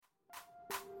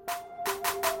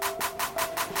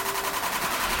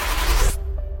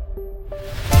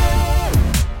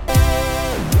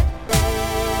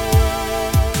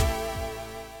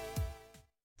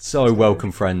So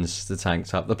welcome, friends, to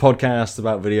Tanked Up, the podcast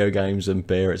about video games and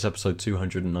beer. It's episode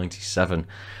 297.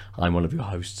 I'm one of your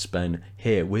hosts, Ben,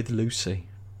 here with Lucy.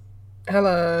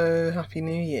 Hello, Happy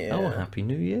New Year. Oh, Happy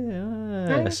New Year.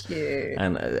 Thank you.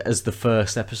 And as the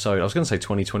first episode, I was going to say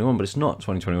 2021, but it's not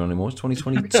 2021 anymore, it's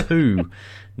 2022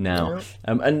 now.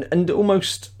 And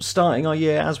almost starting our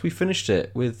year as we finished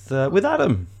it with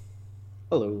Adam.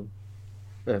 Hello.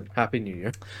 Happy New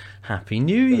Year. Happy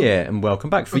New Year, and welcome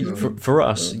back. For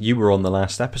us, you were on the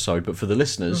last episode, but for the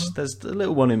listeners, there's a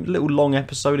little long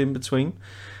episode in between.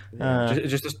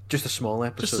 Just a small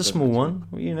episode. Just a small one.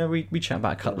 You know, we chat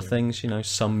about a couple of things. You know,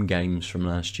 some games from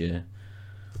last year,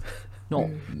 not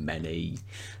many.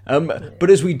 But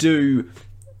as we do,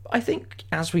 I think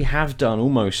as we have done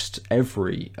almost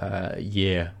every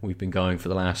year we've been going for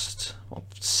the last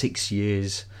 6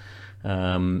 years,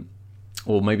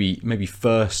 or maybe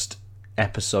first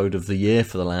episode of the year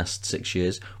for the last 6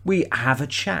 years, we have a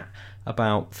chat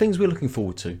about things we're looking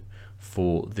forward to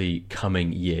for the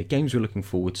coming year, games we're looking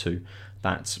forward to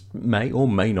that may or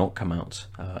may not come out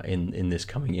in this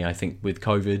coming year. I think with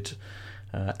COVID,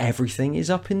 everything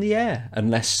is up in the air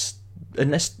unless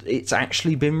it's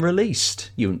actually been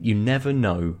released. You never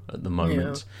know at the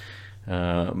moment.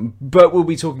 But we'll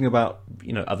be talking about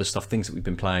other stuff, things that we've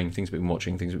been playing, things we've been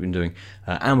watching, things we've been doing,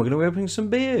 and we're going to be opening some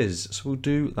beers. So we'll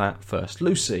do that first.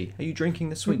 Lucy, are you drinking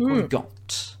this week? What have you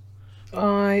got?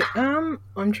 I am.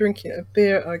 I'm drinking a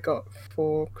beer I got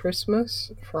for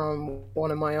Christmas from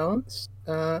one of my aunts.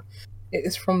 It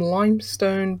is from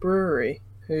Limestone Brewery,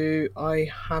 who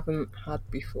I haven't had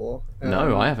before.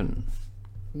 No, I haven't.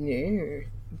 No.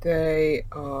 They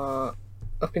are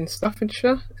up in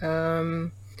Staffordshire.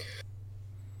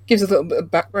 Gives a little bit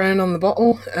of background on the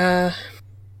bottle.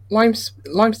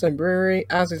 Limestone Brewery,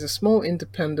 as is a small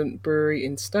independent brewery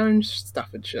in Stone,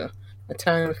 Staffordshire, a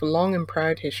town with a long and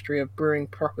proud history of brewing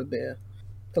proper beer.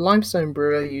 The Limestone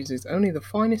brewer uses only the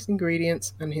finest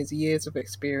ingredients and his years of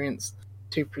experience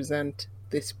to present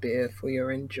this beer for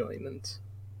your enjoyment.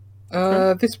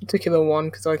 This particular one,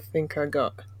 because I think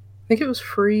it was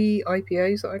 3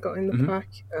 IPAs that I got in the pack,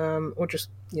 or just,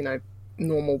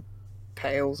 normal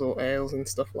pales or ales and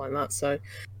stuff like that. So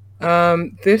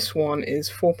this one is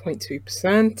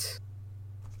 4.2%,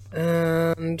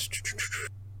 and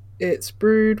it's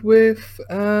brewed with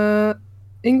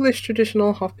English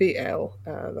traditional hoppy ale.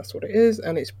 That's what it is,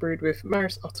 and it's brewed with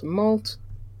Maris Otter malt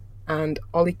and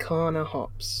Olicana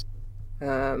hops.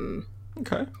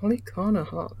 Okay. Olicana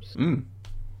hops.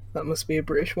 That must be a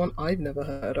British one I've never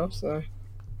heard of. So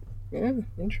yeah,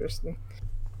 interesting.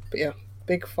 But yeah,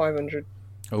 big 500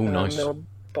 nice ml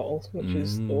bottle, which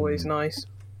is always nice.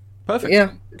 Perfect. But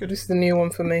yeah, good. This is the new one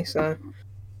for me, so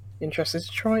interested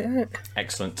to try it out.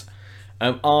 Excellent.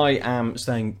 I am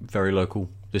staying very local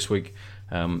this week.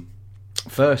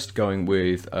 First, going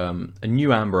with a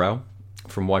new amber ale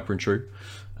from Wiper and True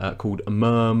called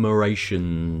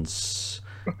Murmurations.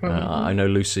 I know,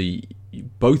 Lucy,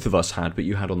 both of us had, but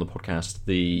you had on the podcast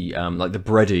the the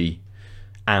bready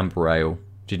amber ale,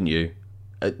 didn't you?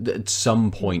 At some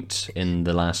point in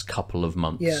the last couple of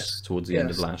months, yes, towards the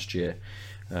end of last year.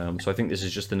 So I think this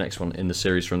is just the next one in the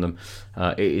series from them.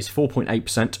 It is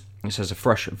 4.8%. It says a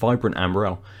fresh, vibrant amber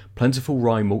ale. Plentiful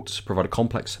rye malts provide a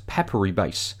complex, peppery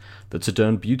base that's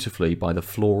adorned beautifully by the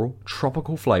floral,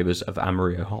 tropical flavours of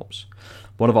Amarillo hops.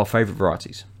 One of our favourite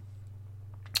varieties.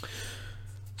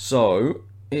 So,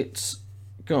 it's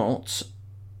got...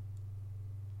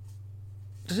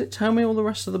 Does it tell me all the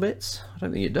rest of the bits? I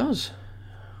don't think it does.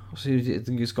 I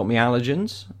think it's got me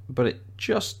allergens, but it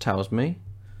just tells me,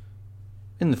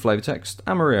 in the flavour text,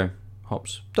 Amarillo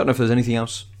hops. Don't know if there's anything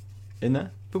else in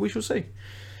there, but we shall see.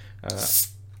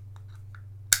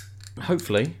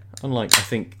 Hopefully, unlike I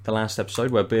think the last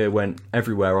episode where beer went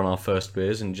everywhere on our first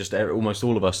beers and just almost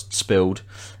all of us spilled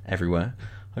everywhere,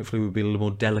 hopefully we'll be a little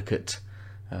more delicate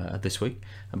this week.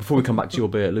 And before we come back to your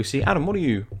beer, Lucy, Adam, what are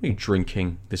you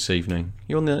drinking this evening?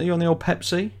 You on the old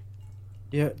Pepsi?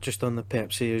 Yeah, just on the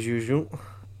Pepsi as usual.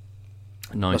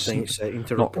 Nice. Nothing exciting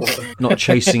to report. Not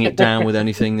chasing it down with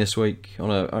anything this week on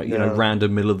a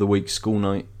random middle of the week school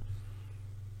night.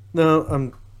 No,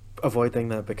 I'm avoiding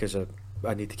that because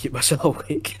I need to keep myself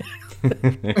awake.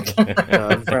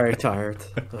 I'm very tired.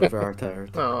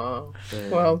 Oh,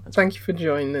 well, thank you for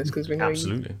joining us, because we know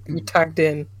you tagged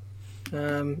in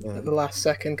at the last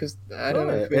second, because I don't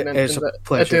know if we mentioned that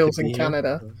Adil's in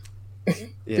Canada.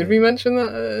 Did we mention that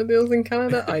Adil's in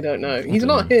Canada? I don't know. He's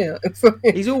not here.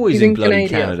 He's always in bloody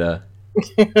Canada.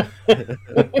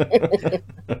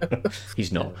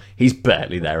 He's not. He's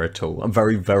barely there at all. I'm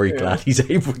very, very glad he's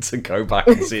able to go back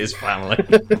and see his family.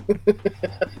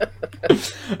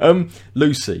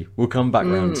 Lucy, we'll come back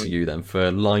round to you then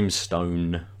for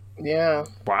Limestone. Yeah.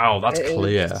 Wow, that's It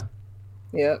clear. is.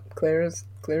 Yeah, clear as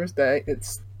day.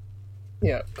 It's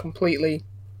completely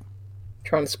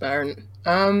transparent.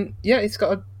 Yeah, it's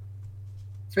got a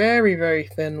very, very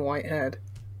thin white head,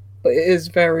 but it is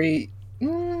very,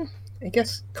 I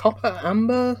guess, copper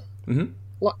amber. Mm-hmm.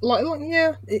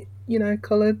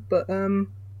 Coloured, but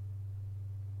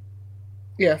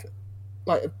yeah,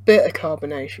 like a bit of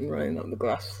carbonation running up the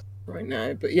glass right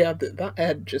now. But yeah, that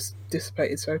head just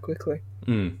dissipated so quickly.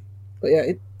 Mm. But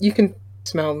yeah, you can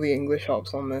smell the English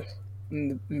hops on this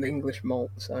and the English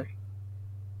malt. So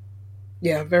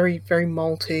yeah, very, very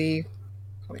malty,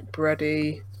 like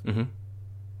bready, Mm-hmm.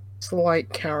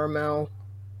 slight caramel,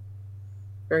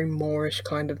 very Moorish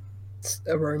kind of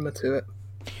aroma to it.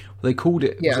 They called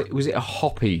it. Yeah. Was it a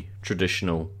hoppy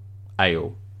traditional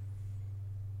ale?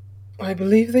 I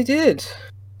believe they did.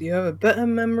 You have a better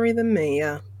memory than me.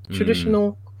 Yeah,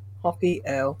 traditional hoppy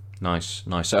ale. Nice.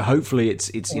 So hopefully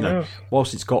it's Yeah.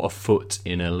 whilst it's got a foot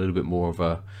in a little bit more of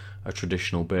a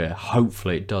traditional beer,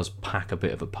 hopefully it does pack a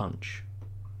bit of a punch.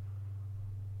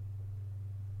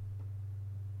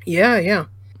 Yeah.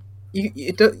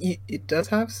 It does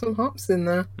have some hops in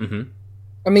there. Mm-hmm.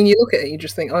 I mean, you look at it, you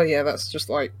just think, oh yeah, that's just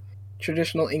like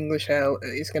traditional English ale.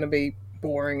 It's going to be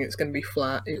boring. It's going to be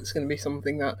flat. It's going to be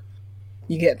something that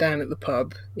you get down at the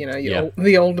pub.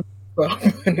 The older pub,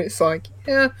 and it's like,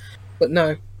 yeah, but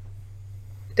no,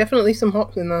 definitely some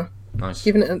hops in there, Nice.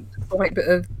 giving it a slight bit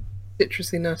of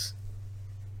citrusiness.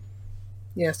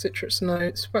 Yeah, citrus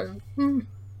notes, but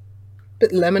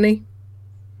bit lemony.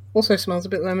 Also smells a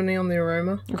bit lemony on the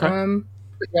aroma. Okay.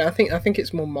 But yeah, I think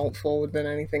it's more malt forward than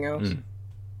anything else.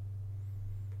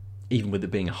 Even with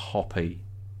it being a hoppy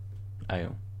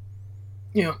ale.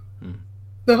 Yeah.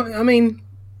 I mean,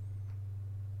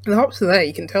 the hops are there.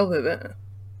 You can tell they're there.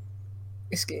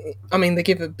 They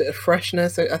give a bit of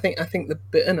freshness. I think the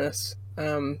bitterness,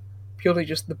 purely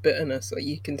just the bitterness, that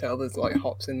you can tell there's like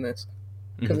hops in this,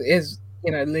 because it is,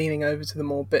 leaning over to the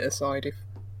more bitter side.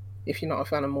 If you're not a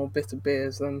fan of more bitter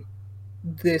beers, then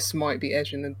this might be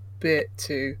edging a bit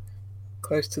too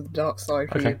close to the dark side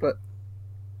for you. But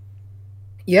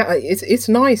yeah, it's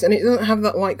nice, and it doesn't have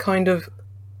that like kind of,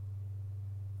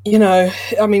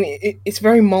 it's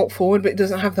very malt forward, but it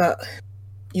doesn't have that,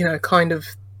 kind of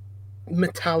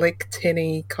metallic,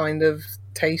 tinny kind of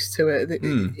taste to it.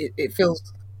 It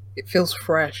feels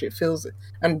fresh. It feels,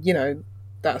 and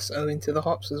that's owing to the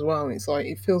hops as well. And it's like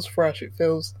it feels fresh.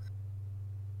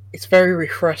 It's very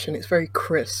refreshing. It's very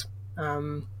crisp.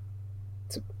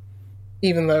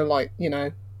 Even though,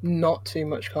 not too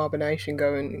much carbonation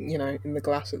going, in the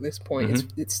glass at this point,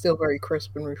 it's still very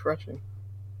crisp and refreshing.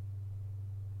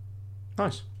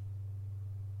 Nice.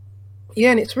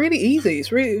 Yeah, and it's really easy.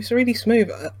 It's really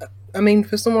smooth. I mean,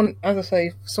 for someone, as I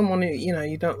say, someone who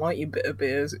you don't like your bitter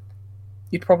beers,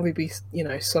 you'd probably be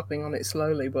supping on it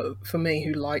slowly. But for me,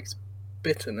 who likes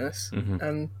bitterness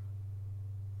and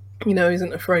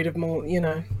isn't afraid of more,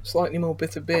 slightly more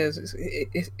bitter beers,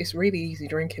 it's really easy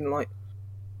drinking. Like,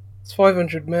 it's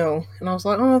 500 ml, and I was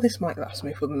like, oh, this might last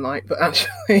me for the night, but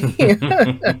actually,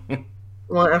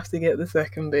 might have to get the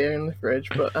second beer in the fridge.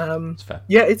 But That's fair.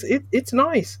 yeah, it's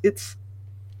nice.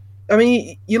 I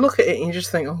mean, you look at it and you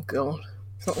just think, oh god,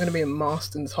 it's not going to be a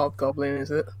Marston's Hobgoblin,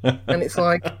 is it? And it's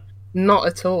like, not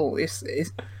at all. It's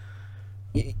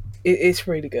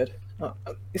really good.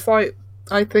 It's like,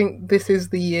 I think this is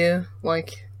the year,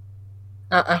 like,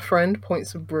 our friend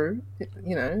Points of Brew,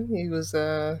 he was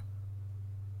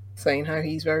saying how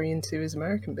he's very into his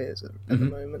American beers at the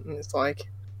moment, and it's like,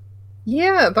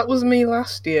 yeah, that was me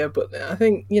last year, but I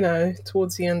think,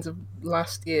 towards the end of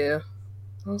last year,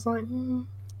 I was like, I'm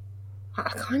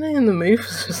kind of in the mood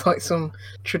for just like some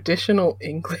traditional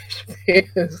English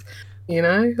beers.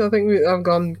 I think I've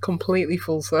gone completely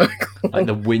full circle. Like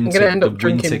the winter, I'm gonna end up the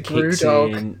drinking winter kicks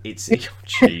Brewdog. in. It's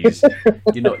jeez,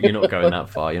 you're not going that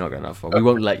far. You're not going that far. We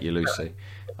won't let you, Lucy.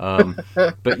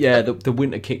 But yeah, the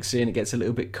winter kicks in. It gets a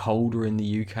little bit colder in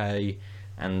the UK,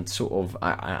 and sort of.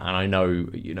 I know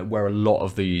where a lot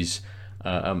of these,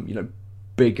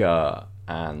 bigger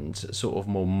and sort of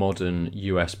more modern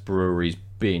US breweries,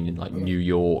 being in like New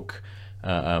York.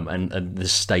 And the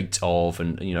state of,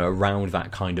 and around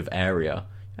that kind of area,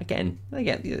 again, they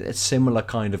get a similar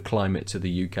kind of climate to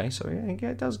the UK, so yeah,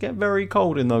 it does get very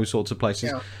cold in those sorts of places.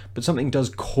 Yeah. But something does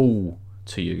cool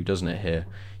to you, doesn't it? Here,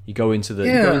 you go into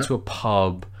a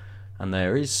pub, and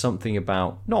there is something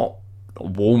about not a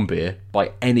warm beer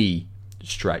by any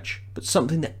stretch, but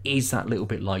something that is that little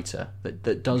bit lighter,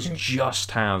 that does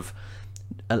just have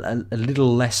a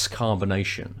little less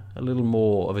carbonation, a little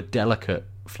more of a delicate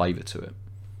flavour to it.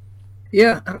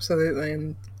 Yeah, absolutely.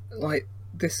 And like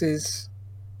this is,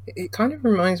 it kind of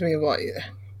reminds me of like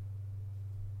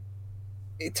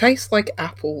it tastes like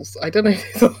apples. I don't know if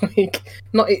it's like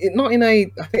not in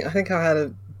a. I think I had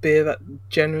a beer that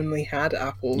genuinely had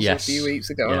apples a few Yes. weeks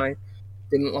ago, and Yeah. I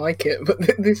didn't like it. But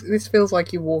this feels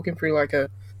like you're walking through like a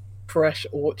fresh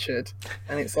orchard,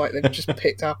 and it's like they've just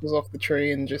picked apples off the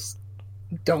tree and just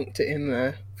dunked it in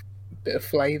there. Bit of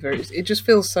flavour. It just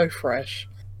feels so fresh,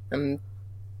 and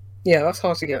yeah, that's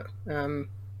hard to get.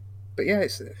 But yeah,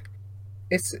 it's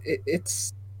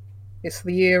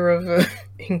the year of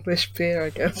English beer, I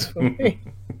guess, for me.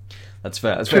 That's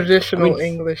fair. That's fair. Traditional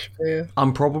English beer.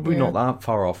 I'm probably Yeah. not that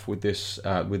far off with this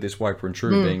Wiper and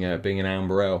True being an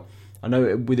amber ale. I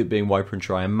know with it being Wiper and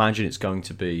True, I imagine it's going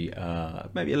to be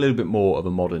maybe a little bit more of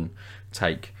a modern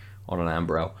take on an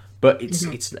amber ale. But it's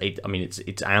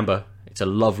amber. It's a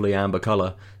lovely amber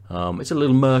colour. It's a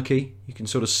little murky. You can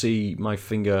sort of see my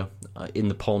finger in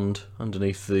the pond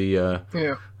underneath the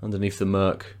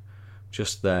murk,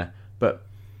 just there. But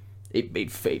it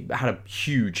had a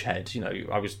huge head. You know,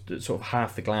 I was sort of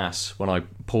half the glass when I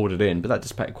poured it in, but that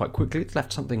dissipated quite quickly. It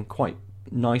left something quite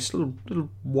nice, little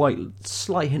white,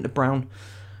 slight hint of brown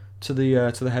to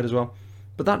the head as well.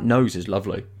 But that nose is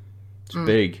lovely. It's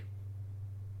big.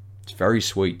 It's very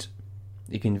sweet.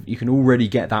 You can already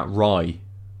get that rye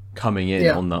coming in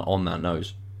on that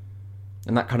nose,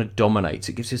 and that kind of dominates.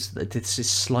 It gives this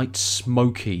slight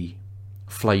smoky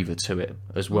flavour to it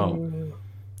as well.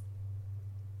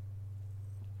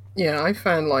 Yeah, I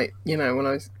found like when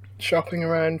I was shopping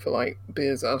around for like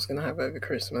beers that I was going to have over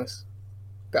Christmas,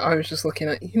 that I was just looking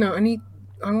at.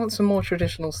 I want some more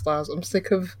traditional styles. I'm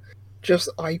sick of just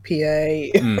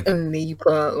IPA and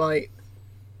NEPA, like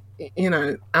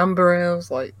amber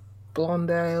ales, like blonde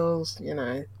ales,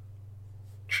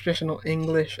 traditional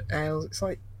English ales. It's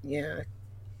like, yeah,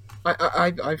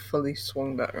 I fully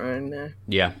swung that around now.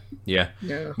 Yeah. Yeah.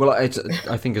 Well, I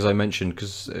think as I mentioned,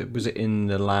 because was it in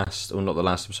the last, or not the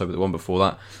last episode, but the one before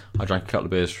that, I drank a couple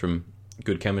of beers from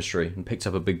Good Chemistry and picked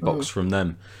up a big box from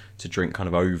them to drink kind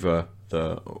of over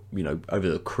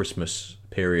the Christmas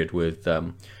period with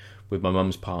my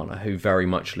mum's partner, who very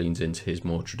much leans into his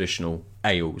more traditional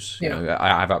ales. Yeah. I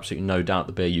have absolutely no doubt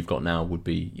the beer you've got now would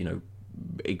be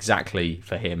exactly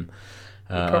for him.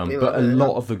 But a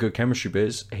lot of the Good Chemistry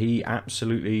beers he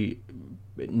absolutely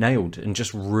nailed and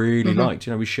just really liked.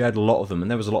 We shared a lot of them, and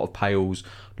there was a lot of pales,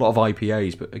 a lot of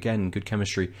IPAs, but again, Good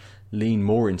Chemistry lean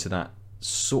more into that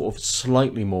sort of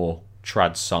slightly more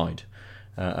trad side,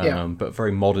 but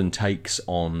very modern takes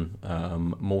on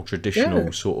more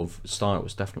traditional sort of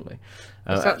styles, definitely.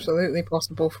 It's absolutely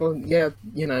possible for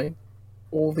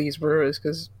all these brewers,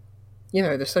 because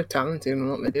they're so talented in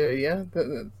what they do,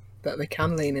 that they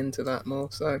can lean into that more.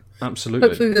 So absolutely,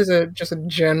 hopefully there's just a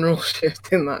general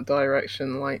shift in that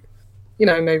direction. Like,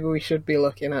 maybe we should be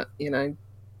looking at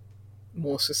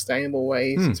more sustainable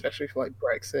ways, especially for like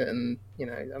Brexit and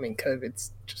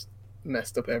COVID's just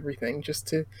messed up everything. Just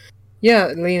to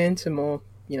lean into more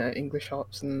English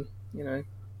hops and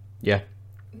yeah.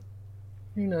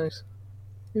 Who knows?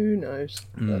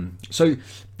 So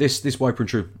this Wiper and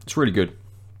True, it's really good.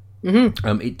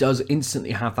 It does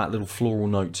instantly have that little floral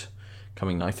note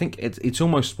coming. I think it's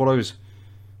almost what I was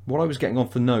getting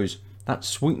off the nose. That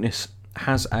sweetness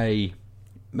has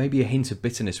maybe a hint of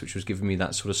bitterness, which was giving me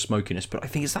that sort of smokiness. But I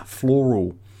think it's that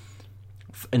floral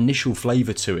initial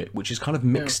flavour to it, which is kind of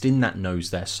mixed in that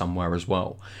nose there somewhere as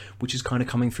well, which is kind of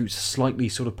coming through slightly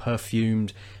sort of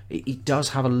perfumed. It does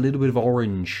have a little bit of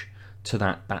orange to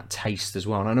that taste as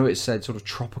well. And I know it said sort of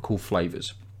tropical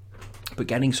flavours, but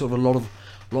getting sort of a lot of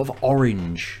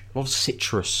orange, a lot of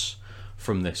citrus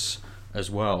from this as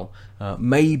well.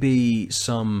 Maybe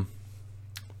some,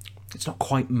 it's not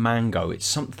quite mango, it's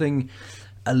something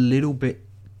a little bit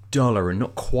duller and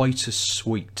not quite as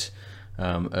sweet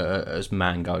as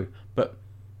mango, but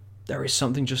there is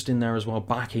something just in there as well,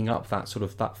 backing up that sort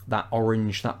of that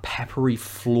orange, that peppery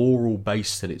floral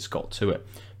base that it's got to it.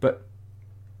 But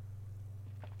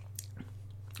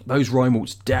those rye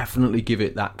malts definitely give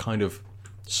it that kind of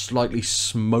slightly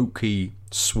smoky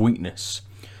sweetness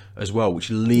as well, which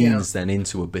leans then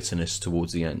into a bitterness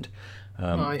towards the end.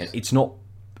 Nice. It's not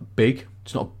big.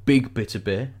 It's not a big bitter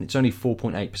beer. It's only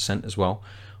 4.8% as well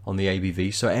on the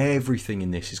ABV. So everything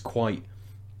in this is quite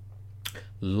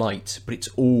light, but it's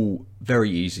all very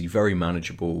easy, very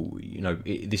manageable.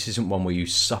 This isn't one where you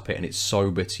sup it and it's so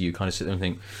bitter you kind of sit there and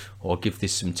think, I'll give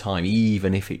this some time,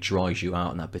 even if it dries you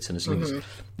out and that bitterness leaves.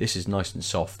 This is nice and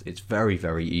soft. It's very,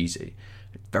 very easy.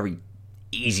 Very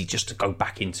easy just to go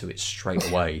back into it straight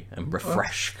away and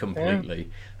refresh completely.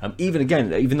 Even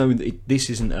though this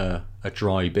isn't a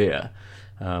dry beer,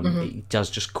 it does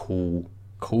just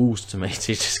calls to me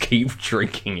to just keep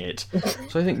drinking it.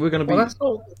 So I think we're going to be. Well,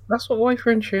 that's what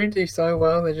Wi-Fi and True do so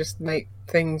well. They just make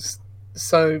things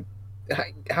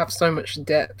have so much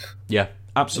depth. Yeah,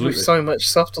 absolutely. With so much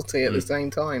subtlety at the same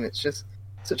time. It's just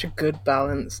such a good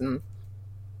balance, and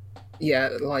yeah,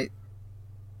 like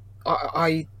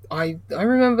I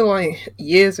remember like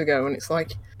years ago when it's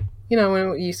like, you know, when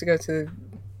we used to go to,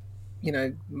 you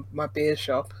know, my beer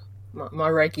shop, my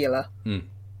regular.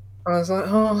 I was like,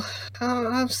 oh,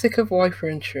 I'm sick of Wi-Fi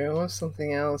and True or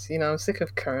something else. You know, I'm sick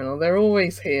of Kernel. They're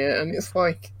always here, and it's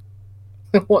like,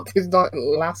 what did like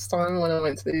last time when I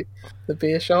went to the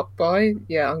beer shop buy?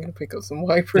 Yeah, I'm gonna pick up some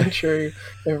Wi-Fi and True,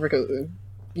 and pick up,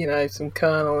 you know, some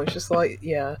Kernel. It's just like,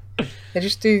 yeah, they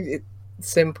just do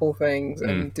simple things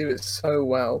and do it so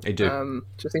well. They do,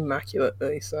 just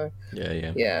immaculately. So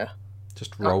yeah.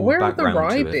 Just roll where back have the round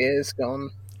rye to it. beers gone?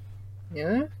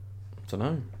 Yeah. I don't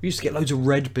know. We used to get loads of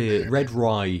red rye sort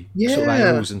of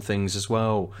Yeah. ales and things as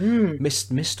well.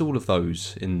 Missed all of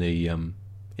those in the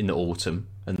autumn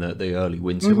and the early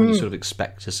winter when you sort of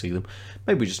expect to see them.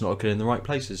 Maybe we're just not looking in the right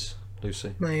places,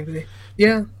 Lucy. Maybe.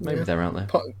 Yeah. Maybe they're out there.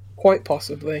 Quite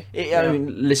possibly. I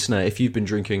mean, listener, if you've been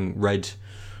drinking red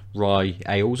rye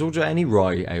ales or any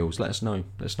rye ales, let us know.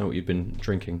 Let us know what you've been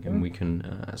drinking, and we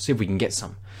can see if we can get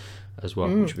some as well,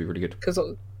 which would be really good. Because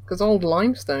Old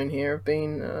Limestone here have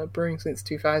been brewing since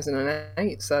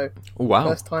 2008, so Oh wow!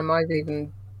 first time I've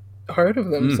even heard of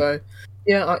them. So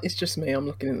yeah, it's just me. I'm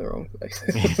looking in the wrong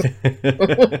places.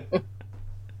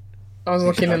 I was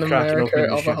looking in America at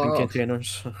other half.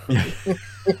 Containers.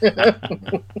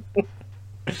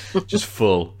 Just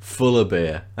full of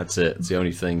beer. That's it. It's the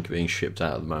only thing being shipped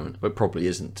out at the moment. But it probably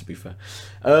isn't, to be fair.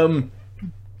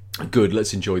 Good.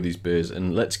 Let's enjoy these beers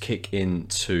and let's kick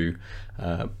into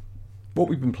what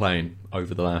we've been playing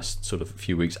over the last sort of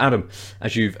few weeks. Adam,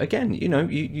 as you've again,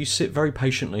 you sit very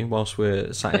patiently whilst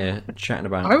we're sat here chatting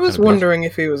about. I was wondering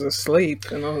if he was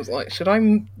asleep, and I was like, should I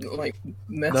like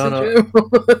message him?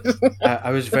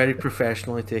 I was very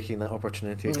professionally taking that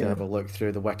opportunity to have a look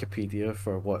through the Wikipedia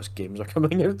for what games are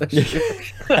coming out this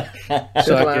year,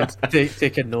 so I could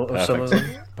take a note of some of them.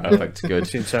 Perfect, good.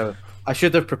 So I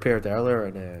should have prepared earlier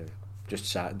and just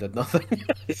sat and did nothing.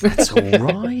 That's all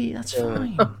right. That's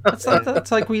fine. That's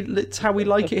like it's how we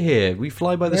like it here. We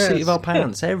fly by the seat of our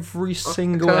pants every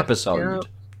single episode.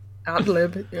 Yeah. Ad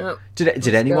lib. Yeah.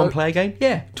 Did anyone play a game?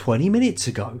 Yeah, 20 minutes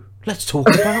ago. Let's talk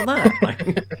about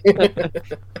that.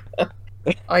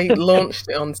 I launched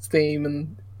it on Steam,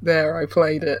 and there I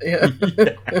played it. Yeah.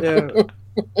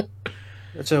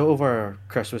 So over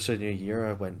Christmas and New Year,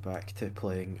 I went back to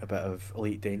playing a bit of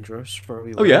Elite Dangerous for a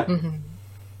wee while. Oh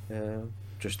yeah.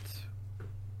 Just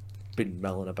been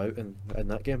milling about in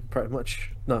that game pretty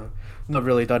much. No, not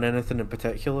really done anything in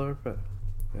particular, but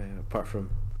apart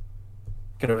from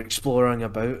kind of exploring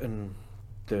about and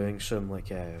doing some you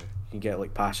can get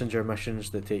like passenger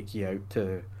missions that take you out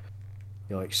to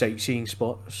like sightseeing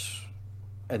spots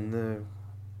in the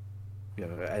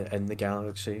in the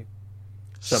galaxy.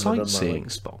 Sightseeing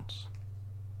spots.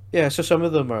 Yeah, so some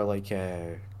of them are like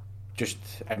just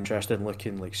interesting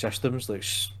looking like systems, like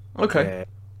okay,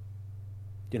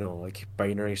 like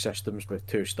binary systems with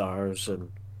 2 stars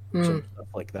and some stuff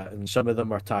like that. And some of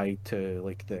them are tied to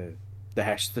like the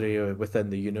history within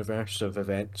the universe of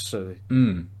events. So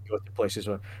you go to places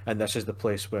where, and this is the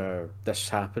place where this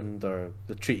happened, or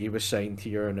the treaty was signed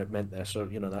here and it meant this, or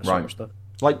that sort of stuff.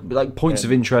 Like points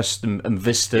of interest and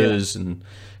vistas and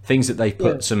things that they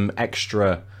put some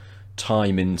extra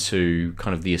time into,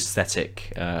 kind of the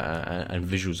aesthetic and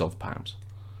visuals of, perhaps.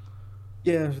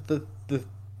 Yeah,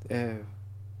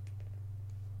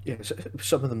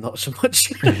 some of them not so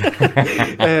much,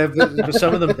 but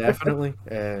some of them definitely.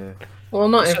 Well,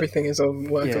 not everything is a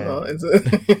work of art, is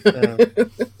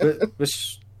it? But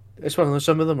it's one of those.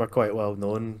 Some of them are quite well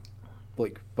known,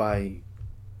 like by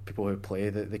people who play,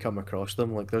 that they come across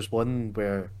them. Like there's one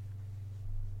where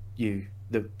you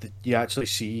actually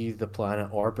see the planet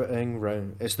orbiting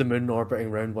round. It's the moon orbiting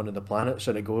round one of the planets,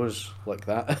 and it goes like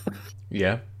that.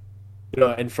 Yeah.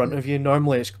 In front of you.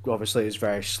 Normally, it's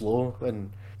very slow,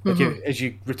 and as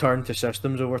you return to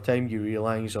systems over time, you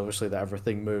realise obviously that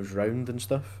everything moves round and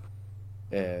stuff.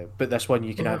 But this one,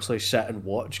 you can actually sit and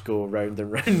watch go round and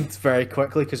round very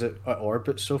quickly because it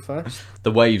orbits so fast.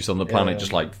 The waves on the planet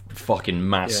just like fucking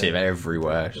massive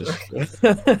everywhere. Just...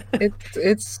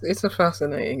 it's a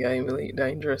fascinating game, Elite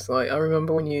Dangerous. Like I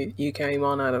remember when you came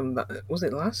on, Adam. Was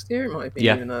it last year? It might have been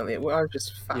even earlier. I was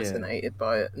just fascinated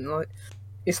by it, and like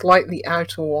it's like the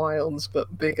Outer Wilds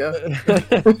but bigger.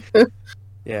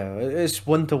 Yeah, it's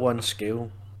 1-to-1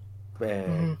 scale.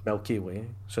 Milky Way.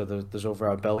 So there's over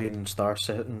 1 billion star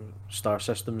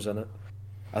systems in it.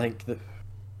 I think that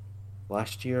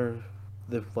last year,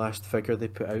 the last figure they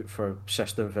put out for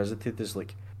system visited is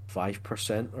like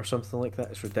 5% or something like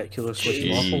that. It's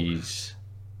ridiculously small. Jeez.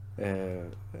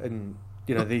 And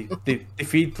you know they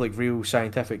feed like real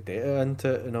scientific data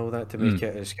into it and all that to make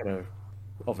it as kind of,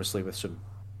 obviously with some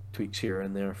tweaks here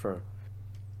and there for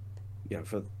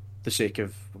for the sake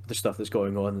of the stuff that's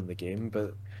going on in the game,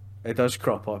 but it does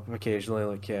crop up occasionally,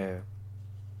 like there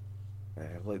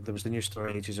was the news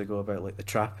story ages ago about like the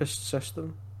Trappist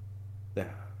system. I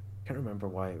can't remember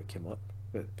why it came up,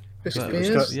 but The That spears?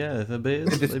 was- yeah, the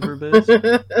beers, Libra beers.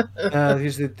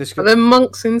 Are there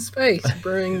monks in space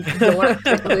brewing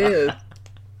galactic beers?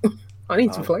 I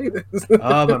need to play this.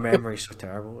 Oh, my memory's so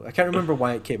terrible. I can't remember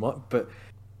why it came up, but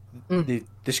they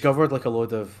discovered like a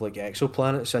load of like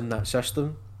exoplanets in that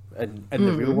system in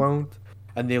the real world,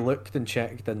 and they looked and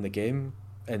checked in the game,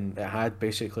 and it had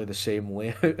basically the same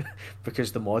layout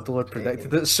because the model had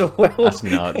predicted it so well. That's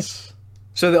nuts.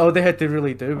 So all they had to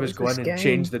really do was go was in this and game?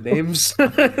 change the names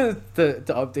to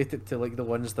update it to like the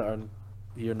ones that are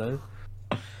here now.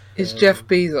 Is Jeff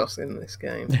Bezos in this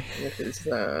game with his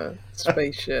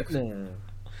spaceship? Yeah.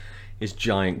 His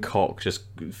giant cock just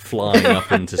flying up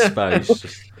into space.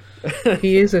 Just-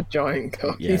 He is a giant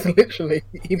cock. Yeah. He's literally,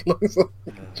 he looks like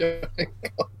a giant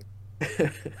cock.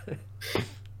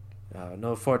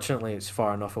 No, fortunately, it's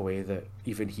far enough away that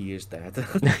even he is dead.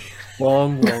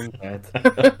 long dead.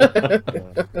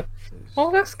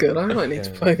 Oh, that's good. I might need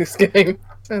to play this game.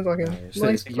 Sounds like a It's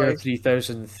nice the year place.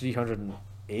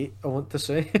 3308, I want to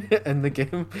say, in the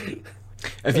game.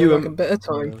 Have Sounds you like a better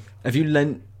time. have you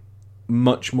lent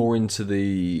much more into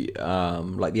the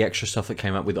like the extra stuff that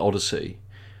came out with Odyssey?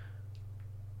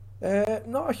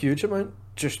 Not a huge amount,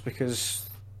 just because,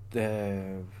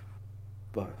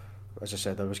 well, as I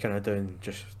said, I was kind of doing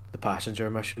just the passenger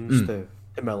missions to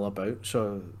mill about,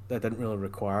 so I didn't really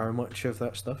require much of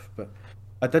that stuff. But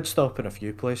I did stop in a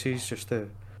few places just to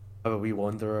have a wee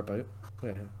wander about,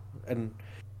 and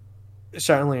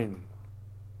certainly in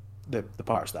the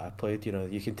parts that I played,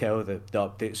 you can tell that the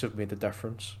updates have made a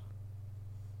difference.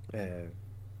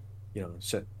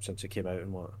 Since it came out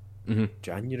in what?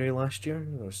 January last year.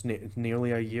 It's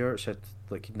nearly a year. It's had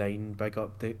like 9 big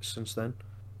updates since then.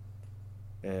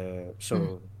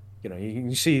 So you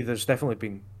can see there's definitely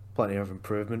been plenty of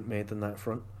improvement made in that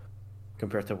front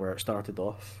compared to where it started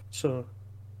off. So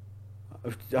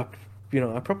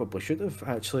I probably should have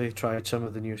actually tried some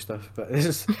of the new stuff, but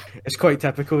it's quite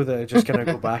typical that I just kind of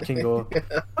go back and go,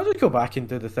 I'll just go back and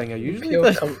do the thing I usually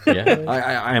Pure do. comfort. Yeah,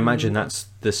 I imagine that's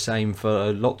the same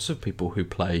for lots of people who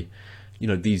play,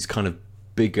 these kind of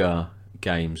bigger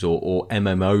games or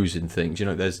MMOs and things.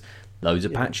 There's loads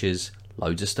of patches,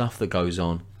 loads of stuff that goes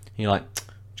on. And you're like,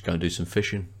 just go and do some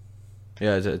fishing.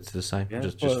 Yeah, it's the same. Yeah,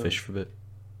 just well, fish for a bit.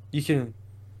 You can.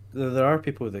 There are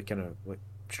people that kind of like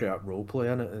straight up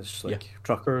roleplay in it as like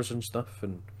truckers and stuff,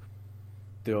 and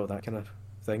do all that kind of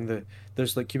thing.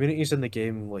 There's like communities in the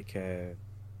game, like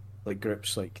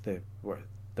groups like they're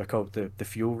called the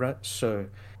fuel rats. So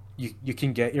you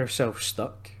can get yourself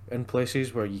stuck in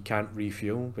places where you can't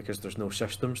refuel because there's no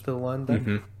systems to land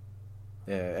in.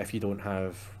 If you don't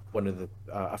have one of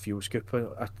a fuel scoop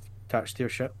attached to your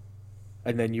ship,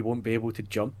 and then you won't be able to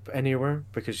jump anywhere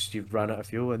because you've run out of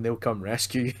fuel, and they'll come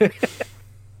rescue you.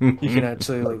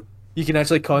 You can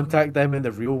actually contact them in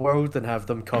the real world and have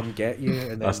them come get you,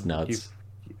 and then That's nuts.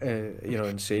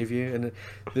 and save you.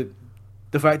 And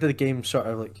the fact that the game sort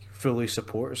of like fully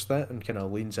supports that and kind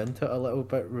of leans into it a little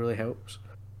bit really helps.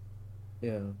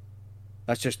 Yeah,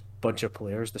 that's just a bunch of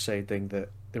players deciding that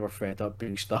they were fed up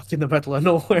being stuck in the middle of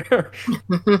nowhere.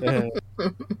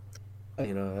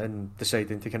 And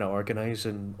deciding to kind of organise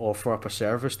and offer up a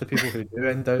service to people who do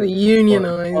end up. They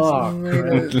unionise. Oh, and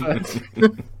made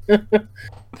it-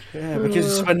 Yeah,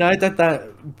 because when I did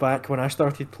that back when I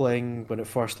started playing when it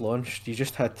first launched, you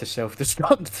just had to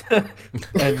self-destruct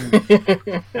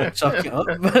and suck it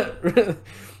up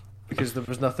because there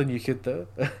was nothing you could do.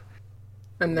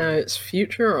 And now it's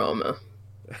Futurama.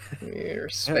 You're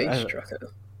a space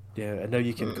trucker. Yeah, and now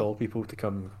you can call people to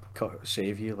come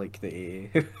save you like the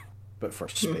AA, but for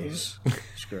space.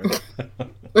 Screw it.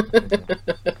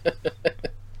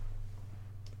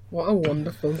 What a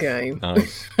wonderful game.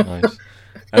 Nice.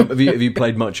 Have you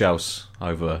played much else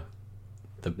over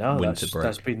the No, winter break?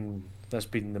 that's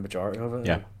been the majority of it.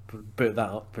 Yeah. Boot that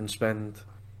up and spend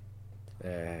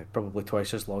probably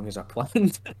twice as long as I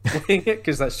planned playing it,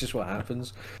 because that's just what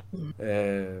happens.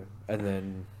 And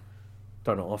then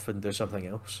turn it off and do something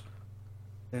else.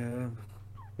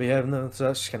 But yeah, no, so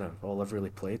that's kind of all I've really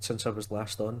played since I was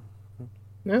last on.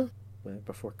 Yeah.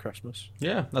 before Christmas.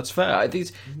 Yeah, that's fair.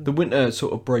 The winter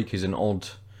sort of break is an odd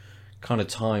kind of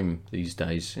time these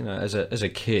days. You know, as a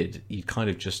kid, you kind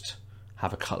of just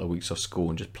have a couple of weeks off school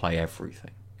and just play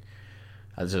everything.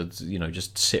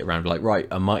 Just sit around like, right,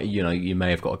 you may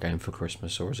have got a game for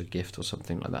Christmas or as a gift or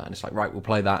something like that, and it's like, right, we'll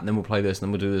play that, and then we'll play this, and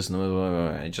then we'll do this,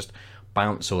 and it just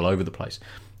bounce all over the place.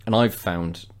 And I've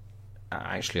found,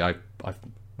 actually, I've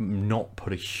not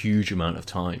put a huge amount of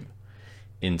time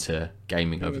into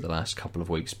gaming over the last couple of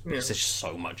weeks because there's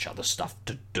so much other stuff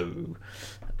to do.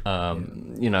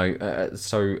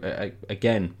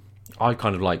 Again, I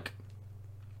kind of like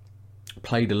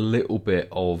played a little bit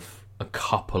of a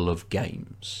couple of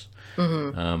games,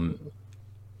 one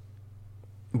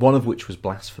of which was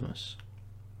Blasphemous,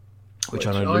 which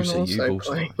I know, Lucy, you've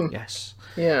also playing. Yes.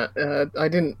 Yeah, I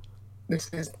didn't. This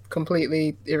is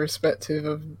completely irrespective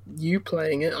of you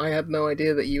playing it. I had no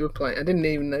idea that you were playing. I didn't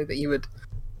even know that you had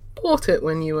bought it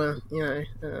when you were,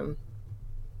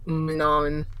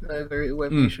 umming over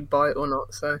whether you should buy it or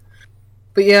not. So,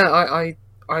 but yeah,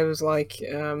 I was like,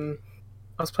 I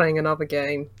was playing another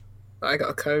game that I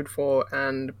got a code for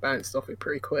and bounced off it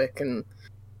pretty quick, and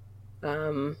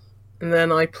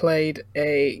then I played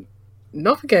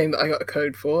another game that I got a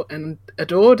code for and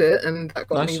adored it, and that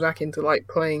got me back into like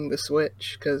playing the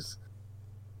Switch because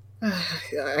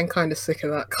I'm kind of sick of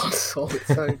that console. It's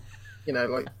so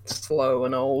like slow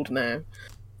and old now.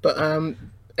 But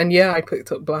and yeah, I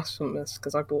picked up Blasphemous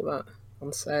because I bought that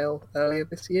on sale earlier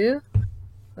this year.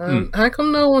 How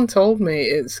come no one told me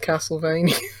it's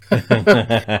Castlevania?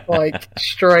 Like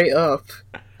straight up.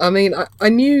 I mean, I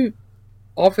knew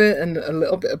of it and a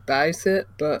little bit about it,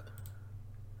 but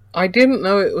I didn't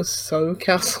know it was so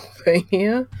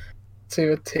Castlevania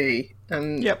to a T.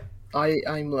 And yep.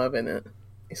 I'm loving it.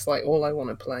 It's like all I want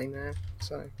to play now.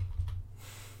 So,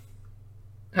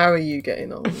 how are you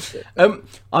getting on with it?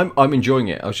 I'm enjoying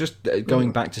it. I was just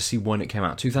going back to see when it came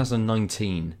out,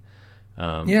 2019.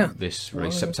 This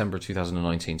release, September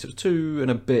 2019, so it's 2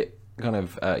 and a bit kind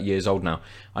of years old now.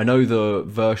 I know the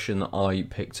version that I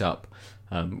picked up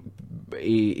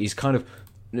is kind of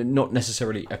not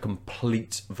necessarily a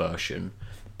complete version,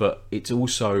 but it's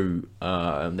also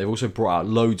they've also brought out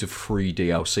loads of free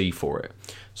DLC for it.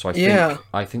 So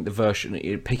I think the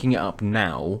version, picking it up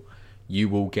now, you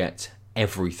will get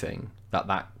everything that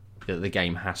the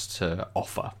game has to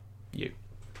offer you.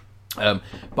 But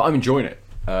I'm enjoying it.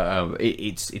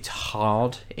 It's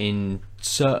hard in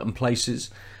certain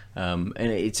places, and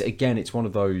it's one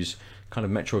of those kind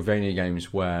of Metroidvania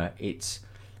games where it's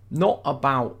not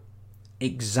about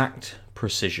exact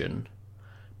precision,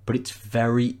 but it's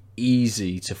very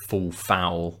easy to fall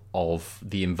foul of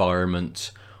the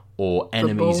environment or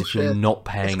enemies if you're not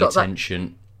paying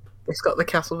attention. It's got the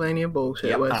Castlevania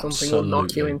bullshit where something will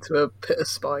knock you into a pit of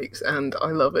spikes, and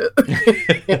I love it.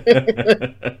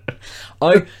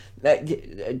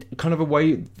 Kind of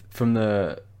away from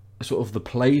the sort of the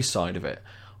play side of it,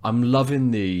 I'm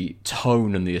loving the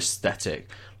tone and the aesthetic.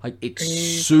 Like, it's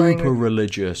super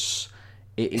religious.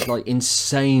 It is like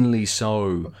insanely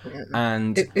so,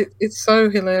 and it's so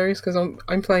hilarious because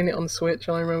I'm playing it on Switch,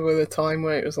 and I remember the time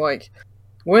where it was like,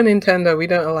 we're Nintendo, we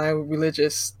don't allow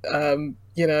religious,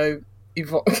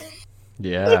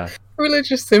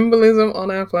 religious symbolism on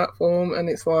our platform, and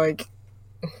it's like,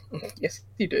 yes,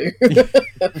 you do.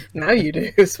 Now you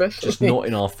do, especially. Just not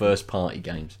in our first party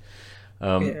games.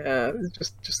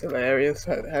 It's just hilarious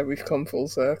how we've come full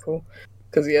circle.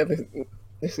 Because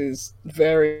this is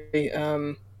very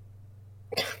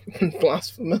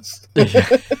blasphemous.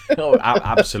 Oh,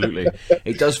 absolutely!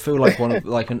 It does feel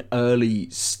like an early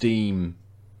Steam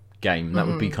game. That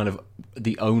would be kind of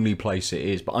the only place it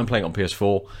is. But I'm playing on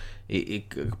PS4.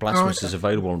 Blasphemous is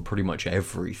available on pretty much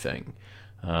everything.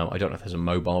 I don't know if there's a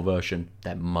mobile version.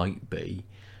 There might be,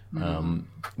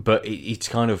 but it's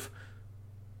kind of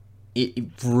it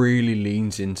really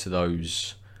leans into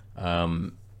those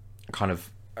kind of.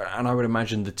 And I would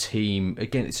imagine the team,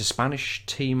 again, it's a Spanish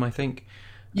team, I think.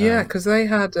 Yeah, because they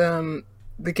had the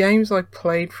games I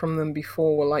played from them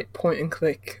before were like point and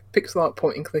click, pixel art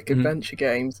point and click adventure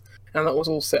games, and that was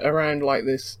all set around like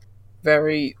this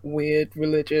very weird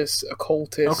religious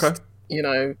occultist,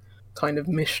 kind of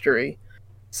mystery.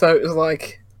 So it was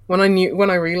like when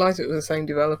I realized it was the same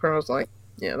developer, I was like,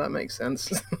 yeah, that makes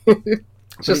sense.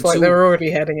 Just like they were already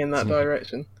heading in that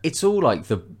direction. It's all like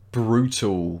the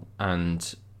brutal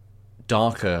and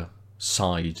darker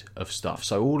side of stuff.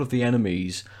 So all of the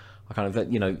enemies are kind of,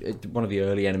 one of the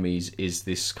early enemies is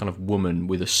this kind of woman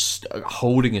with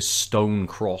holding a stone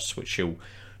cross, which she'll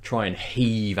try and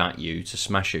heave at you to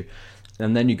smash you.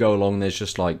 And then you go along, there's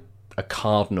just like a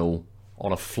cardinal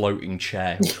on a floating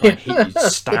chair who'll try and hit you,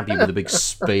 stab you with a big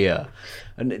spear,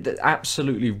 and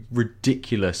absolutely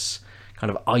ridiculous kind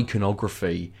of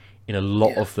iconography in a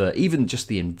lot of the, even just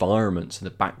the environments and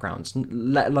the backgrounds,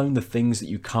 let alone the things that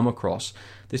you come across.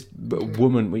 This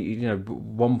woman, you know, at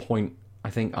one point I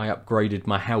think I upgraded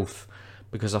my health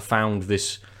because I found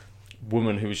this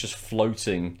woman who was just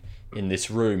floating in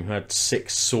this room who had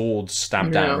 6 swords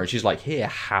stabbed at her, and she's like, "Here,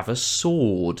 have a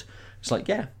sword." It's like,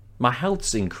 yeah, my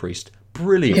health's increased.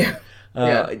 Brilliant.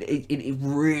 It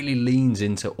really leans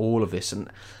into all of this, and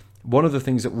one of the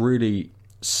things that really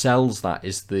sells that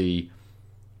is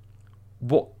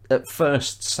what at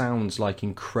first sounds like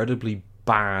incredibly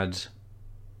bad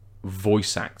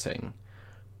voice acting,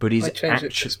 but is I changed it to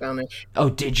actually... Spanish. Oh,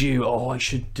 did you? Oh, I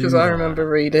should do that. Because I remember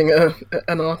reading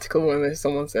an article where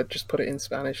someone said just put it in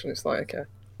Spanish, and it's like, okay.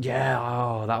 Yeah,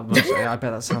 I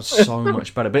bet that sounds so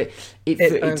much better. But it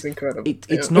sounds incredible.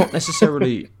 It's not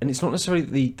necessarily, and it's not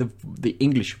necessarily the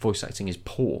English voice acting is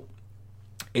poor.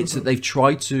 It's that they've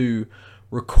tried to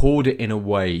record it in a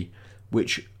way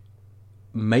which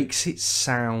makes it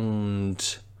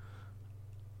sound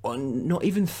not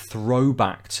even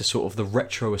throwback to sort of the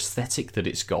retro aesthetic that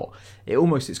it's got.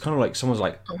 It's kind of like someone's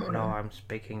like, "Oh no, I'm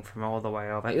speaking from all the way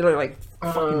over," you know, like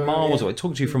fucking miles away,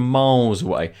 talking to you from miles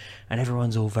away, and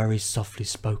everyone's all very softly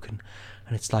spoken,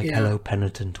 and it's like, "Hello,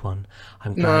 penitent one,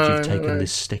 I'm glad you've taken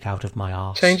this stick out of my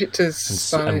arse." Change it to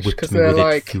Spanish and whipped because me they're with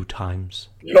like, it a few times.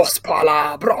 "Los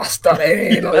palabras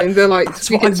también," and they're like, That's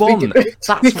what I want.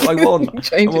 That's what I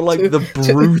want. I want like the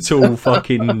brutal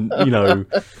fucking, you know.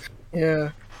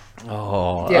 Yeah.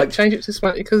 Oh, yeah, change it to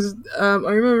Spanish because I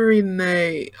remember reading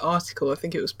an article. I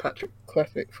think it was Patrick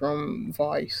Klepek from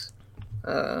Vice,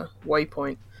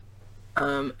 Waypoint,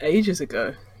 ages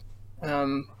ago,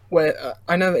 where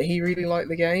I know that he really liked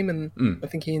the game, and I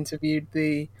think he interviewed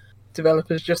the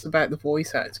developers just about the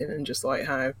voice acting and just like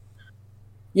how,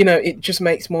 you know, it just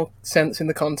makes more sense in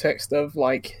the context of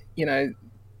like, you know,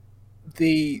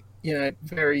 the, you know,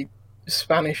 very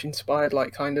Spanish inspired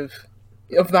like kind of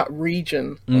that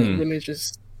region, like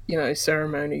religious, you know,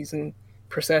 ceremonies and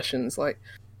processions. Like,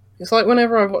 it's like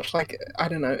whenever I watch like, I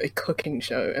don't know, a cooking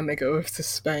show and they go over to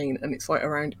Spain and it's like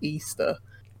around Easter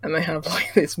and they have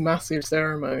like this massive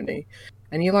ceremony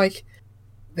and you're like,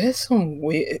 there's some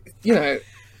weird, you know,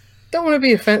 don't want to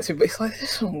be offensive, but it's like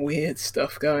there's some weird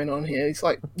stuff going on here. It's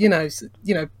like, you know,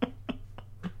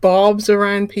 barbs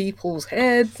around people's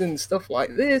heads and stuff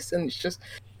like this, and it's just,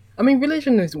 I mean,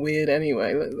 religion is weird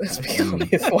anyway. Let's be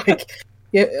honest. Like,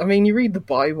 yeah, I mean, you read the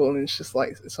Bible and it's just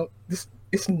like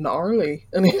it's gnarly,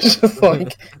 and it's just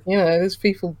like, you know, there's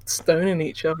people stoning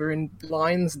each other in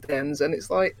lions' dens, and it's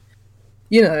like,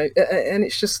 you know, and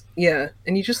it's just, yeah,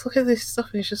 and you just look at this stuff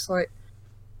and it's just like,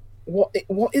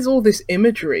 what is all this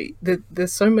imagery?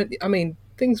 There's so many. I mean,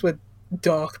 things were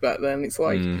dark back then. It's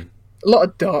like a lot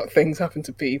of dark things happen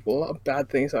to people, a lot of bad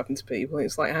things happen to people.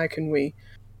 It's like, how can we,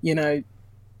 you know,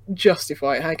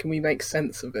 justify it? How can we make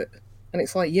sense of it? And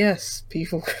it's like, yes,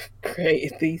 people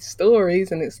created these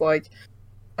stories, and it's like,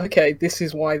 okay, this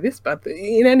is why this bad thing,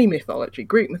 in any mythology,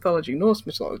 Greek mythology, Norse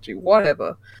mythology,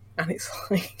 whatever, and it's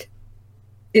like,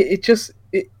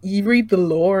 you read the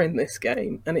lore in this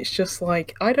game, and it's just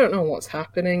like, I don't know what's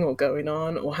happening or going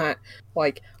on, or how,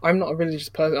 like, I'm not a religious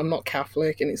person, I'm not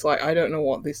Catholic, and it's like, I don't know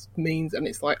what this means, and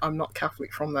it's like, I'm not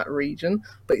Catholic from that region,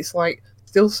 but it's like,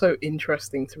 still so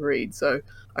interesting to read. So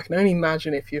I can only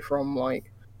imagine if you're from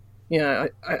like, you know,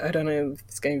 I don't know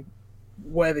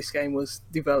where this game was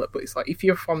developed, but it's like if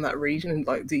you're from that region and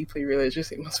like deeply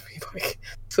religious, it must be like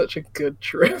such a good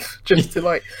trip just to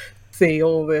like see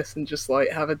all this and just like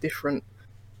have a different,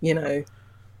 you know,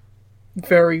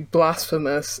 very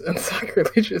blasphemous and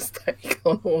sacrilegious take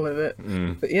on all of it.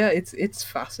 But yeah, it's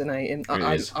fascinating.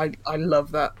 I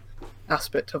love that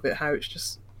aspect of it, how it's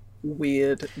just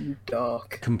weird and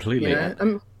dark. Completely. You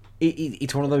know?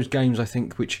 It's one of those games, I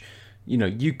think, which, you know,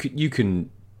 you can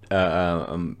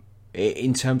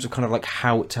in terms of kind of like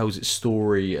how it tells its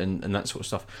story and that sort of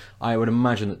stuff, I would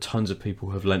imagine that tons of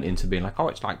people have lent into being like, oh,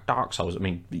 it's like Dark Souls. I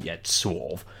mean, yeah,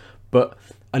 sort of. But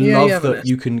I love that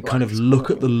you can kind of look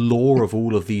at the lore of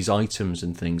all of these items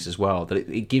and things as well, that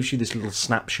it gives you this little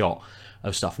snapshot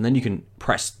of stuff, and then you can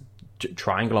press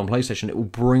triangle on PlayStation, it will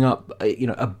bring up, you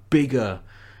know, a bigger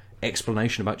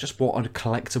explanation about just what a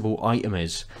collectible item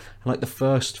is. And like the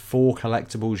first 4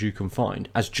 collectibles you can find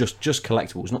as just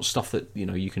collectibles, not stuff that, you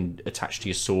know, you can attach to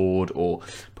your sword or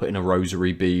put in a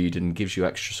rosary bead and gives you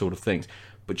extra sort of things,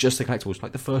 but just the collectibles.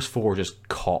 Like the first 4 are just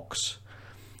cocks,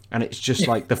 and it's just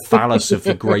like the phallus of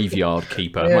the graveyard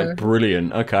keeper. Yeah. Like,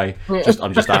 brilliant. Okay,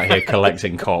 I'm just out here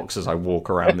collecting cocks as I walk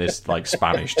around this like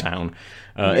Spanish town.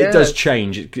 It does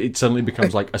change. It suddenly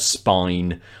becomes like a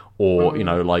spine, or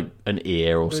like an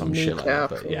ear or some shit like that.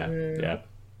 But yeah.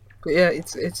 But yeah,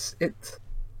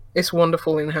 it's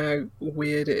wonderful in how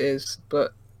weird it is.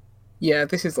 But yeah,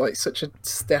 this is like such a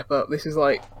step up. This is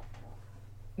like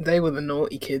they were the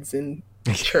naughty kids in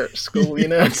church school,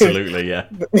 Absolutely, yeah.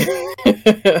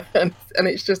 and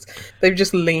it's just they've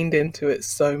just leaned into it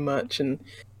so much, and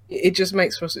it just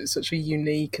makes for such a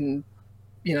unique and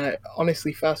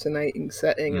honestly fascinating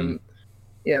setting. And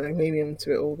yeah, they lean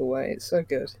into it all the way. It's so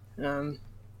good.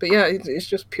 But yeah, it's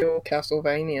just pure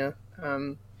Castlevania.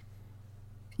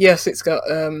 Yes, it's got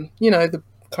the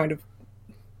kind of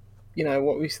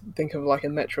what we think of like a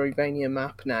Metroidvania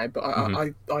map now, but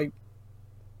I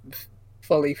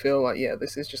fully feel like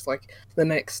this is just like the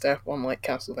next step on like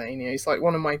Castlevania. It's like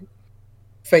one of my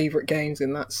favorite games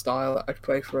in that style that I've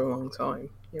played for a long time.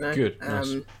 Good.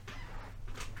 Nice.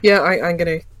 Yeah, I'm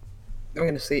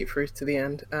gonna see it through to the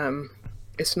end.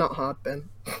 It's not hard, Ben.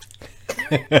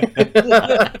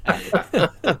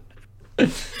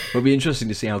 It'll be interesting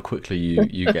to see how quickly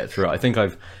you get through it. I think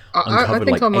I've uncovered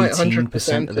like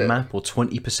 18% of the map or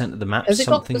 20% of the map,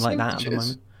 something like that at the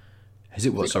moment. Has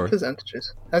it what? Sorry.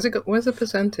 Percentages. Where's the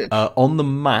percentage? On the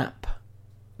map,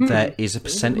 there is a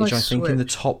percentage. I think in the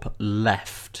top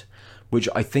left, which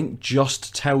I think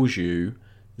just tells you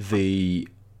the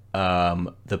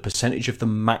percentage of the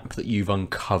map that you've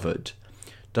uncovered.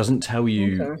 Doesn't tell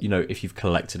you, if you've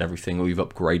collected everything or you've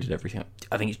upgraded everything.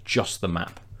 I think it's just the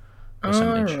map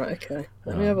percentage. Oh, right, okay.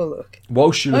 Let me have a look.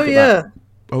 Whilst you look at that.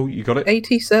 Oh, you got it?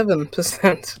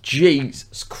 87%.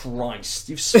 Jesus Christ,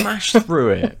 you've smashed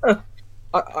through it.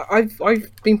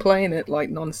 I've been playing it like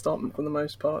non-stop for the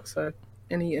most part, so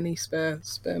any spare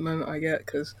moment I get,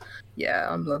 because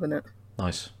I'm loving it.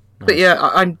 Nice. But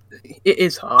yeah, it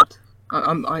is hard.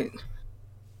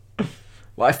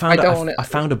 Well, I found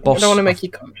a boss. I don't want to make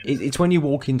you conscious. It's when you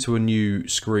walk into a new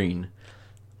screen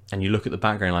and you look at the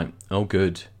background like, oh,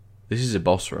 good, this is a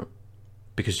boss room,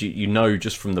 because you know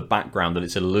just from the background that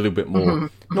it's a little bit more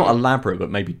not elaborate, but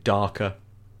maybe darker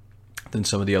than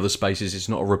some of the other spaces. It's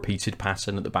not a repeated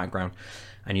pattern at the background,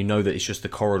 and you know that it's just the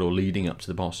corridor leading up to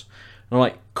the boss. And I'm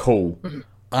like, cool.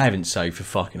 I haven't saved for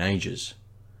fucking ages.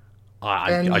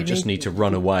 I just need to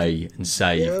run away and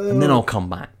save, and then I'll come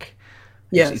back.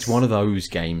 Yes. It's one of those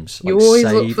games. You always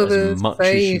save look for as much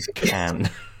as you can.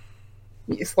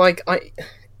 It's like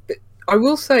I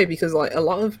will say, because like a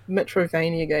lot of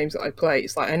Metroidvania games that I play,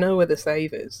 it's like I know where the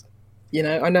save is.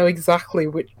 I know exactly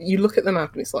which. You look at the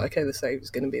map and it's like, okay, the save is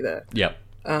going to be there. Yep.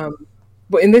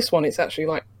 But in this one, it's actually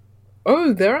like,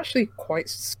 oh, they're actually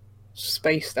quite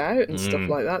spaced out and stuff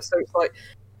like that. So it's like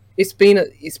it's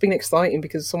been exciting,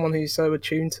 because someone who's so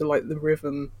attuned to like the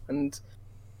rhythm and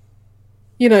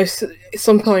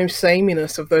sometimes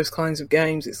sameness of those kinds of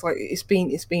games. It's like it's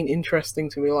been interesting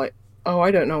to me. Like, oh,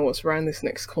 I don't know what's around this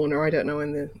next corner. I don't know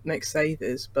when the next save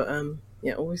is, but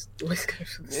always go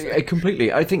for the save.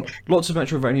 Completely. I think lots of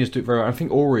Metroidvanias do it very well. I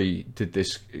think Ori did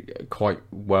this quite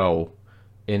well,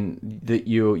 in that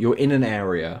you're in an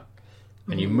area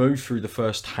and you move through the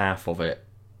first half of it.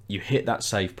 You hit that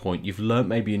save point. You've learnt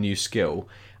maybe a new skill,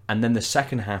 and then the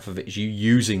second half of it is you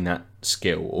using that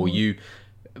skill, or you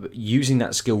using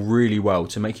that skill really well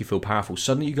to make you feel powerful.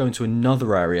 Suddenly you go into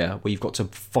another area where you've got to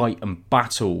fight and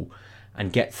battle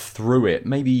and get through it,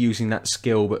 maybe using that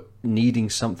skill but needing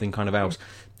something kind of else,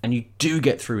 and you do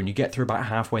get through, and you get through about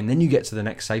halfway, and then you get to the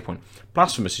next save point.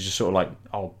 Blasphemous is just sort of like,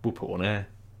 oh, we'll put one there.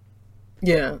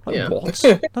 Yeah. What?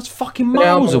 That's fucking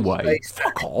miles away.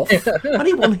 Fuck off. I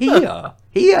need one here.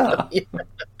 Here. Yeah.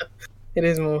 It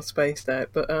is more spaced out,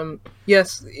 but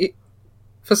yes,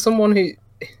 for someone who,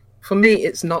 for me,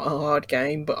 it's not a hard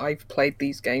game, but I've played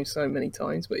these games so many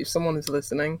times. But if someone is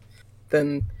listening,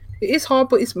 then it is hard,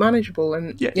 but it's manageable,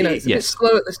 and it's a bit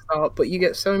slow at the start, but you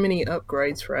get so many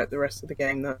upgrades throughout the rest of the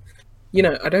game that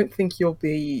I don't think you'll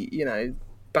be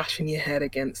bashing your head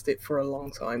against it for a long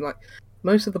time. Like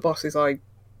most of the bosses I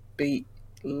beat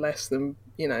less than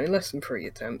 3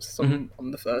 attempts on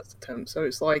the first attempt. So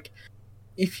it's like,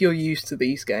 if you're used to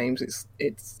these games,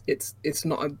 it's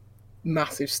not a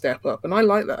massive step up, and I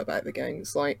like that about the game.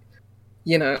 It's like,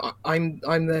 I'm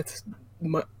there to,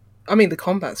 I mean, the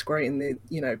combat's great and the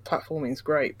platforming's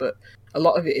great, but a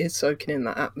lot of it is soaking in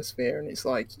that atmosphere, and it's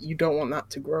like you don't want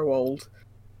that to grow old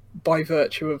by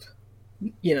virtue of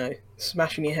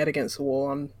smashing your head against the wall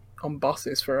on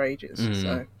bosses for ages.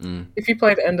 So if you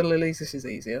played Ender Lilies, this is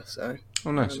easier. So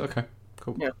nice. Okay,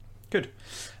 cool. Yeah. Good.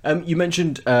 You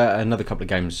mentioned another couple of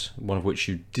games, one of which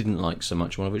you didn't like so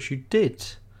much, one of which you did.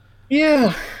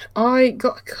 Yeah, I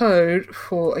got a code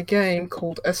for a game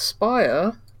called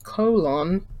Aspire,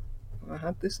 I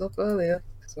had this up earlier,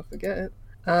 because I forget it.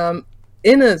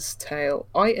 Inna's Tale,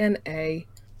 INA,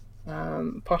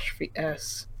 apostrophe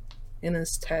S,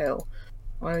 Inna's Tale.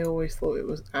 I always thought it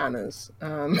was Anna's,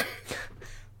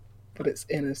 but it's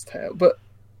Inna's Tale. But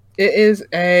it is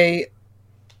a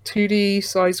 2D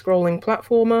side-scrolling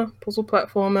puzzle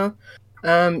platformer.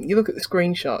 You look at the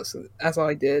screenshots, as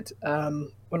I did,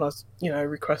 when I was,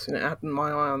 requesting it, having my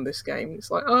eye on this game.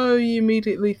 It's like, oh, you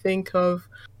immediately think of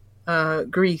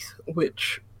Greeth,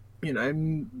 which,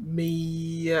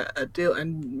 me a deal,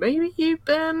 and maybe you,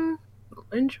 Ben,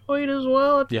 enjoyed as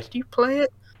well. Yeah. Did you play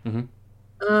it?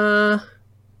 Mm-hmm.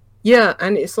 Yeah,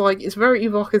 and it's like, it's very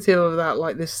evocative of that,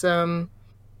 like this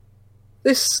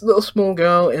little small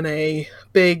girl in a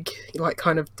big, like,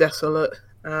 kind of desolate,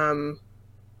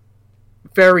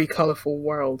 very colourful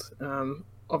world.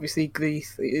 Obviously,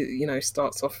 Greeth,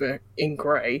 starts off in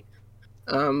grey,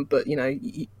 but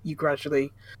you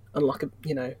gradually unlock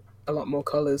a lot more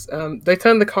colours. They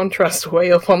turn the contrast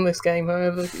way up on this game,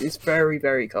 however. It's very,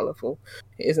 very colourful.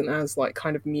 It isn't as like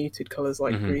kind of muted colours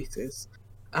like Greeth is.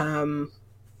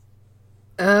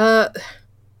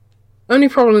 Only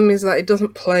problem is that it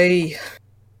doesn't play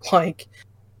like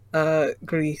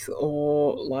Greeth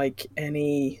or like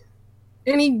any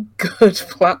good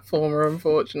platformer,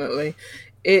 unfortunately.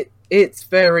 It's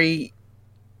very,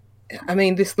 I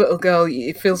mean, this little girl,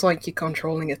 it feels like you're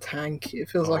controlling a tank. It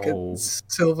feels like a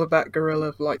silverback gorilla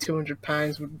of like 200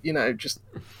 pounds would, just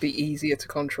be easier to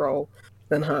control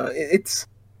than her. It's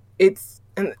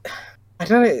and I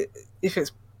don't know if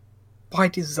it's by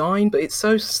design, but it's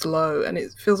so slow and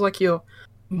it feels like you're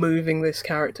moving this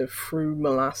character through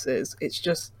molasses. It's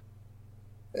just,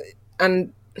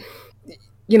 and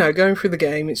going through the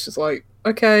game, it's just like,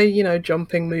 okay,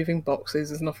 jumping, moving boxes,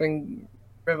 there's nothing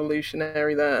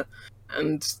revolutionary there.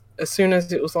 And as soon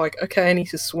as it was like, okay, I need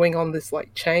to swing on this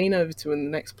like chain over to the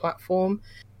next platform,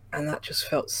 and that just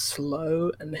felt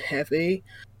slow and heavy,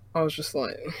 I was just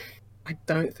like, I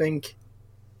don't think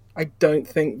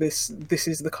this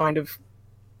is the kind of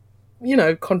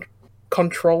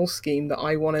control scheme that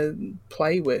I want to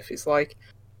play with. It's like,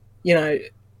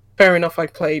 fair enough, I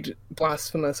played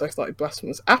Blasphemous. I started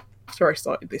Blasphemous after I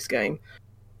started this game,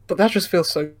 but that just feels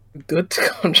so good to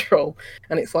control.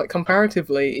 And it's like,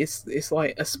 comparatively, it's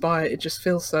like Aspire. It just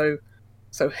feels so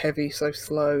heavy, so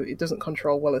slow. It doesn't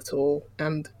control well at all.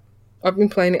 And I've been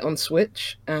playing it on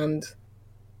Switch, and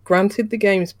granted, the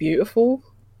game's beautiful,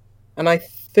 and I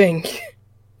think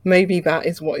maybe that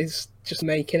is what is just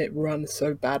making it run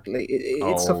so badly.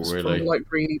 It suffers from like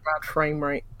really bad frame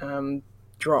rate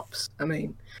drops. I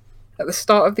mean, at the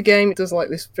start of the game, it does like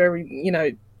this very,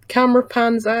 camera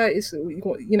pans out. It's,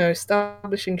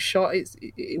 establishing shot.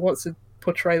 It wants to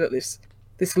portray that this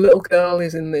little girl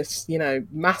is in this,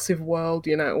 massive world,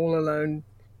 all alone.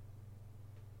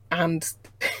 And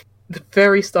the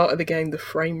very start of the game, the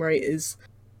frame rate is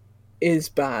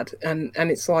bad, and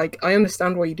it's like, I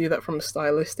understand why you do that from a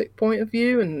stylistic point of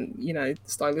view, and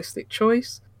stylistic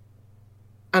choice,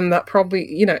 and that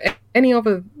probably any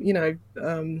other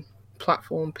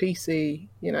platform, PC,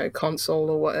 console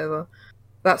or whatever,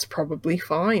 that's probably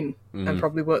fine and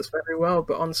probably works very well.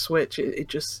 But on Switch, it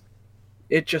just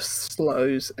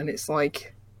slows, and it's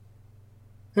like,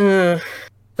 so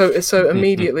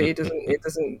immediately it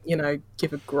doesn't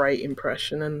give a great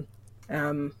impression.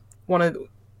 And one of the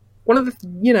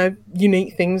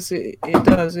unique things it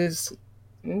does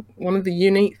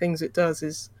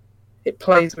is it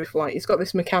plays with light. It's got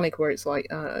this mechanic where it's like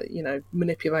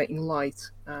manipulating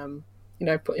light,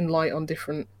 putting light on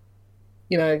different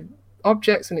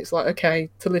objects, and it's like, okay,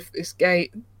 to lift this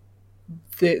gate,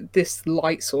 this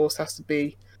light source has to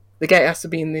be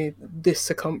in this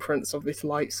circumference of this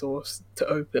light source to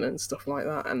open and stuff like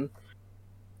that. And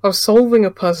I was solving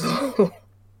a puzzle.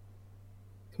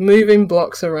 Moving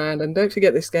blocks around, and don't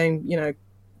forget, this game,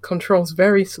 controls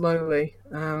very slowly.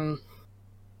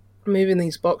 Moving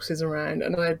these boxes around,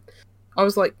 and I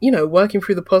was like, working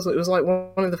through the puzzle. It was like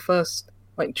one of the first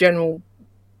like general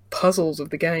puzzles of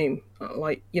the game,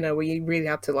 where you really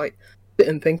had to like sit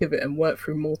and think of it and work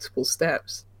through multiple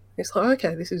steps. It's like,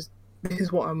 okay, this is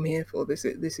what I'm here for. This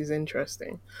is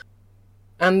interesting.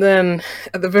 And then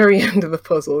at the very end of the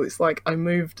puzzle, it's like I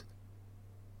moved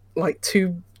like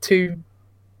two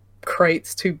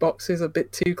crates, two boxes a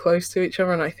bit too close to each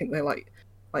other, and I think they like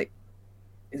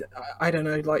I don't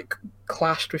know, like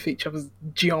clashed with each other's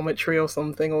geometry or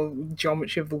something, or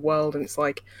geometry of the world, and it's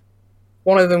like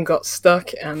one of them got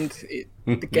stuck, and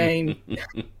the game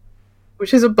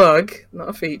which is a bug, not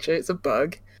a feature. It's a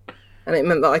bug, and it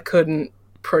meant that I couldn't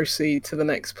proceed to the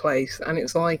next place. And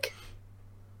it's like,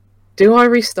 do I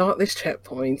restart this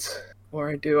checkpoint,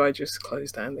 or do I just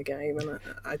close down the game? And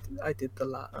I did the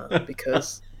latter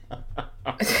because,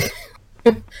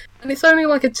 and it's only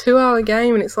like a 2-hour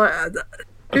game, and it's like,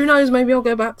 who knows? Maybe I'll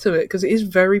go back to it because it is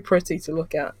very pretty to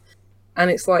look at,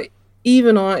 and it's like.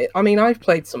 Even I mean, I've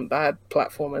played some bad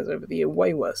platformers over the year,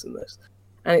 way worse than this.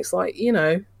 And it's like,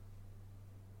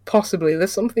 possibly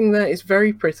there's something there. It's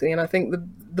very pretty, and I think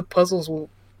the puzzles will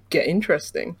get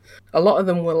interesting. A lot of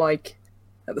them were like,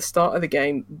 at the start of the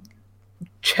game,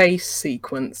 chase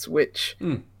sequence, which,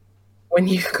 when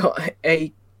you've got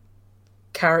a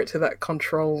character that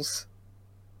controls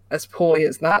as poorly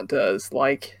as that does,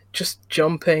 like, just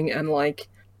jumping and like,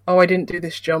 oh, I didn't do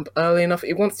this jump early enough.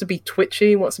 It wants to be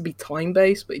twitchy, it wants to be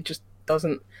time-based, but it just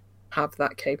doesn't have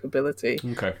that capability.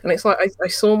 Okay. And it's like, I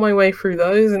saw my way through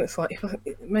those, and it's like,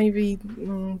 maybe,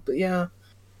 but yeah,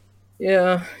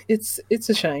 it's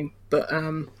a shame. But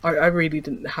I really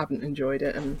haven't enjoyed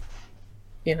it, and,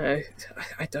 I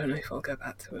don't know if I'll go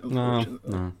back to it,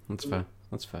 unfortunately. No, that's fair.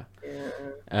 That's fair.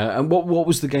 Yeah. And what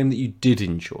was the game that you did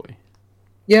enjoy?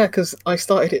 Yeah, because I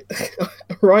started it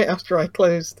right after I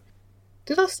closed.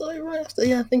 Did I start it right after?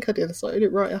 Yeah, I think I did. I started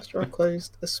it right after I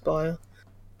closed Aspire.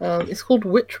 It's called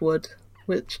Witchwood,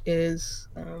 which is...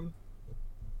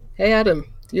 Hey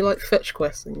Adam, do you like fetch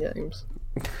quests in games?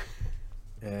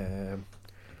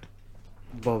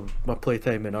 Well, my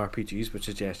playtime in RPGs would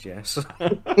suggest yes.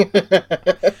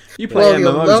 You play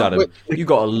MMOs, Adam. You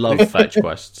gotta love fetch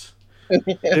quests.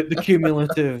 The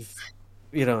cumulative,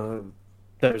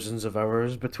 thousands of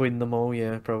hours between them all,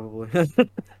 yeah, probably.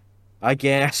 I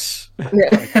guess.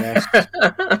 Yeah.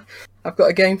 I've got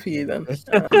a game for you then.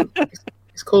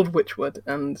 It's called Witchwood,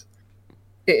 and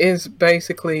it is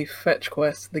basically Fetch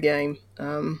Quest, the game.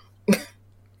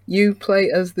 You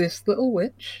play as this little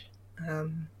witch.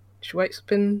 She wakes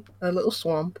up in a little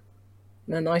swamp,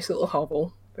 in a nice little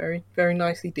hovel. Very, very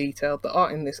nicely detailed. The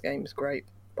art in this game is great,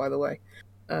 by the way.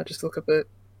 Just look up a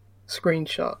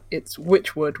screenshot. It's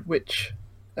Witchwood, which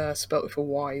spelled with a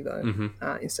Y, though,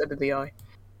 instead of the I.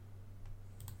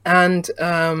 And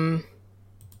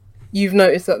you've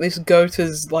noticed that this goat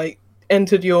has like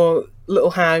entered your little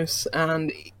house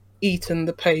and eaten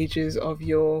the pages of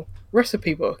your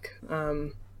recipe book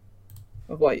of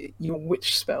like your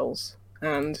witch spells.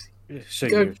 And so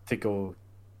you have to go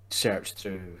search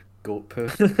through goat poo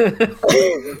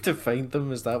to find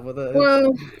them. Is that what it is?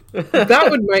 Well, that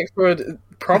would make for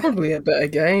probably a better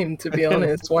game, to be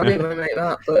honest. Why didn't I make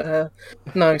that? But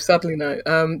no, sadly no.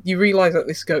 You realise that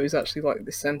this goat is actually like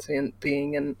this sentient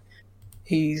being, and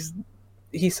he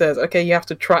says, okay, you have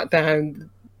to track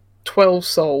down 12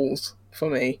 souls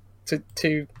for me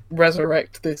to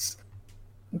resurrect this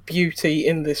beauty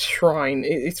in this shrine.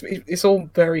 It's all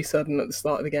very sudden at the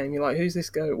start of the game. You're like, who's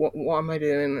this goat? What am I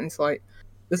doing? And it's like,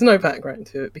 there's no background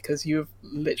to it because you've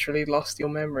literally lost your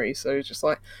memory. So it's just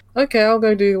like, okay, I'll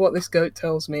go do what this goat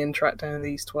tells me and track down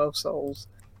these 12 souls.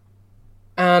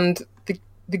 And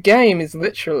the game is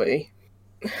literally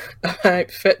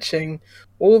about fetching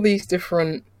all these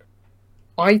different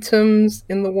items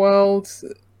in the world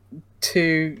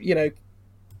to,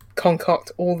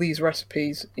 concoct all these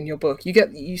recipes in your book.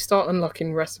 You start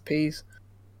unlocking recipes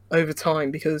over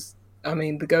time because, I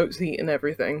mean, the goat's eating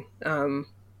everything.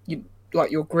 Like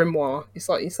your grimoire, it's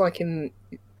in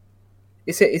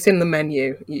the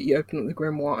menu. You open up the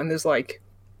grimoire and there's like,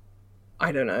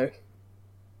 I don't know,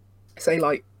 say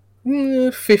like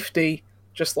 50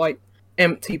 just like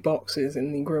empty boxes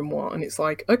in the grimoire, and it's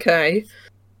like, okay,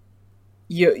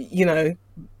 you know,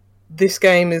 this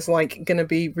game is like going to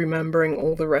be remembering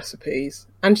all the recipes,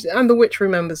 and the witch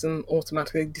remembers them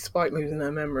automatically despite losing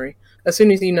her memory. As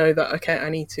soon as you know that, okay, I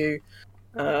need to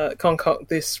concoct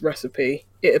this recipe,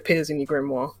 it appears in your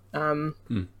grimoire. And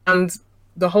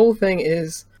the whole thing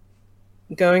is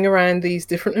going around these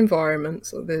different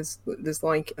environments. There's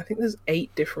like, I think there's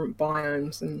 8 different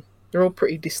biomes, and they're all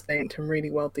pretty distinct and really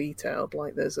well detailed.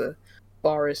 Like there's a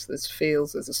forest, there's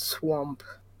fields, there's a swamp,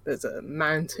 there's a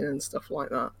mountain and stuff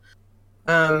like that.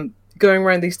 Going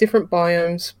around these different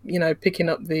biomes, picking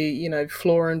up the,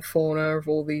 flora and fauna of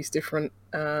all these different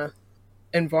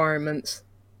environments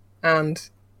and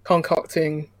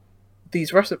concocting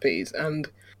these recipes. And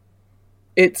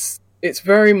it's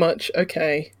very much,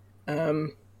 okay,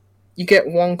 you get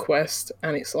one quest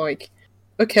and it's like,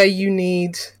 okay, you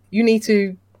need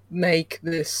to make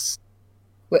this,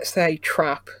 let's say,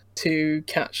 trap to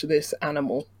catch this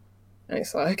animal. And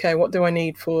it's like, okay, what do I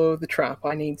need for the trap?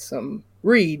 I need some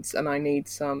reeds, and I need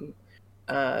some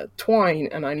twine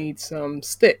and I need some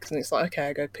sticks, and it's like, okay,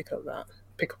 I go pick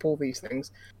up all these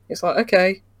things. It's like,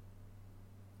 okay,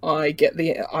 I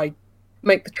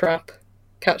make the trap,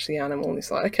 catch the animal, and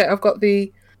it's like, okay, I've got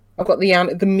the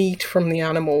meat from the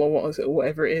animal, or what is it, or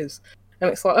whatever it is, and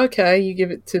it's like, okay, you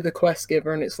give it to the quest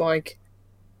giver, and it's like,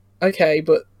 okay,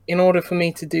 but in order for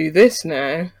me to do this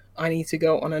now, I need to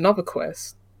go on another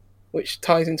quest, which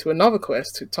ties into another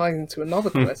quest, which ties into another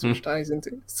quest, which ties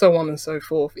into so on and so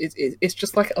forth. It's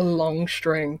just like a long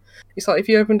string. It's like if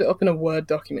you opened it up in a Word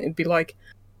document, it'd be like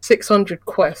 600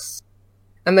 quests.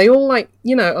 And they all, like,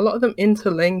 you know, a lot of them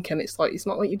interlink, and it's like, it's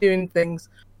not like you're doing things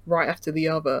right after the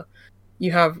other.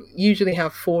 You usually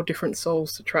have 4 different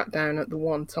souls to track down at the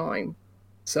one time.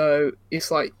 So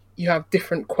it's like you have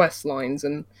different quest lines,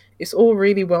 and it's all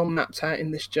really well mapped out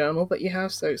in this journal that you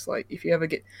have. So it's like, if you ever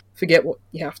forget what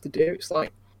you have to do, it's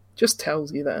like, just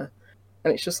tells you there.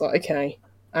 And it's just like, okay,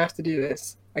 I have to do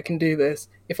this. I can do this.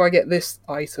 If I get this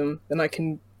item, then I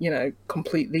can, you know,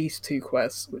 complete these 2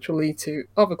 quests, which will lead to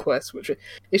other quests,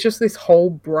 it's just this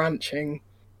whole branching,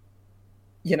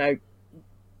 you know,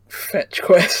 fetch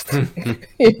quest.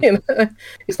 You know,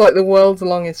 it's like the world's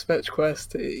longest fetch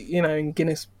quest, you know, in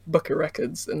Guinness Book of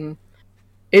Records, and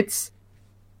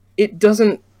it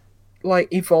doesn't,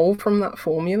 like, evolve from that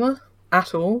formula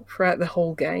at all throughout the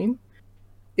whole game.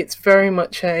 It's very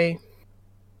much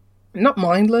not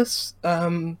mindless,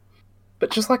 but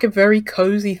just like a very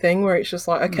cozy thing where it's just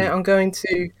like, okay, I'm going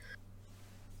to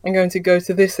go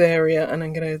to this area, and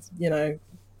I'm going to, you know,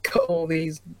 cut all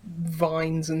these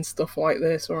vines and stuff like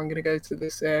this, or I'm going to go to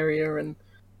this area and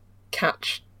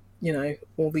catch, you know,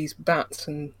 all these bats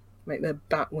and make their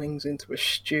bat wings into a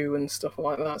stew and stuff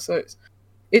like that. So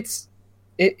it's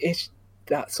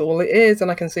that's all it is,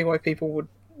 and I can see why people would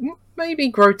maybe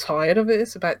grow tired of it.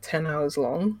 It's about 10 hours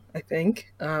long, I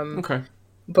think. Okay.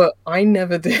 But I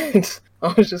never did.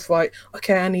 I was just like,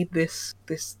 okay, I need this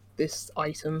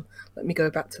item. Let me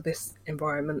go back to this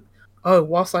environment. Oh,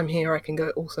 whilst I'm here, I can go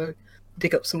also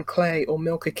dig up some clay or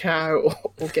milk a cow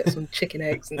or get some chicken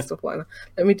eggs and stuff like that.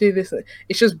 Let me do this.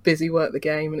 It's just busy work the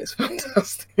game, and it's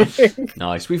fantastic.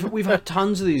 Nice. We've had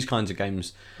tons of these kinds of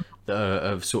games that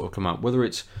have sort of come out, whether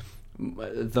it's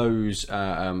those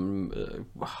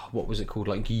what was it called,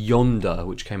 like Yonder,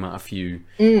 which came out a few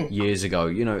years ago,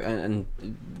 you know, and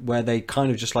where they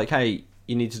kind of just like, hey,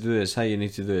 you need to do this, hey, you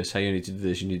need to do this, hey, you need to do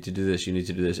this, you need to do this, you need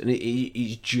to do this, and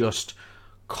it's just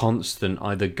constant,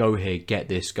 either go here, get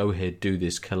this, go here, do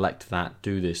this, collect that,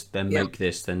 do this, then make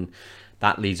this, then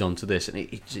that leads on to this, and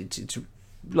it's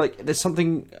like there's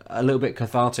something a little bit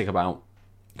cathartic about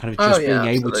kind of just being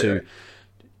able to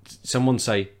someone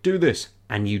say, do this,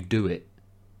 and you do it,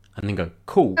 and then go,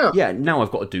 cool, yeah, now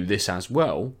I've got to do this as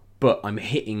well, but I'm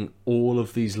hitting all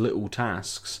of these little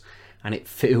tasks, and it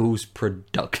feels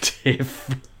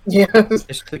productive. Yes.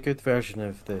 It's the good version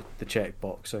of the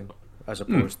checkboxing, as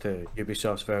opposed to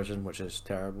Ubisoft's version, which is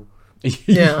terrible.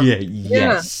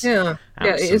 Yes. Yeah,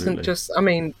 it isn't just, I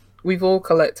mean, we've all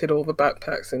collected all the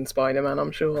backpacks in Spider-Man,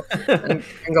 I'm sure, and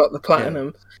got the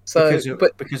platinum. So,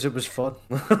 because it was fun.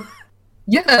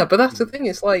 Yeah, but that's the thing.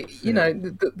 It's like, you know,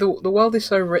 the world is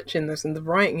so rich in this, and the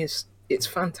writing it's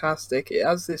fantastic. It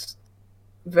has this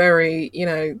very, you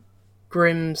know,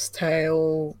 Grimm's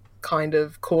tale kind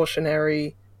of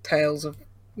cautionary tales of,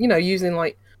 you know, using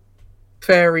like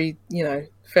fairy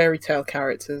tale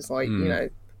characters, like you know,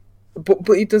 but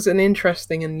it does an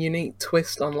interesting and unique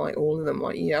twist on like all of them.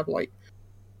 Like you have like,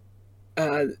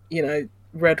 you know,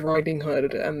 Red Riding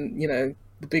Hood, and you know,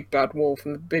 the Big Bad Wolf,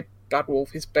 and the Big Bad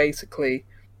Wolf is basically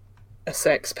a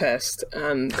sex pest,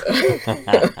 and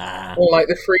or like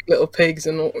the Three Little Pigs,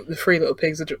 and the Three Little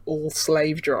Pigs are all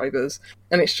slave drivers,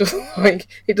 and it's just like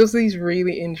it does these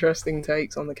really interesting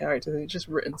takes on the characters, and it's just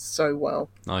written so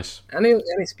well. Nice, and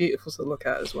it's beautiful to look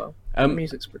at as well. The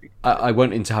music's pretty good. I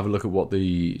went in to have a look at what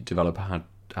the developer had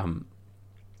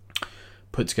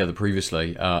put together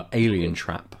previously. Alien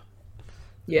Trap.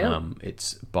 Yeah,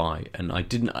 it's by, and I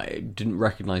didn't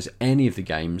recognize any of the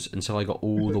games until I got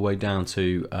all the way down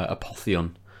to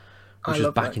Apotheon, which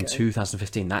was back in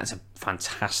 2015. That's a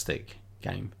fantastic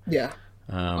game. Yeah,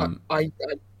 I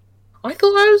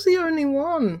thought I was the only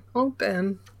one. Oh,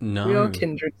 Ben, no, we are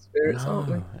kindred spirits, aren't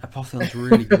we? Apotheon's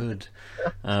really good.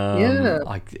 Yeah,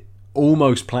 I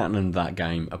almost platinumed that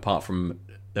game. Apart from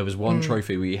there was one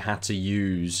trophy where you had to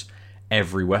use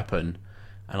every weapon,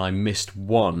 and I missed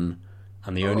one.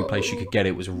 And the only place you could get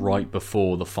it was right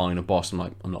before the final boss. I'm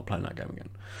like, I'm not playing that game again.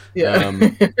 Yeah.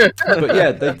 But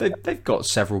yeah, they've got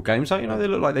several games. You know, they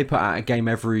look like they put out a game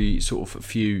every sort of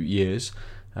few years.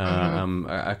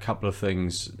 A couple of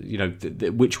things, you know,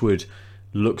 which would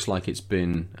looks like it's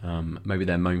been maybe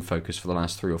their main focus for the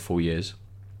last 3 or 4 years.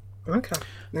 Okay.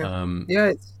 Yeah. Um,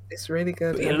 Yeah, it's really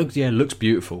good. but it looks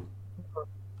beautiful.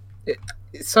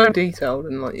 It's so detailed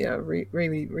and like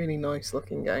really really nice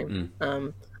looking game.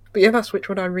 Mm. But yeah, that's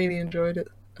Witchwood. I really enjoyed it.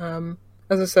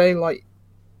 As I say, like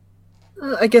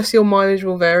I guess your mileage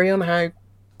will vary on how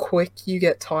quick you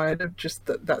get tired of just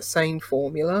that same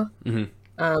formula.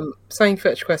 Saying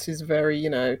fetch quest is very,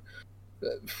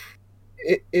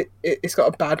 it's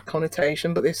got a bad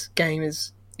connotation, but this game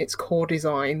its core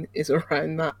design is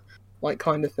around that like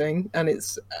kind of thing, and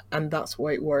that's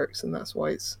why it works, and that's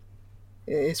why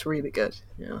it's really good.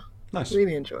 Yeah, Nice,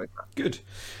 really enjoyed that. good.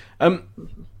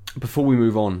 Before we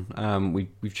move on,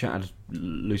 we've chatted,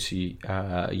 Lucy,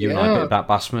 you and I a bit about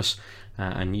Basmus,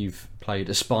 and you've played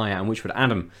Aspire and Witchwood.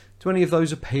 Adam, do any of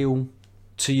those appeal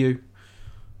to you?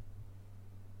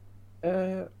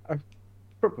 I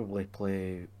probably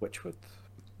play Witchwood.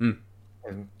 Mm.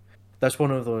 And that's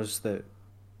one of those that,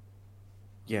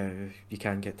 yeah, you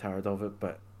can get tired of it,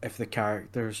 but if the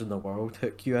characters in the world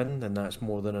hook you in, then that's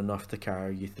more than enough to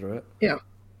carry you through it. Yeah.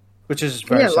 Which is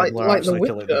very similar, like the actually,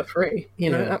 to Witcher 3,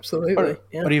 absolutely.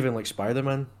 Or even like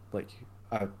Spider-Man. Like,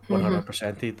 I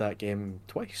 100%ed that game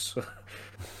twice.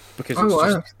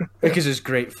 because because it's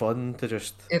great fun to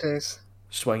just It is.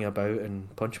 swing about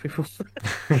and punch people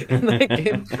in that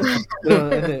game.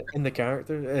 In the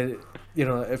character.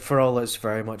 For all it's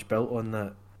very much built on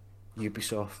that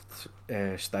Ubisoft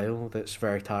style that's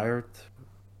very tired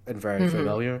and very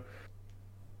familiar.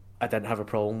 I didn't have a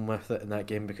problem with it in that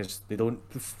game because they don't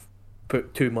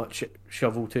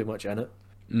shovel too much in it.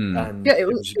 And Yeah, it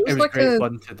was like great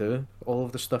fun to do all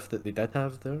of the stuff that they did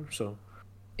have there. So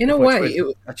in a if way,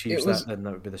 Witchwood achieves it was that, then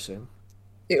that would be the same.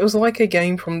 it was like a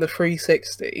game from the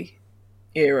 360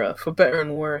 era, for better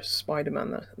and worse.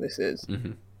 Spider-Man, that this is,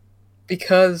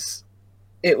 because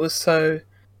it was so.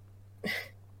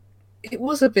 It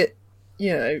was a bit,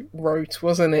 rote,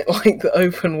 wasn't it? Like the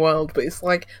open world, but it's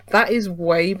like that is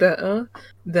way better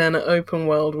than an open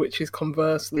world, which is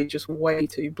conversely just way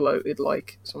too bloated,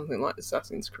 like something like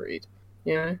Assassin's Creed.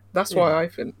 That's why I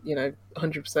think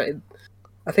 100%.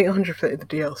 I think 100% of the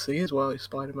DLC as well is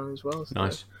Spider-Man as well. So,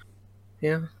 Nice.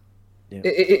 yeah.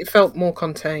 It felt more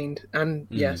contained, and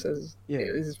yes, it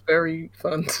was very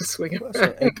fun to swing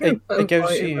around.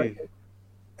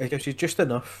 It gives you just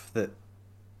enough that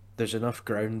there's enough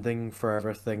grounding for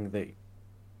everything that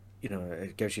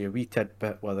it gives you a wee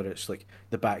tidbit, whether it's like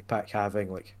the backpack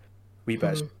having like wee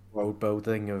bits of world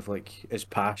building of like his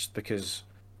past, because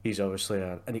he's obviously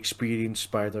an experienced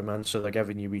Spider-Man, so they're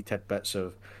giving you wee tidbits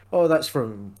of, that's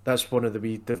one of the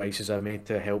wee devices I made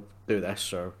to help do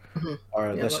this, or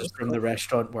this is from the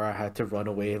restaurant where I had to run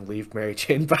away and leave Mary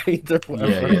Jane behind, or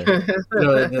whatever.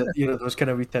 Those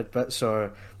kind of wee tidbits,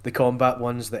 or the combat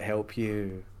ones that help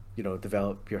you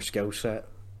develop your skill set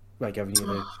by giving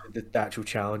you the actual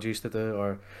challenges to do,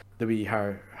 or the wee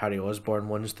Harry Osborn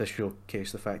ones to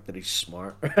showcase the fact that he's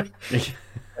smart.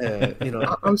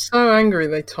 I'm so angry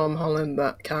they Tom Holland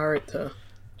that character,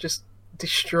 just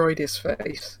destroyed his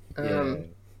face.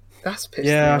 That's pissed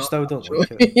me I off, still don't actually.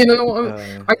 like it. You know what?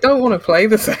 I don't want to play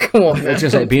the second one.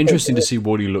 It'd be interesting to see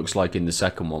what he looks like in the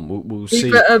second one. We'll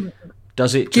see.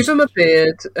 Does it give him a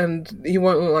beard, and he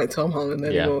won't look like Tom Holland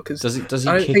anymore? Because does he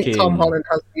I don't kick think in? Tom Holland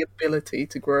has the ability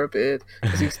to grow a beard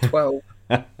because he's 12,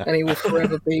 and he will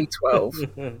forever be 12.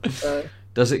 So,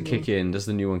 does it kick in? Does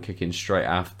the new one kick in straight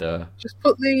after just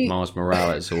put the Miles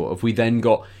Morales, or have we then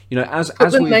got as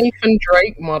the we Nathan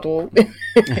Drake model?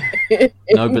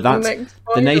 No, but that's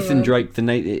the Nathan Drake.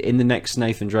 In the next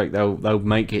Nathan Drake, they'll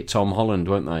make it Tom Holland,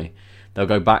 won't they? They'll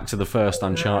go back to the first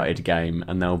Uncharted game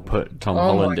and they'll put Tom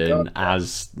Holland in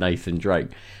as Nathan Drake.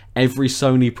 Every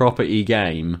Sony property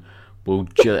game will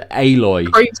Aloy,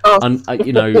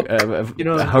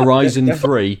 Horizon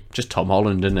 3, just Tom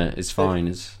Holland in it. It's fine.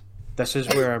 This is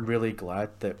where I'm really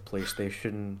glad that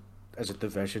PlayStation as a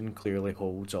division clearly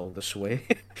holds all the sway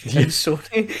in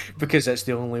Sony, because it's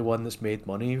the only one that's made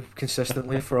money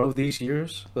consistently for all these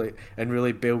years, and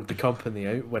really bailed the company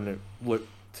out when it looked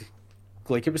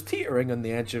like it was teetering on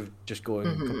the edge of just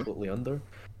going completely under.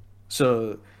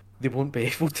 So they won't be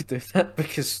able to do that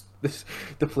because the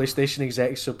PlayStation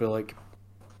execs will be like,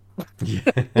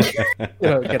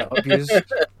 get abused.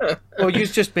 Well, you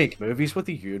just make movies. What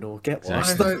do you know? Get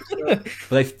lost.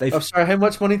 They've I'm sorry. How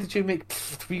much money did you make?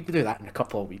 We can do that in a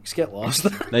couple of weeks. Get lost.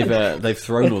 they've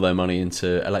thrown all their money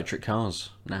into electric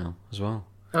cars now as well.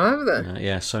 Oh, have they?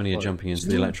 Sony are jumping into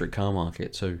the electric car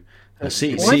market too.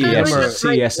 CES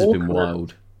has been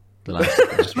wild.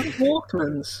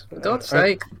 Walkmans, for God's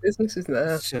sake, business is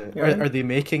there. Are they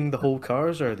making the whole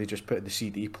cars, or are they just putting the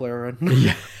CD player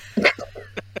in?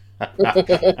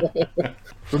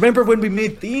 Remember when we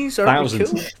made these? Aren't we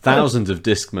cool? Thousands of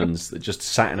Discmans that just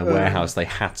sat in a warehouse they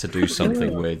had to do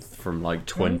something with from like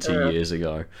 20 years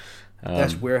ago.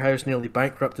 This warehouse nearly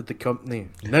bankrupted the company.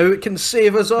 Now it can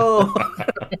save us all.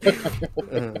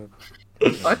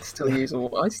 I'd still use them.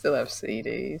 I still have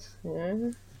CDs.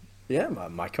 Yeah. Yeah,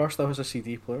 my car still has a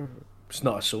CD player. It's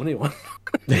not a Sony one.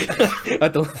 I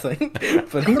don't think.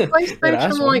 But And the it has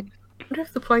PlayStation, one. like, what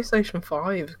if the PlayStation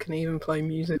 5 can even play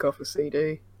music off a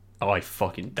CD? I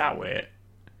fucking doubt it.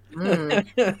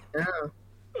 Yeah.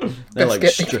 They're Let's like,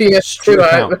 get the PS2 strip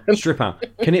out out, strip out.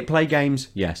 Can it play games?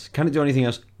 Yes. Can it do anything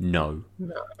else? No.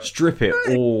 Strip it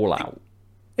all out.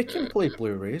 It can play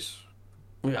Blu-rays.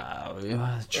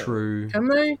 Yeah, true. Can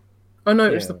they? I know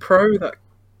it was Yeah. the Pro that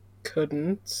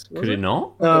couldn't. Was Could it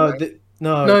not? No,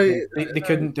 No, they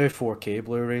couldn't do 4K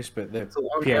Blu-rays, but the a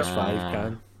long PS5 Ah,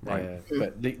 can. right.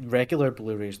 But the regular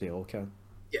Blu-rays they all can.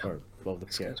 Yeah. Or well, the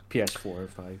good. PS4 and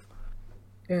 5.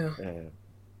 Yeah.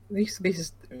 These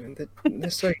they're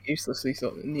so useless. These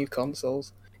sort of new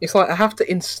consoles. It's like I have to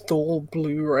install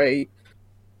Blu-ray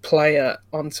player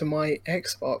onto my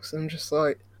Xbox. I'm just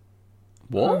like,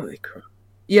 What? holy crap!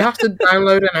 You have to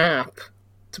download an app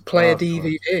to play Oh, a of course.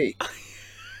 DVD.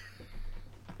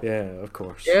 Yeah, of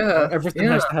course. Yeah, Everything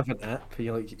yeah. has to have an app.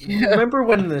 You're like, Yeah. remember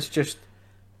when this just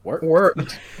worked?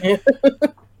 Worked. Yeah,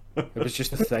 It was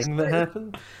just a thing that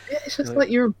happened. it's just like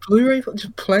you're a Blu-ray.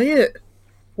 Just play it.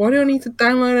 Why do I need to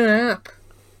download an app?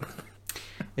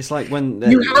 It's like when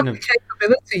You have the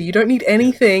capability. You don't need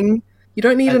anything. You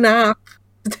don't need an app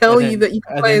to tell and you then- that you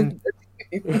can and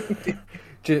play. then-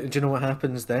 do you know what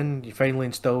happens then? You finally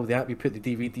install the app, you put the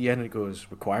DVD in, and it goes,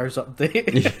 requires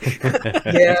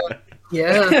update.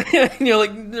 Yeah, And you're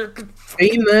like,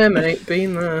 been there, mate.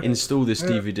 Been there. Install this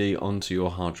DVD onto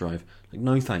your hard drive. Like,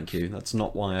 no, thank you. That's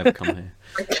not why I've come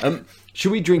here.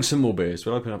 Should we drink some more beers?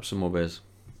 We'll open up some more beers.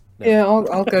 Yeah, I'll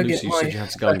go Lucy, get you my. said you had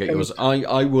to go and get yours.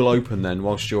 I will open then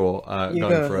whilst you're You going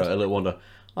go. for a little wander.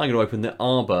 I'm going to open the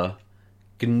Arbor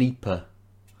Gnipa,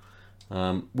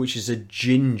 which is a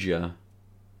ginger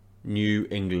New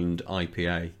England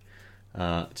IPA.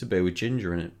 It's a beer with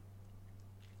ginger in it.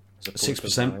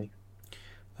 6%.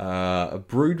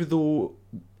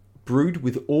 Brewed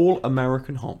with all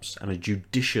American hops and a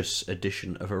judicious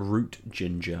addition of a root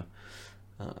ginger.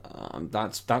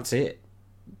 That's it.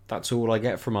 That's all I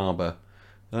get from Arbor.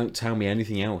 They don't tell me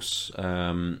anything else.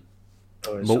 oh,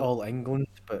 it's Malt- all England,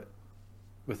 but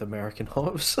with American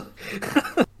hops.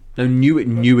 No, New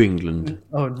England.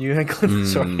 Oh, New England.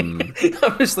 Sorry,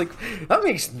 I was like, that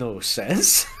makes no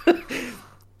sense.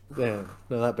 Yeah,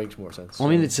 no, that makes more sense. I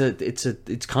mean,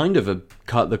 it's kind of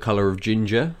the color of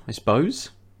ginger, I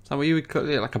suppose. Is that what you would call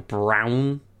it? Like a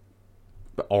brown,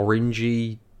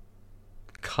 orangey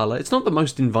color. It's not the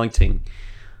most inviting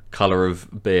color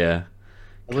of beer.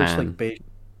 it looks can. like beige.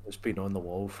 It's been on the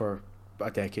wall for a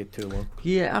decade too long.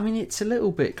 Yeah, I mean, it's a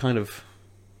little bit kind of,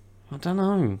 I don't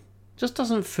know, just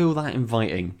doesn't feel that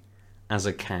inviting as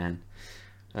a can.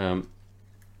 I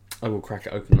will crack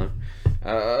it open though.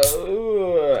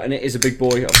 And it is a big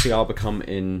boy. Obviously, Arbor come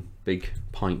in big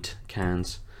pint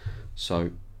cans.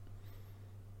 So,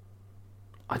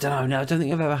 I don't know. No, I don't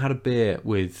think I've ever had a beer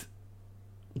with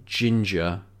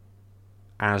ginger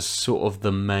as sort of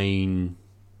the main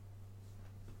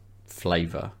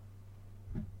flavour.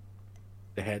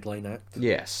 The headline act.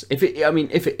 Yes, if it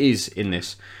is in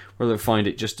this, whether I find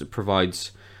it just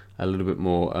provides a little bit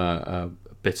more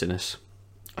bitterness,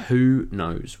 who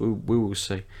knows? We will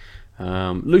see.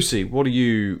 Lucy, what are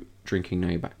you drinking now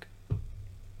you're back?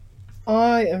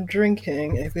 I am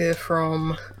drinking a beer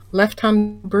from Left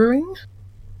Hand Brewing,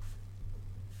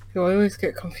 who I always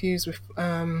get confused with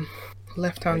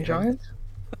Left Hand Giant.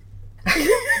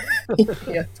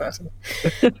 Yeah, that's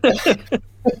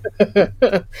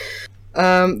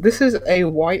this is a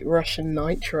White Russian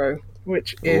Nitro,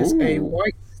 which is a Ooh.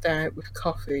 white stout with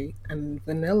coffee and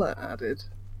vanilla added.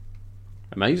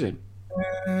 Amazing.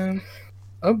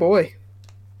 Oh boy.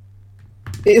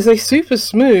 It is a super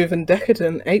smooth and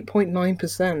decadent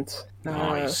 8.9%.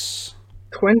 Nice.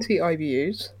 20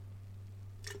 IBUs.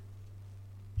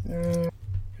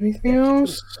 Anything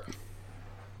else?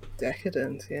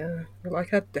 Decadent, yeah. I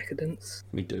like our decadence.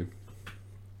 Me do.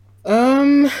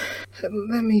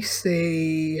 Let me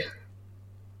see.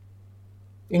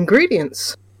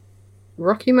 Ingredients: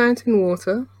 Rocky Mountain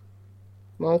water,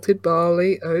 malted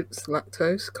barley, oats,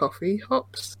 lactose, coffee,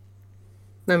 hops.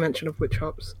 No mention of which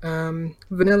hops.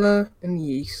 Vanilla and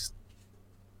yeast.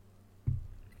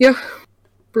 Yeah,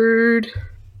 brewed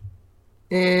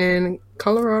in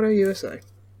Colorado, USA.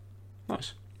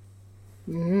 Nice.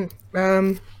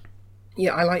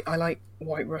 Yeah, I like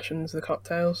White Russians, the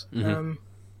cocktails. Mhm.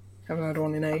 Haven't had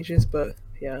one in ages, but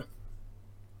yeah.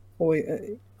 Always,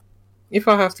 if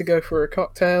I have to go for a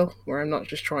cocktail where I'm not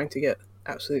just trying to get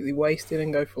absolutely wasted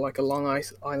and go for like a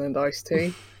Island iced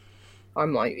tea,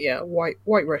 I'm like, yeah, white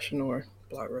Russian or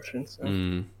Black Russian.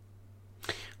 So.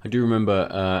 I do remember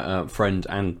a friend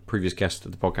and previous guest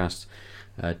of the podcast,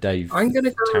 Dave I'm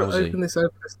gonna go Towsey. open this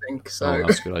Opus thing, so Oh,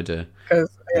 that's a good idea. because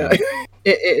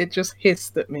it just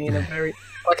hissed at me in a very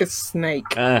like a snake.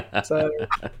 So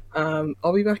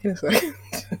I'll be back in a second.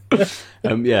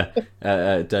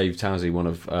 Dave Towsey, one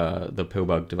of the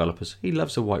Pillbug developers, he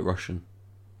loves a White Russian.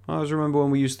 I always remember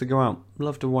when we used to go out,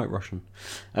 loved a White Russian.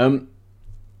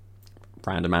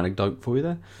 Random anecdote for you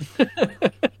there.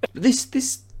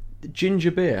 This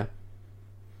ginger beer,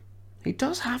 it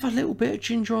does have a little bit of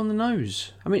ginger on the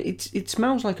nose. I mean, it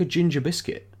smells like a ginger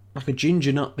biscuit, like a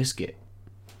ginger nut biscuit.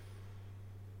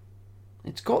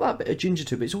 It's got that bit of ginger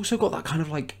to it, but it's also got that kind of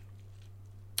like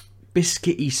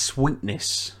biscuity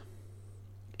sweetness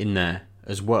in there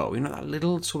as well. You know, that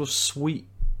little sort of sweet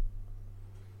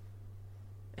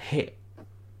hit.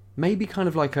 Maybe kind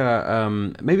of like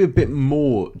maybe a bit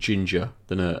more ginger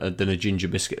than a ginger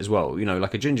biscuit as well. You know,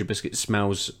 like a ginger biscuit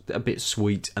smells a bit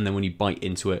sweet, and then when you bite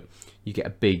into it, you get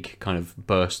a big kind of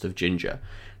burst of ginger.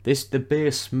 The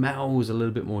beer smells a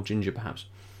little bit more ginger, perhaps.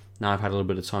 Now I've had a little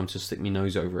bit of time to stick my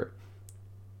nose over it,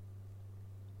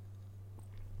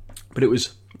 but it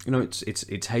was, you know,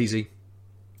 it's hazy.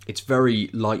 It's very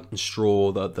light and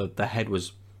straw. The head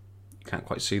was, you can't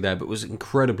quite see there, but it was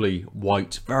incredibly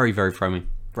white, very very foamy.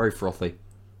 Very frothy.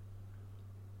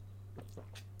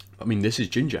 I mean, this is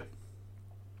ginger.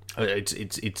 It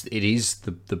is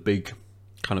the big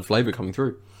kind of flavour coming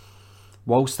through.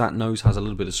 Whilst that nose has a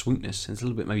little bit of sweetness, it's a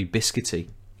little bit maybe biscuity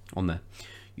on there.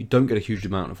 You don't get a huge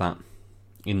amount of that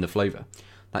in the flavour.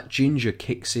 That ginger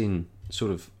kicks in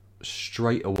sort of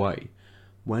straight away.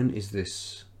 When is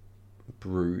this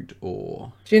brewed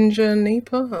or Ginger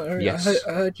Nipa? Yes.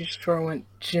 I heard you throw went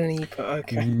Genipa.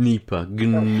 Okay. Nipa?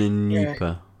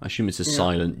 Yeah. I assume it's a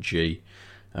silent G.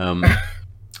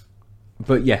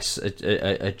 But yes,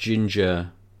 a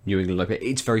ginger New England IPA.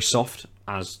 It's very soft,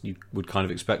 as you would kind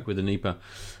of expect with a Nipa.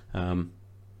 But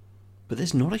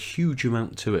there's not a huge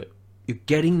amount to it. You're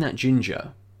getting that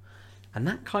ginger, and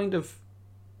that kind of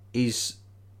is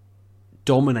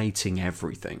dominating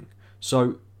everything.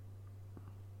 So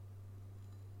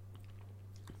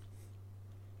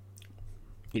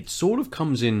it sort of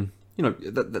comes in, you know,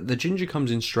 the ginger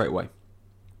comes in straight away.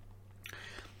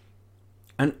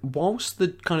 And whilst the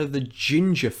kind of the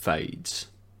ginger fades,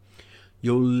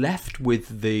 you're left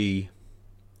with the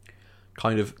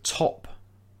kind of top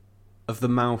of the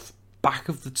mouth, back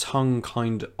of the tongue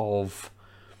kind of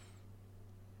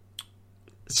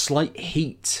slight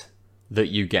heat that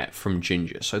you get from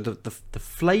ginger. So the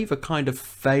flavour kind of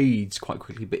fades quite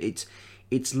quickly, but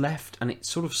it's left and it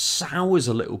sort of sours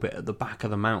a little bit at the back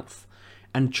of the mouth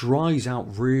and dries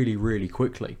out really, really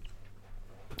quickly.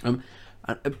 And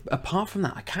apart from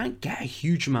that, I can't get a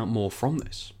huge amount more from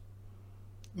this.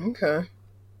 Okay.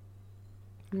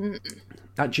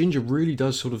 That ginger really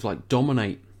does sort of like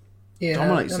dominates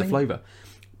the flavour.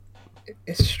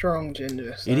 It's strong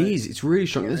ginger. So. It is. It's really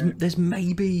strong. Yeah. There's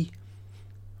maybe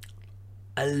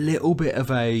a little bit of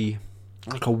a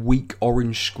weak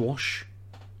orange squash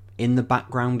in the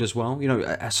background as well. You know,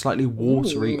 a slightly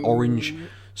watery orange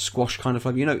squash kind of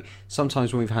flavour. You know,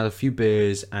 sometimes when we've had a few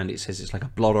beers and it says it's like a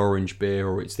blood orange beer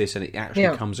or it's this, and it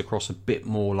actually comes across a bit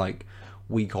more like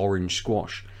weak orange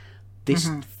squash. This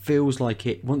feels like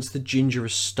it, once the ginger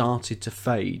has started to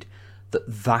fade,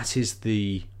 that is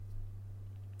the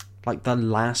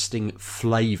lasting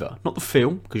flavour. Not the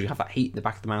feel, because you have that heat in the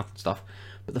back of the mouth and stuff,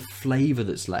 but the flavour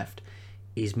that's left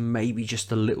is maybe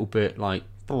just a little bit like,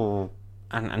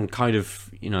 and kind of,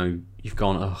 you know, you've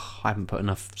gone, I haven't put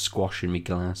enough squash in my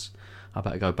glass. I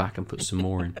better go back and put some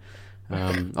more in.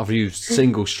 I've used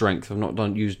single strength. I've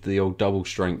not used the old double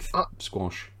strength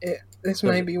squash. This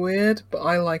may be weird, but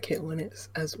I like it when it's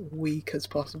as weak as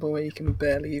possible, where you can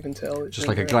barely even tell it's just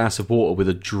like a glass of water with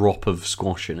a drop of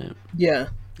squash in it. Yeah.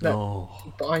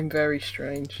 But I'm very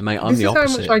strange. Mate, I'm the opposite.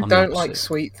 This is how much I don't like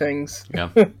sweet things. Yeah.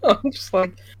 I'm just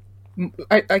like,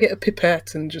 I get a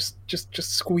pipette and just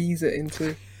squeeze it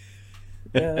into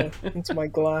my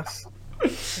glass.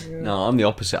 Yeah. No, I'm the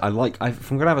opposite.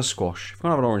 If I'm gonna have a squash, if I'm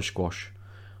gonna have an orange squash,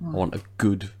 I want a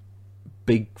good,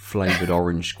 big flavoured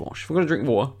orange squash. If I'm gonna drink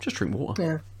water, just drink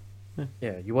water.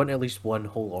 Yeah, you want at least one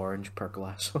whole orange per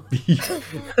glass.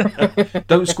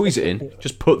 Don't squeeze it in.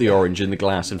 Just put the orange in the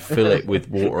glass and fill it with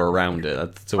water around it.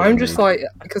 That's all I'm just like,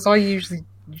 because I usually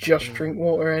just drink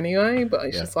water anyway, but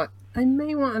it's just like, I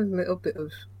may want a little bit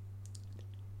of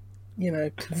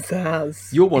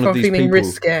pizzazz. You're one if of I'm these feeling people.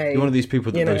 risque, You're one of these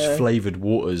people that you those know. flavored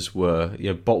waters were,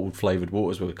 bottled flavored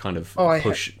waters were kind of Oh,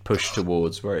 pushed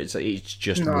towards, where it's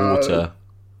just No. water.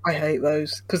 I hate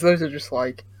those because those are just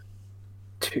like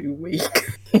too weak.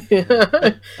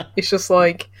 It's just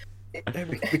like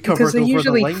We because covered they're over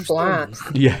usually the limestone.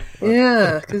 flat. Yeah.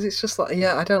 Yeah, because it's just like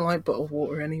I don't like bottled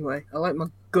water anyway. I like my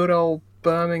good old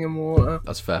Birmingham water.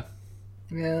 That's fair.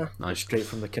 Yeah. Nice. Straight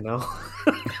from the canal.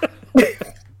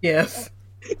 Yes.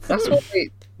 That's what I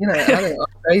think I'm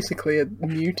basically a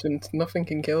mutant. Nothing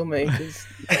can kill me because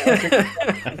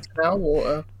I drink canal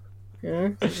water.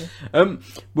 Yeah.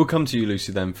 We'll come to you,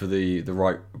 Lucy, then for the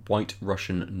right White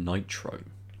Russian Nitro.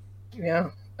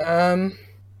 Yeah.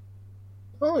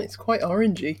 Oh, it's quite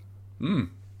orangey.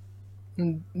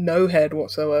 No head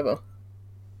whatsoever.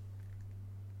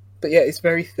 But yeah, it's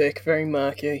very thick, very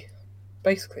murky,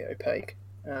 basically opaque.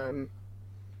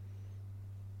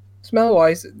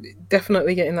 Smell-wise,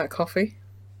 definitely getting that coffee.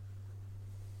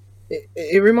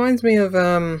 It reminds me of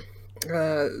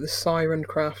the Siren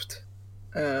Craft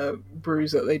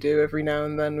brews that they do every now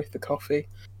and then with the coffee.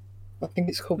 I think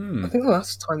it's called. I think the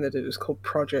last time they did it was called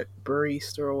Project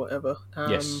Barista or whatever.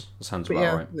 Yes, that sounds but about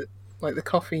yeah, right. like the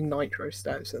coffee nitro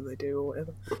stouts that they do or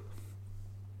whatever.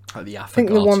 Like the think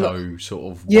the one affogato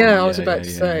sort of. Yeah, one. I was about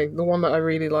to say the one that I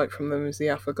really like from them is the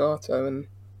affogato, and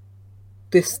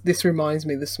this reminds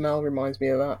me. The smell reminds me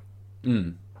of that.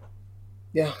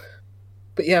 Yeah,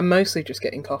 but yeah, mostly just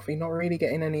getting coffee, not really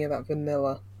getting any of that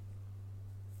vanilla.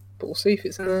 But we'll see if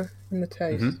it's in the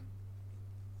taste. Mm-hmm.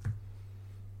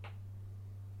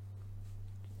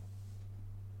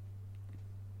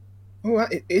 Oh,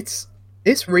 it's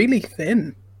really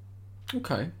thin.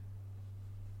 Okay.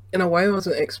 In a way I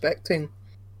wasn't expecting.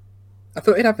 I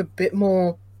thought it'd have a bit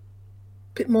more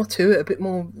to it, a bit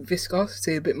more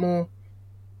viscosity, a bit more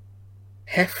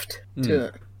heft to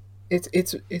it.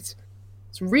 It's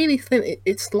really thin.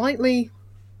 It's slightly,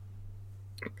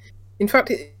 in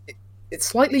fact, it's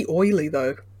slightly oily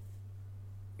though,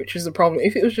 which is the problem.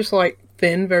 If it was just like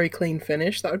thin, very clean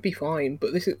finish, that would be fine.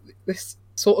 But this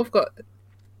sort of got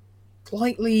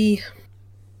slightly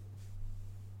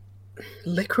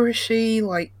licoricey,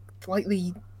 like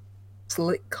slightly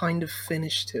slick kind of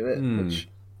finish to it, which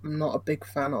I'm not a big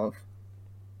fan of.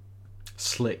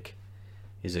 Slick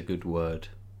is a good word.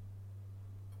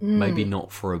 Maybe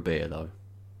not for a beer though.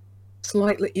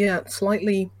 Slightly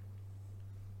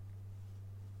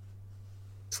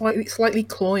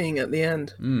cloying at the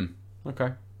end.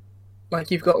 Okay. Like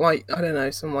you've got like I don't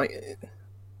know some like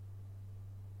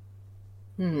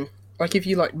like if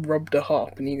you like rubbed a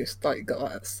hop and you just like got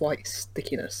that slight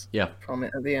stickiness from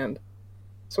it at the end.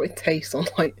 That's what it tastes on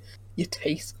like your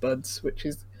taste buds, which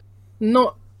is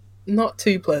not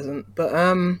too pleasant,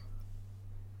 but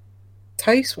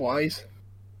taste wise,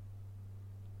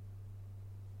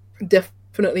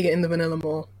 definitely getting the vanilla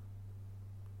more.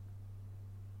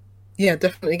 Yeah,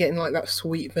 definitely getting like that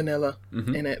sweet vanilla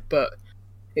in it, but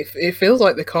it feels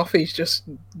like the coffee's just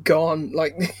gone,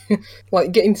 like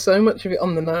like getting so much of it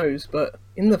on the nose, but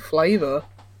in the flavour,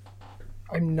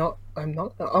 I'm not.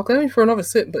 I'll go in for another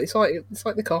sip, but it's like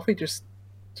the coffee just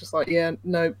like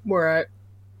no, we're out.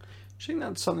 Do you think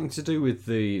that's something to do with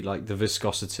the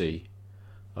viscosity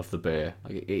of the beer?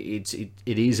 Like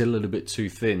it is a little bit too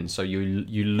thin, so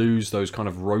you lose those kind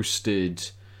of roasted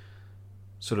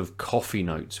sort of coffee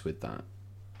notes with that.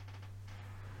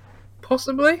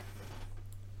 Possibly.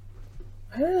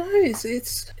 I don't know.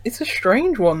 It's a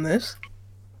strange one, this,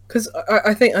 because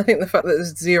I think the fact that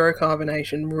there's zero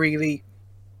carbonation really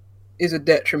is a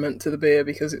detriment to the beer,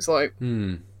 because it's like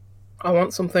I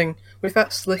want something with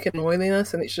that slick and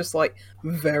oiliness, and it's just like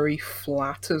very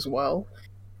flat as well.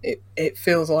 It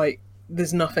feels like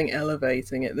there's nothing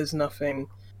elevating it. There's nothing.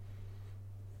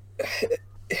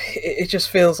 It just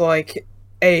feels like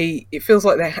it feels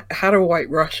like they had a White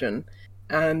Russian,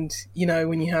 and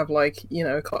when you have like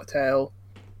a cocktail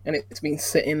and it's been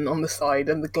sitting on the side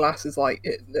and the glass is like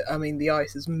the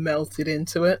ice is melted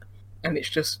into it, and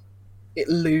it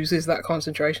loses that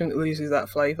concentration, it loses that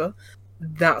flavour.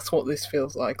 That's what this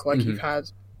feels like you've had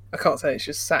a cocktail, it's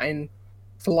just sat in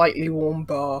slightly warm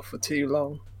bar for too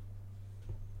long.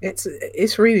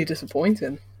 It's really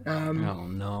disappointing. Oh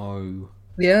no.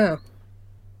 Yeah.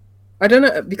 I don't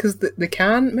know, because the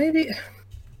can, maybe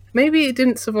it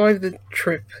didn't survive the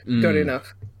trip good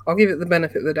enough. I'll give it the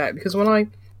benefit of the doubt, because when I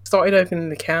started opening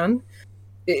the can,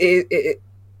 it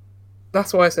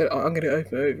that's why I said I'm going to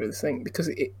open it over this thing, because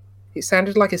it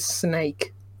sounded like a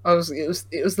snake. It was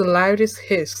the loudest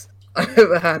hiss I've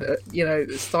ever had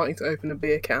starting to open a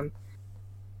beer can.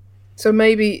 So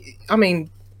maybe,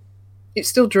 it's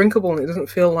still drinkable and it doesn't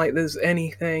feel like there's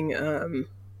anything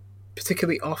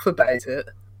particularly off about it.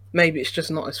 Maybe it's just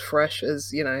not as fresh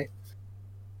as,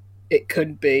 it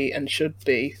could be and should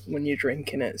be when you're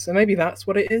drinking it. So maybe that's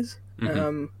what it is.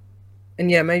 Mhm. And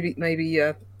yeah, maybe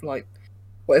like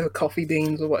whatever coffee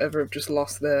beans or whatever have just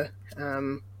lost their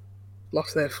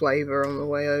flavour on the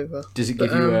way over. Does it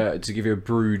give you a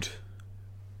brewed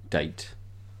date?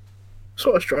 That's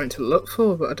what I was trying to look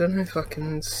for, but I don't know if I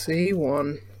can see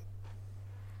one.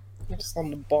 It's on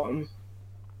the bottom.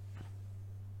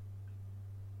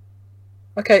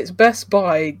 Okay, it's best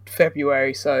by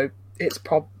February, so it's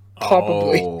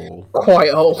probably Oh. quite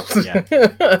old Yeah.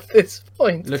 at this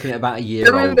point. Looking at about a year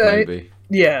Seven old, day- maybe.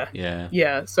 Yeah,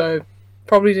 Yeah. so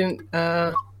probably didn't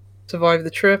survive the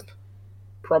trip.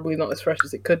 Probably not as fresh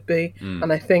as it could be. Mm.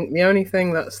 And I think the only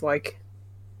thing that's like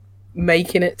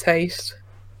making it taste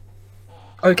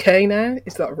okay now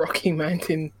is that Rocky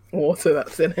Mountain water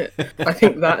that's in it. I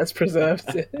think that has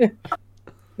preserved it.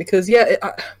 Because it's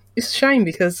a shame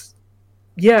because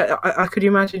I could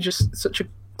imagine just such a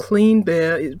clean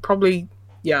beer. It'd probably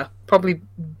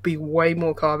be way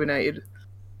more carbonated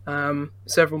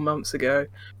several months ago.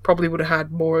 Probably would have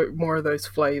had more of those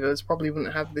flavors. Probably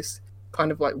wouldn't have this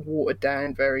kind of like watered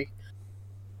down, very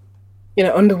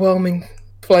underwhelming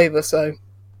flavor. So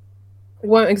I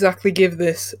won't exactly give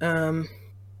this. I'm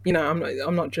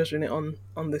not judging it on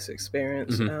this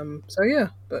experience. Mhm. So yeah,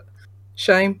 but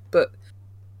shame. But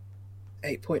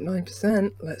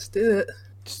 8.9%. Let's do it.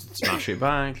 Smash it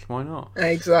back. Why not?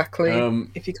 Exactly.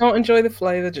 If you can't enjoy the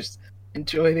flavor, just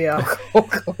enjoy the alcohol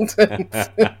content.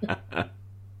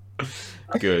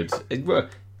 Good.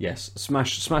 Yes,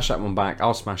 smash that one back.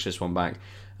 I'll smash this one back,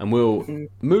 and we'll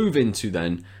move into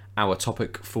then our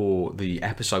topic for the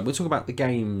episode. We'll talk about the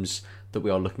games that we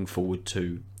are looking forward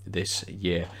to this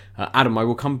year. Adam, I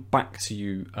will come back to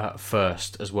you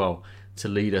first as well to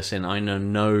lead us in. I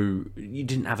know you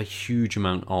didn't have a huge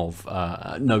amount of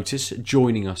notice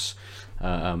joining us,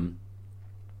 or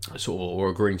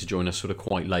agreeing to join us sort of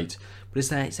quite late. But is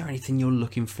there anything you're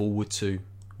looking forward to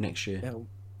next year? Yeah,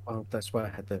 well, that's why I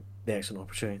had the excellent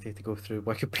opportunity to go through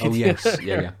Wikipedia. Oh yes,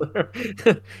 yeah.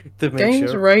 To make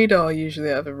Games sure. Radar usually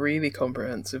have a really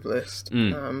comprehensive list.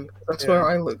 That's where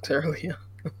I looked earlier.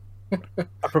 I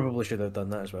probably should have done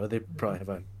that as well. They probably have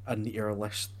a neater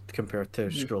list compared to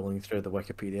scrolling through the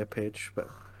Wikipedia page. But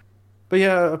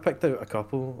yeah, I picked out a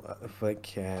couple. I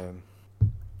think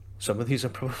some of these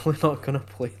I'm probably not going to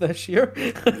play this year,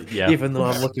 Yeah. even though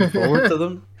I'm looking forward to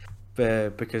them.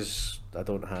 Because I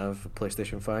don't have a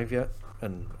PlayStation 5 yet,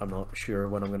 and I'm not sure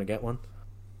when I'm going to get one.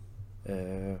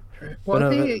 What But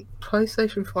are no, the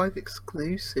PlayStation 5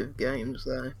 exclusive games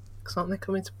though? Because aren't they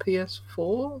coming to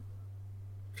PS4?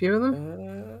 A few of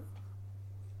them?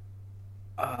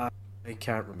 I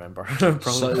can't remember. So,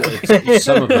 Probably.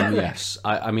 some of them, yes.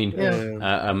 I mean,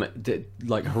 Yeah.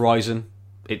 like Horizon,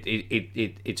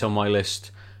 it's on my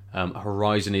list.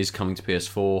 Horizon is coming to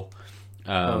PS4.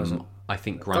 Is it? I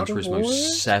think Gran God of Turismo War?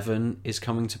 7 is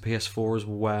coming to PS4 as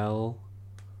well.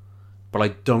 But I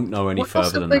don't know any What else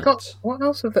further have than they that. got? What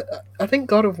else have they? I think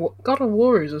God of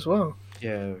War is as well.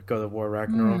 Yeah, God of War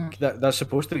Ragnarok. That's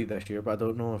supposed to be this year, but I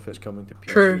don't know if it's coming to PS4.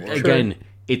 True. Again,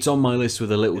 it's on my list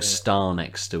with a little star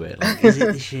next to it. Like, is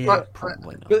it this year? Like-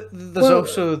 Probably not. But there's Well-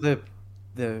 also the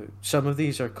some of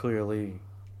these are clearly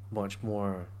much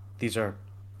more. These are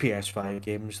PS5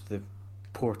 games. They've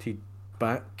ported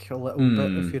back a little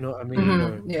bit, if you know what I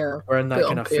mean. Yeah. We're in that Bit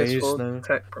kind on of phase PS4 now.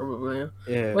 tech probably. Yeah.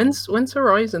 Yeah. When's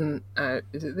Horizon out?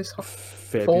 Is it this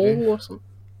February? fall or something?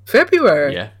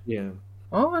 February. Yeah. Yeah.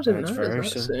 Oh, I didn't It's know it very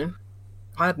was that soon. soon.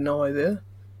 I had no idea.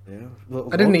 Yeah.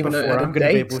 I didn't even know it before had a I'm going to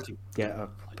be date. able to get a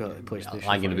PlayStation.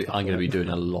 I'm gonna 5. be doing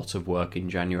a lot of work in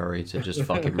January to just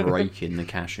fucking rake in the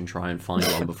cash and try and find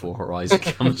one before Horizon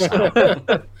comes out.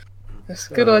 That's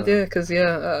a good idea because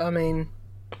I mean,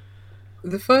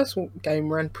 the first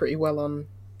game ran pretty well on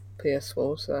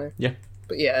PS4, so Yeah.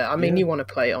 But yeah, I mean, Yeah. you want to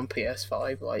play it on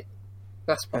PS5, like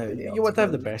that's probably the You want to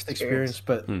have the ultimate best experience,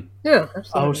 but Yeah, I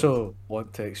absolutely. also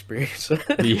want to experience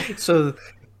it. Yeah. So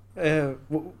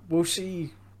we'll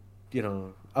see. You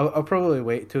know, I'll probably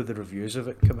wait till the reviews of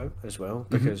it come out as well,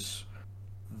 because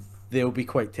they'll be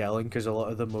quite telling. Because a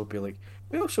lot of them will be like,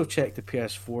 we also checked the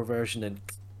PS4 version and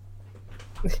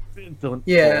don't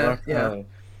Yeah,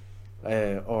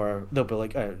 bother. Or they'll be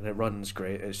like, oh, it runs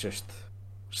great. It's just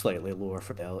slightly lower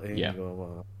fidelity. Yeah. You go,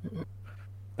 well,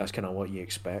 that's kind of what you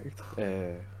expect.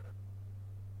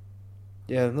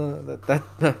 Yeah, no,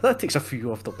 that takes a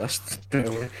few off the list.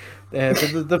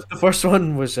 The first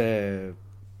one was that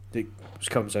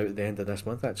comes out at the end of this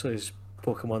month. Actually, is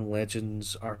Pokemon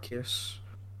Legends Arceus.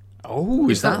 Oh,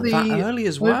 is Is that that the- early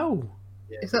as well?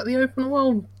 Is that the open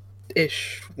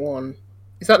world-ish one?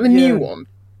 Is that the new one?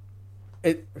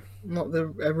 It Not a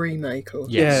remake or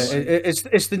Yes.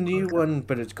 it's the new one,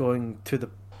 but it's going to the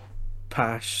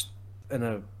past in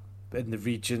the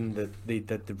region that they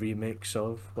did the remakes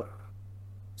of. What?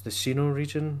 It's the Sinnoh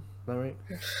region, is that right?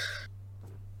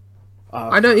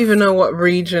 I don't even know what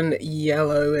region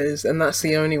yellow is, and that's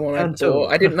the only one I Kanto.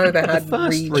 thought. I didn't know they The had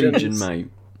first regions. region, mate.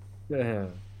 Yeah.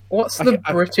 What's the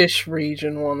British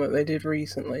region one that they did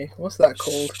recently? What's that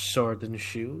called? Sword and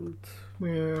Shield.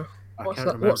 Yeah. I What's can't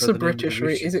that? remember What's the the name of British the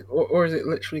region? Is it, or is it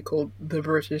literally called the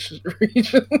British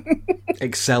region?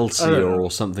 Excelsior or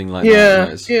something like yeah,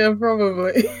 that. yeah,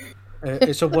 probably.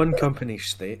 It's a one company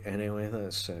state anyway.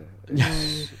 That's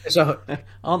it's a.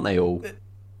 Aren't they all?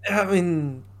 I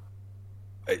mean,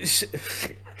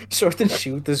 Sword and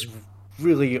Shield is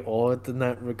really odd in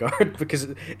that regard because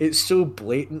it's so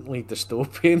blatantly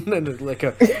dystopian and like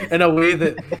in a way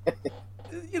that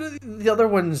the other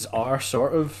ones are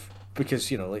sort of,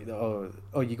 because like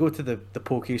you go to the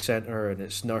Poke Center and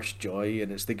it's Nurse Joy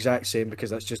and it's the exact same because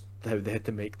that's just how they had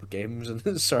to make the games, and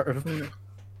it's sort of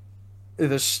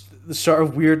there's sort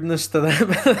of weirdness to them,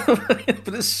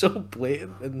 but it's so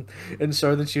blatant in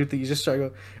Sword and Shield that you just sort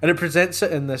of go, and it presents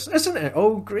it in this, isn't it?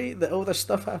 Oh, great that all this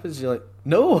stuff happens. You're like,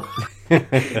 no,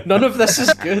 none of this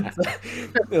is good.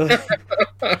 like,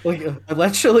 I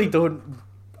literally don't.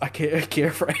 I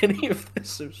care for any of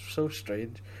this. It's so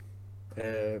strange.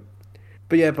 But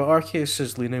Arceus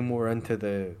is leaning more into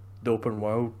the open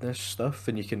worldness stuff,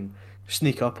 and you can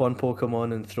sneak up on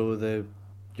Pokemon and throw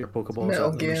your Pokeballs Metal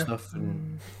at them Gear. and stuff.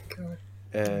 And God.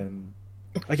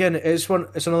 again, it's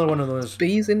another one of those.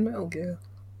 Bees in Metal Gear.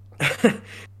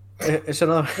 It's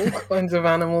another. All kinds of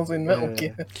animals in Metal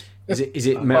Gear. Is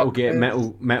it Metal Gear,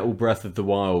 Metal Breath of the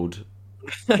Wild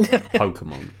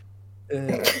Pokemon?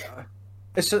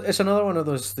 It's another one of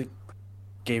those. The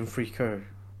Game Freak are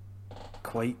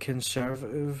quite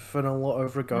conservative in a lot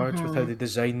of regards with how they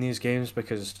design these games,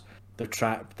 because they're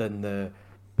trapped in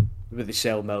where they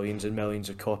sell millions and millions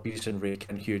of copies and rake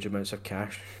in huge amounts of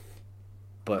cash.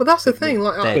 But that's the thing,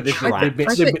 like They're trapped.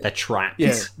 they're trapped.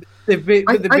 Yeah, they've made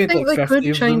I like think they 50 could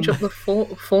of change them. up the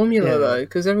formula Yeah. though,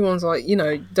 because everyone's like,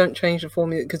 don't change the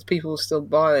formula because people will still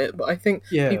buy it. But I think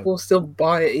people will still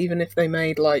buy it even if they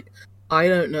made like, I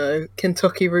don't know,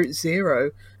 Kentucky Route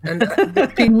Zero, and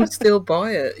people would still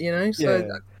buy it. So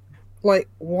like,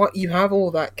 what, you have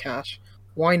all that cash,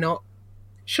 why not?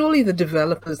 Surely the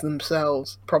developers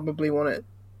themselves probably want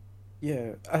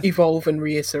to evolve and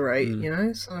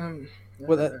reiterate. So.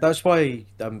 Well, that's why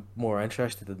I'm more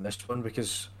interested in this one,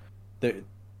 because they're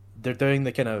doing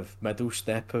the kind of middle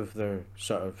step of their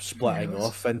sort of splitting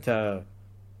off into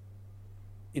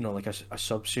like a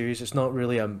sub series. It's not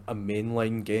really a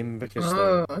mainline game because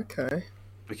okay.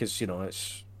 Because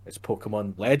it's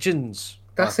Pokemon Legends.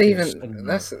 That's Arceus even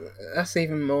that's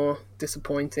even more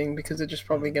disappointing, because they're just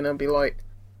probably gonna be like,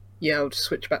 I'll just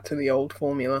switch back to the old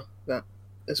formula that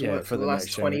has worked for the last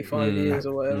next 25 years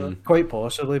or whatever. Quite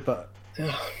possibly, but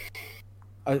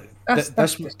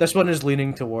this one is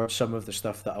leaning towards some of the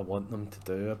stuff that I want them to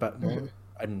do a bit more,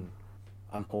 and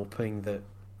I'm hoping that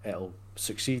it'll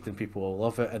succeed and people will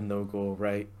love it and they'll go,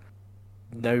 right,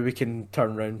 now we can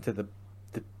turn around to the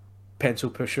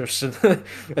pencil pushers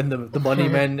and the money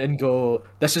men and go,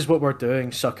 this is what we're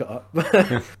doing, suck it up.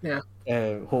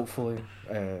 Hopefully.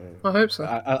 I hope so.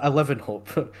 I live in hope.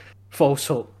 False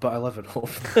hope, but I live in hope.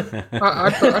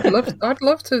 I'd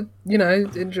love to,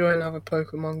 enjoy another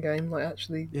Pokemon game, like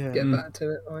actually get back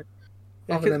to it, like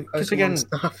other than Pokemon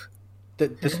stuff.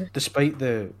 Despite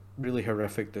the really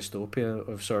horrific dystopia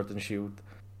of Sword and Shield,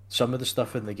 some of the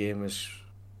stuff in the game is,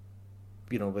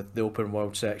 with the open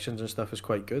world sections and stuff, is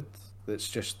quite good. It's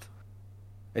just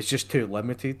too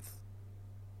limited.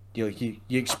 You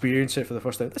experience it for the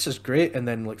first time. This is great, and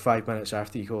then like 5 minutes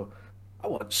after you go, I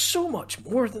want so much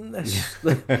more than this.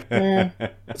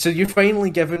 So you're finally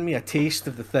giving me a taste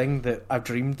of the thing that I've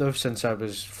dreamed of since I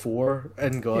was 4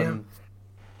 and gone,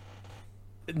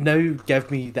 now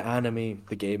give me the anime,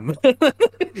 the game.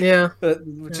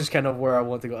 Which is kind of where I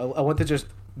want to go. I want to just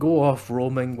go off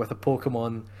roaming with a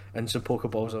Pokemon and some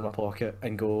Pokeballs in my pocket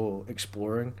and go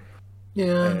exploring.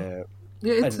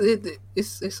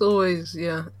 It's always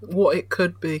what it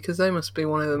could be, because they must be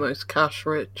one of the most cash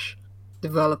rich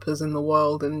developers in the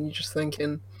world, and you're just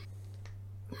thinking,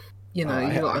 you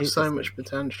have so much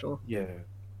potential.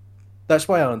 That's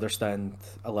why I understand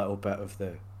a little bit of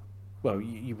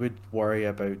you would worry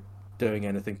about doing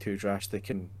anything too drastic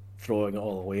and throwing it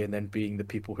all away and then being the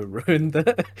people who ruined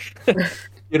it.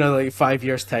 Like 5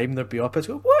 years time there'd be up and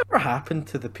go, whatever happened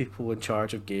to the people in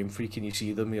charge of Game Freak, and you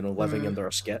see them living under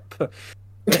a skip.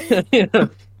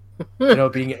 You know,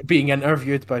 being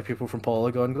interviewed by people from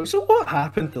Polygon, go, so what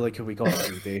happened to like if we got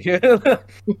 2D?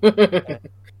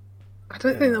 I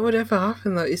don't think that would ever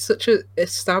happen though. It's such an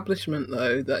establishment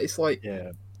though that it's like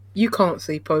Yeah, you can't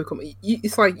see Pokemon.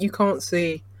 It's like you can't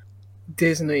see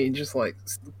Disney just like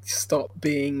stop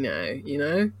being now. You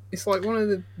know, it's like one of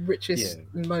the richest,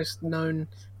 most known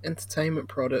entertainment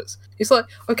products. It's like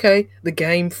okay, the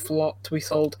game flopped. We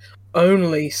sold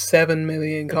only 7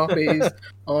 million copies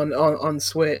on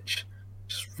Switch.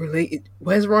 Just release.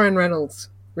 Where's Ryan Reynolds?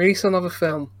 Release another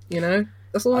film. You know,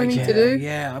 that's all I need to do.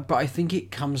 Yeah, but I think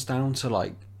it comes down to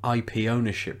like IP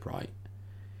ownership, right?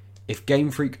 If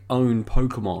Game Freak own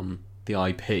Pokemon, the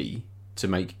IP, to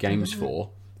make games for,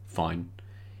 fine.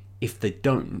 If they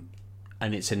don't,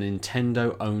 and it's a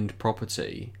Nintendo-owned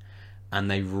property,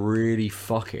 and they really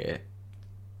fuck it,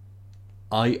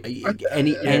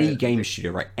 any game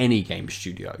studio, right? Any game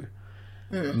studio,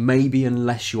 maybe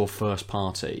unless your first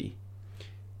party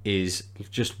is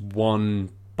just one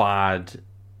bad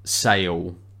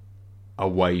sale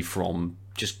away from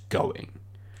just going.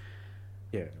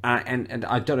 yeah. And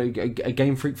I don't know, a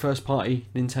Game Freak first party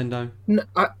Nintendo. No,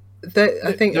 I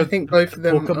think both of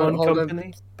them Pokemon hold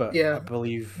company, but yeah. I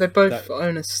believe they both that-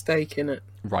 own a stake in it.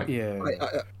 Right. yeah.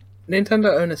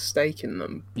 Nintendo own a stake in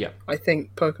them. Yeah. I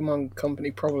think Pokemon Company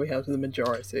probably has the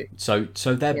majority. So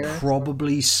they're Yeah.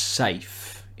 probably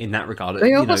safe in that regard. They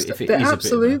you are. know, if it They're is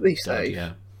absolutely a bit of a dud, safe.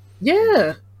 yeah.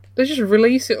 Yeah, they just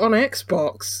release it on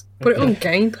Xbox, put it on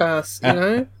Game Pass. You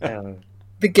know,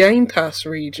 the Game Pass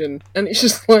region, and it's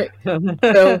just like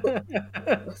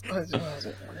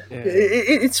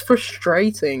it's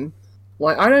frustrating.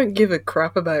 Like I don't give a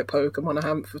crap about Pokemon. I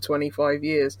haven't for 25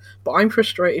 years, but I'm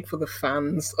frustrated for the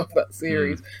fans of that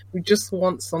series. We just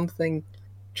want something,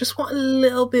 just want a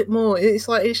little bit more. It's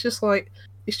just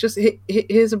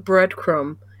here's a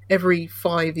breadcrumb every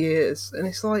 5 years, and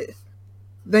it's like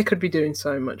they could be doing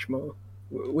so much more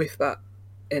with that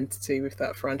entity, with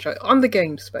that franchise on the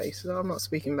game space. I'm not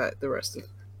speaking about the rest of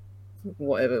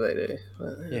whatever they do.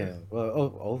 But, Yeah, well,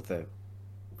 all the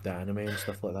anime and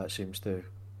stuff like that seems to,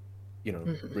 you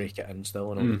know, rake it in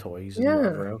still, and all the toys and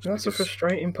whatever yeah, else. that's the because-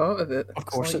 frustrating part of it. Of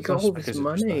course, it's like, it you got does, all this because it's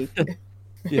money.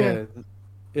 Yeah,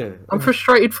 yeah. I'm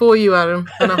frustrated for you, Adam,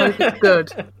 and I hope it's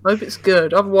good. I hope it's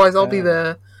good. Otherwise, I'll be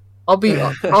there.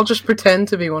 I'll just pretend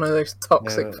to be one of those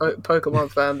toxic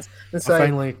Pokemon fans and say,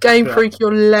 finally "Game put up- Freak,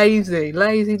 you're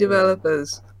lazy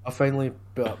developers." I'll finally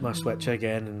boot up my Switch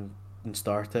again and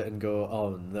start it and go,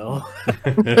 oh no.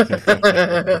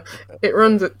 It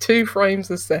runs at 2 frames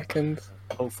a second.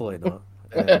 Hopefully not.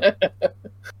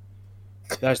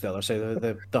 That's the other side.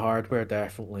 The hardware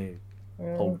definitely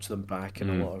holds them back in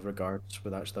a lot of regards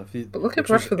with that stuff. But look at Which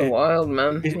was- Breath of the Wild,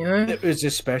 man. You know. It was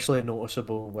especially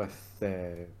noticeable with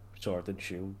Sword and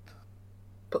Shield.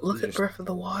 But look at just- Breath of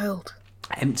the Wild.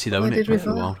 Empty though, What isn't it? did we Breath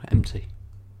of the do? Wild, empty.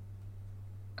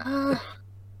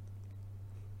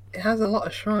 It has a lot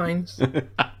of shrines.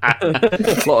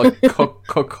 A lot of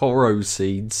Kokoro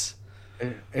seeds.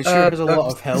 It sure has a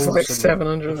lot of hills It's like and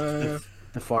 700.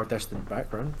 the far distant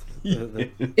background.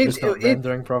 It- It's not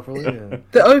rendering properly. Yeah.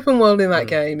 The open world in that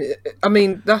game, I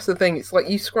mean, that's the thing. It's like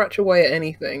you scratch away at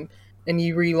anything and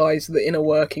you realise the inner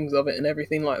workings of it and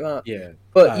everything like that. Yeah.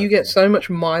 But you get so much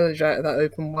mileage out of that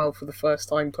open world for the first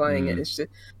time playing it. It's just,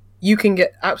 you can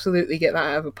absolutely get that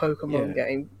out of a Pokemon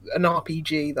game, an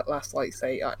RPG that lasts like,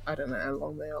 say, I don't know how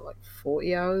long they are, like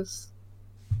 40 hours.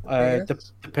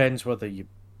 Depends whether you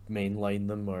mainline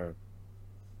them or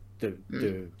do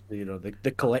you know they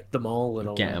collect them all and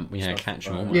all. Get that 'em, yeah, stuff. catch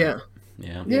 'em all. Yeah,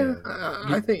 Yeah. yeah.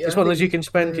 I think It's I one of those think- you can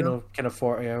spend, you yeah. know, kind of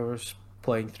 40 hours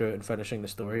playing through it and finishing the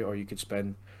story, or you could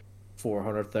spend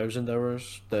 400,000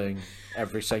 hours doing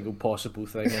every single possible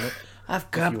thing in it. I've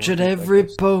you want captured to play every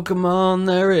this. Pokemon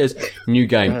there is. New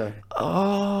game. Uh,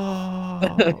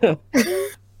 Oh.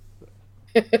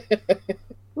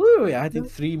 Ooh, we added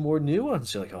 3 more new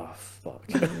ones. You're like, oh fuck.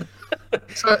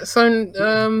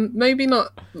 So maybe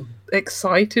not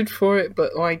excited for it,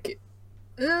 but like,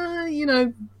 you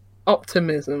know,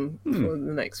 optimism for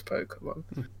the next Pokemon.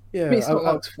 Yeah, I mean, it's not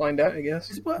hard to find out, I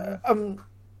guess.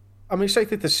 I'm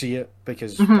excited to see it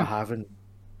because I haven't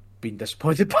been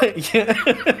disappointed by it yet.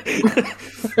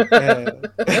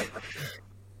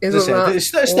 Isn't As I said,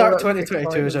 that the all start that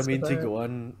 2022 is I mean to excitement go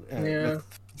on Yeah.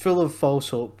 full of false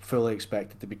hope, fully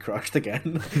expected to be crushed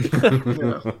again.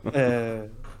 Yeah.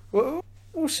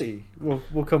 We'll see.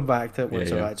 We'll come back to it once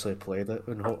Yeah. I've actually played it,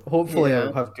 and hopefully Yeah.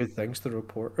 I'll have good things to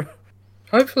report.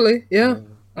 Hopefully, yeah.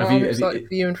 Have I'm you- excited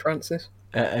for you and Francis.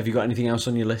 Have you got anything else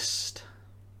on your list?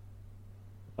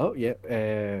 Oh yeah.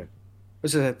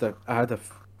 Was it that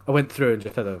I went through and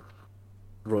just had a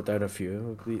wrote down a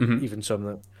few, Mhm. even some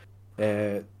that.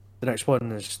 The next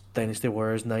one is Dynasty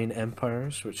Warriors 9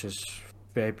 Empires, which is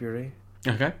February.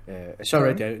 Okay, It's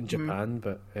already Okay. out in Japan,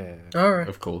 but Alright.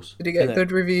 of course. Did it get And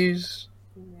good reviews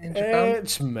in Japan?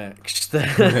 it's mixed. Oh.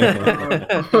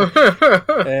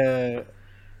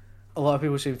 A lot of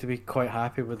people seem to be quite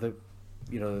happy with the,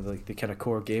 the kind of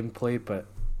core gameplay, but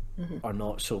are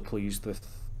not so pleased with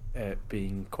it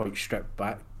being quite stripped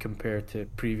back compared to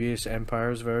previous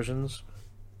Empires versions.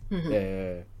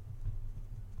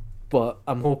 But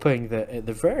I'm hoping that at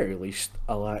the very least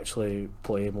I'll actually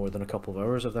play more than a couple of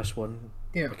hours of this one.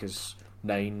 Yeah. Because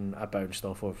 9 I bounced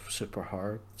off of super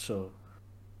hard, so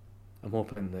I'm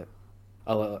hoping that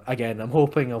I'm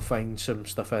hoping I'll find some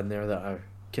stuff in there that I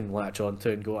can latch onto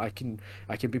and go, I can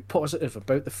be positive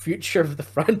about the future of the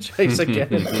franchise again.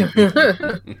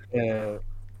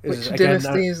 Which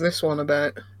dynasty is this one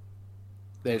about?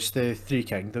 It's the Three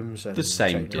Kingdoms. The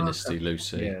same China. dynasty,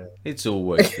 Lucy. Yeah. It's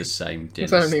always the same There's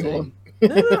dynasty. only one.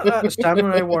 No,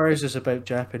 Samurai Warriors is about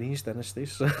Japanese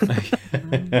dynasties. So,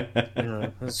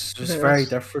 it's just very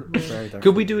different. Very different.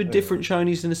 Could we do a different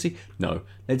Chinese dynasty? No.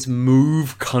 Let's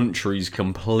move countries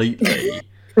completely.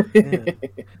 Yeah.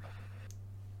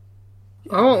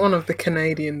 I want one of the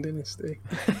Canadian dynasty,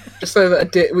 just so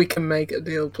that we can make a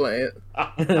deal, play it,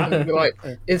 and be like,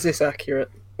 is this accurate?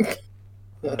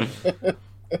 No,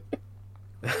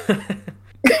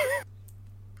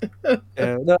 I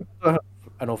don't have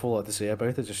an awful lot to say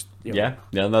about it. Just Yeah,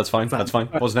 that's fine. That's fine.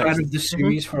 What's Fan next? of the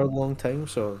series for a long time,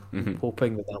 so Mhm. I'm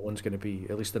hoping that one's going to be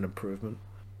at least an improvement.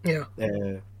 Yeah.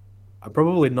 I'm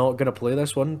probably not going to play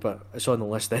this one, but it's on the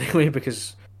list anyway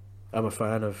because I'm a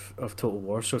fan of Total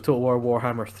War. So Total War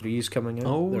Warhammer 3 is coming out.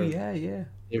 Oh, They're- yeah.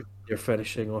 They're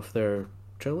finishing off their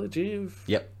trilogy of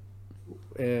Yep.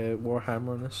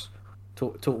 Warhammerness,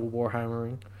 total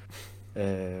Warhammering,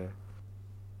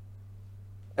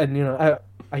 and I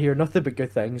hear nothing but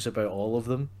good things about all of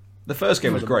them. The first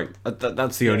game was great.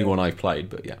 That's the only one I've played,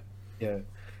 but yeah. Yeah,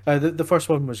 the first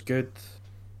one was good.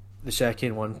 The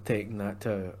second one taking that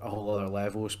to a whole other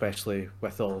level, especially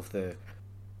with all of the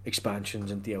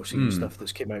expansions and DLC and stuff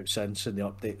that's came out since, and the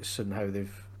updates and how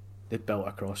they've built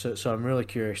across it. So I'm really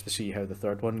curious to see how the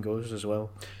third one goes as well.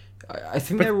 I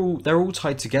think they're all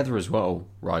tied together as well,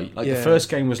 right? Like the Yeah. first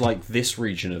game was like this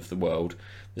region of the world.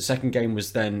 The second game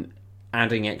was then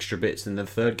adding extra bits, and the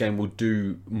third game will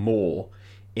do more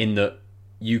in that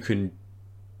you can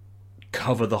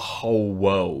cover the whole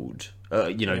world.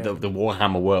 The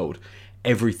Warhammer world.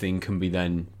 Everything can be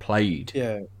then played.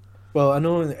 Yeah. Well, I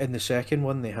know in the second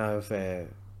one they have, it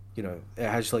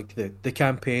has like the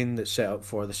campaign that's set up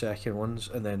for the second ones,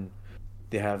 and then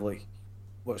they have like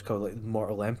what's called like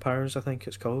Mortal Empires, I think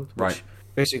it's called, which Right.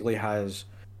 basically has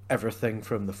everything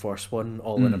from the first one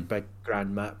all in a big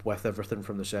grand map with everything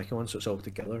from the second one, so it's all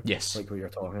together. Yes. Like what you're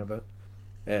talking about.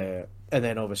 And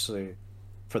then obviously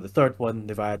for the third one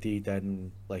they've added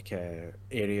in like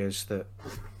areas that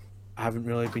haven't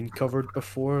really been covered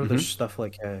before. There's stuff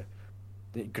like the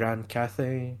Grand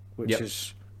Cathay, which Yep.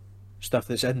 is stuff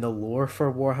that's in the lore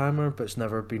for Warhammer, but it's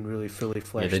never been really fully Yeah,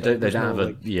 fleshed they out. don't There's no, have a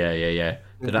like, yeah. They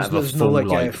don't There's- have a there's no, full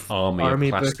like, army army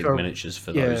of book plastic or- miniatures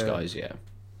for those yeah. guys. Yeah.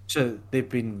 So they've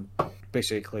been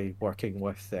basically working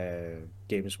with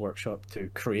Games Workshop to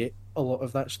create a lot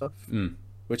of that stuff,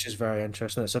 which is very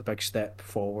interesting. It's a big step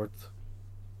forward.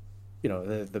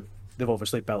 They've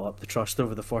obviously built up the trust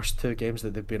over the first two games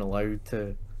that they've been allowed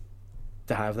to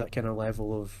have that kind of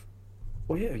level of,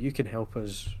 well, yeah, you can help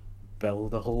us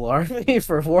build a whole army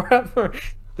for Warhammer.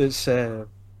 There's, and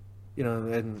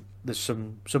there's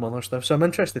some other stuff. So I'm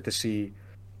interested to see,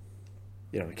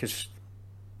 because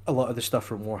a lot of the stuff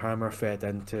from Warhammer fed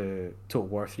into Total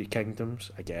War Three Kingdoms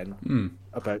again,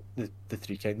 about the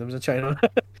Three Kingdoms in China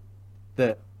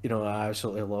that I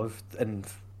absolutely loved, and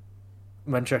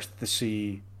I'm interested to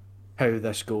see how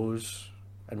this goes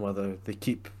and whether they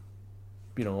keep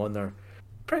on their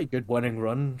pretty good winning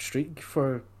run streak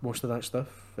for most of that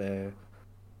stuff, and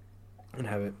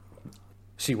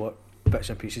see what bits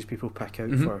and pieces people pick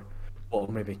out for what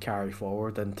will maybe carry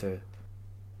forward into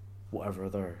whatever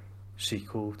their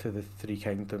sequel to the Three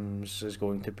Kingdoms is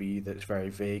going to be, that's very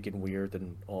vague and weird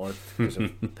and odd because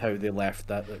of how they left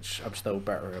that, which I'm still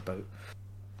bitter about.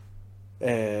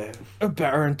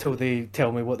 Bitter until they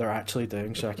tell me what they're actually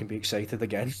doing so I can be excited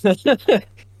again.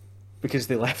 Because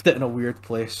they left it in a weird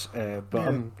place. But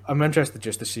Yeah. I'm interested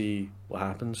just to see what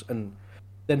happens, and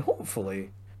then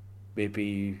hopefully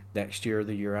maybe next year or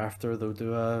the year after they'll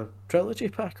do a trilogy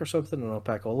pack or something, and I'll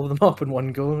pack all of them up in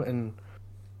one go and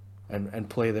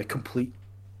play the complete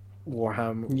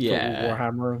Warhammer. Yeah.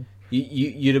 Warhammer.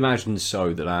 You'd imagine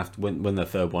so that after when the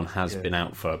third one has Yeah. been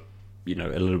out for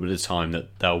a little bit of time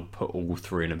that they'll put all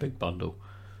three in a big bundle.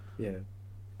 Yeah,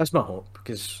 that's my hope,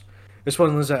 because it's one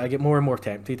of those that I get more and more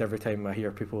tempted every time I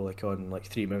hear people like on like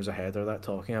 3 Moves Ahead or that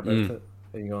talking about it,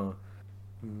 and you go,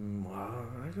 I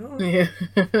don't know. Yeah.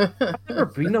 I've never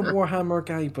been a Warhammer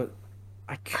guy, but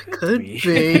I could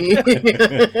be. I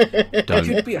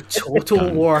could be a total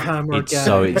Warhammer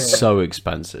guy. It's so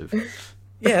expensive.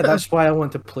 Yeah, that's why I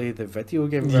want to play the video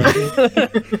game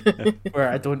version, where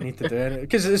I don't need to do anything.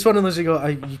 Because it's one of those you go,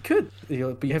 you could,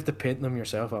 but you have to paint them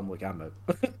yourself. I'm like, I'm out.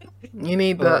 You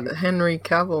need that Henry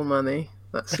Cavill money,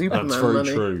 that Superman That's very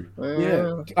money. true.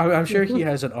 Yeah, I'm sure he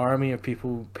has an army of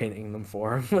people painting them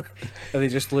for him, and they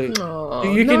just look.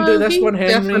 Oh, You can do this one,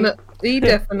 Henry. He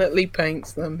definitely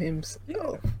paints them himself.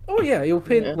 Yeah. Oh yeah, he'll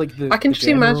paint like the. I can the just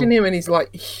general. imagine him and his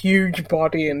like huge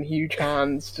body and huge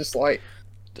hands, just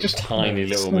Tiny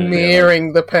little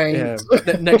smearing the paint. Yeah,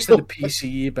 next to the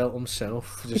PCE built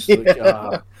himself. Just like,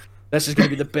 this is going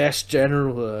to be the best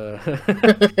general.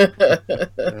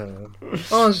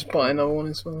 I'll just buy another one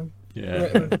as well.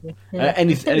 Yeah.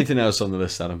 Anything else on the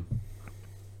list, Adam?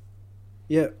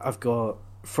 Yeah, I've got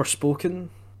Forspoken.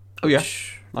 Oh yeah,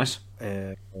 which, nice.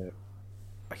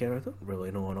 Again, I don't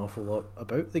really know an awful lot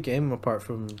about the game, apart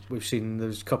from we've seen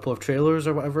there's a couple of trailers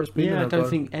or whatever it's been. Yeah, and I I've don't gone,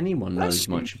 think anyone knows "That's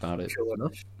much about it. cool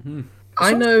enough."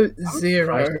 I know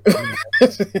zero.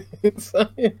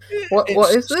 What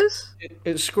is this?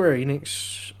 It's Square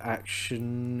Enix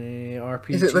action RPG.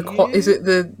 Is it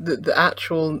the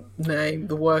actual name,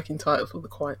 the working title for The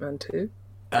Quiet Man 2?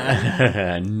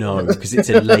 No, because it's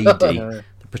a lady. The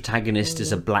protagonist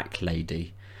is a black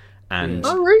lady. And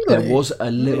Oh, really? there was a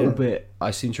little bit,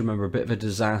 I seem to remember, a bit of a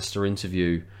disaster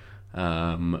interview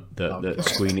that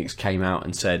Square Enix came out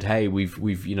and said, "Hey,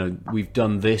 we've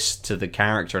done this to the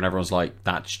character," and everyone's like,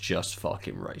 "That's just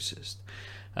fucking racist."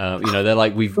 They're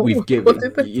like, we've given, What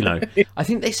did they I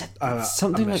think they said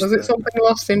something like, Was it something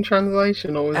lost in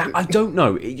translation, or was it? I don't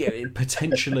know,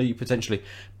 potentially,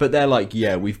 but they're like,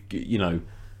 yeah, We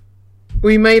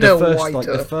made her the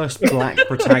whiter. first black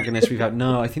protagonist we've had.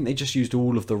 No, I think they just used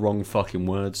all of the wrong fucking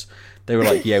words. They were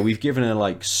like, yeah, we've given her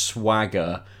like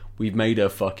swagger. We've made her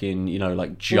fucking,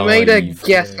 like jive. We made her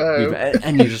ghetto.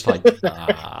 And you're just like,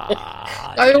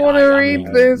 I don't want to read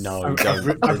this. No,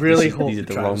 I really hope these are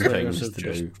the the wrong translators things have to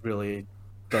just do. really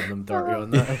done them dirty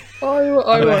on that. I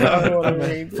want to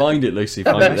read this. Find it, Lucy.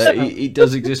 Find it. It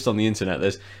does exist on the internet.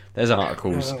 There's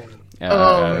articles. Oh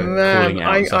calling man, it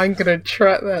out and stuff. I'm gonna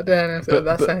track that down after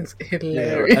that. Sounds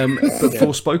hilarious. But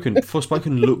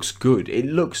Forspoken looks good. It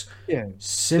looks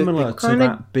similar to kinda-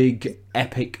 that big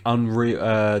epic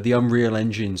the Unreal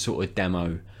Engine sort of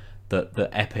demo that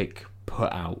Epic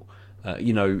put out. Or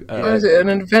is it an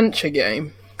adventure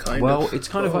game? Kind well, of. it's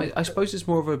kind of I suppose it's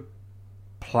more of a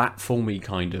platformy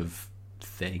kind of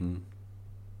thing.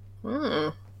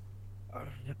 Oh.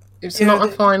 It's not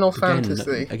a Final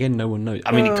Fantasy. Again, no one knows.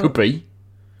 I mean, it could be.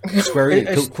 Square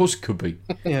Enix, of course, it could be.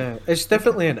 Yeah, it's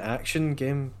definitely an action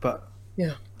game, but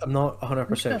Yeah. I'm not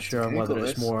 100% That's sure on whether Google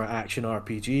it's this. more action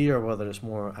RPG or whether it's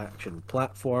more action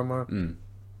platformer.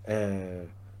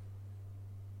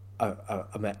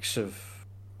 A mix of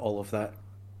all of that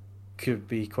could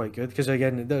be quite good, because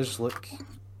again, it does look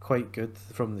quite good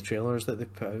from the trailers that they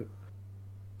put out.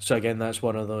 So again, that's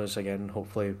one of those. Again,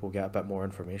 hopefully we'll get a bit more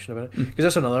information about it, because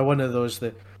that's another one of those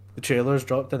that the trailers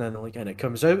dropped and then and it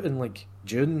comes out in like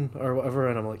June or whatever,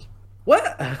 and I'm like,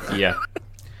 what? Yeah.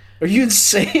 Are you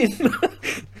insane?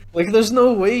 Like, there's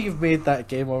no way you've made that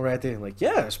game already. Like,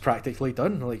 yeah, it's practically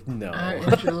done. Like, no. Out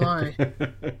in July.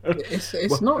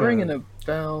 It's not ringing a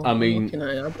bell. I mean, Looking at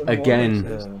it, I've been again,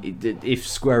 watching if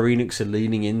Square Enix are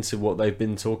leaning into what they've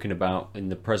been talking about in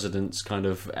the president's kind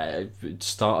of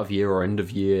start of year or end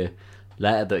of year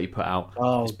letter that he put out,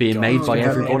 Oh, it's being God. made by Yeah,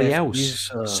 everybody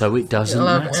NFTs, else, so it doesn't It'll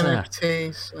have matter.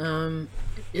 NFTs.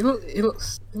 It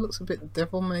looks a bit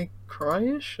Devil May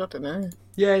Cry-ish. I don't know.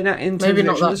 Yeah, in terms Maybe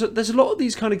of not action, there's a lot of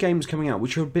these kind of games coming out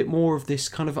which are a bit more of this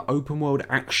kind of open world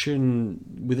action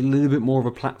with a little bit more of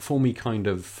a platformy kind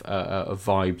of a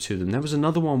vibe to them. There was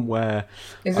another one where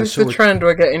Is I this saw the trend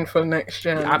we're getting for next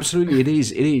gen? absolutely it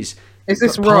is. Is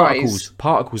this particles, Rise?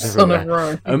 particles Son of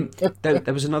everywhere. Rise.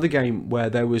 There was another game where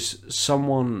there was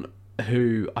someone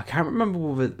who I can't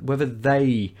remember whether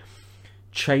they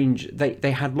changed.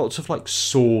 They had lots of like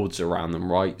swords around them,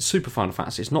 right? Super Final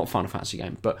Fantasy. It's not a Final Fantasy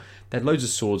game, but they had loads of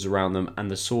swords around them, and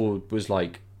the sword was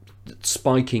like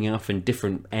spiking off in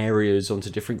different areas onto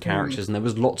different characters, and there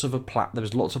was lots of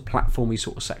platformy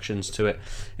sort of sections to it.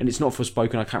 And it's not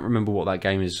Forspoken. I can't remember what that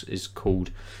game is called.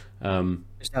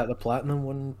 Is that the Platinum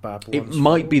one? It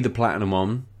might be the Platinum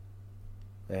one.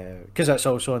 Because that's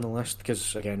also on the list,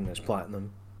 because, again, it's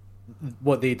Platinum.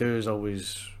 what they do is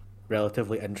always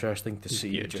relatively interesting to see.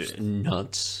 Yeah, Just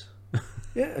nuts.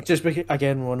 just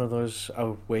again one of those.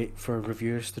 I'll wait for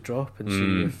reviews to drop and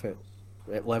see if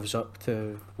it lives up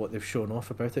to what they've shown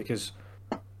off about it, because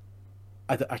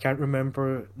I can't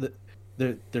remember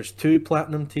there's two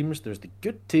platinum teams. There's the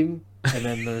good team, and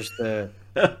then there's the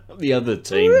The other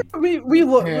team. we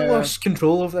lost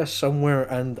control of this somewhere,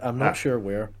 and I'm not sure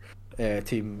where.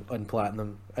 Team on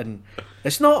platinum, and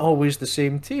it's not always the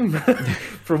same team,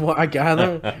 from what I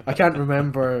gather. I can't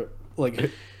remember like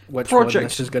which Project one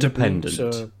this is going to be. dependent.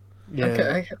 So,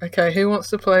 yeah. Okay. Who wants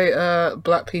to play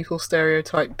Black People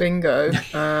Stereotype Bingo?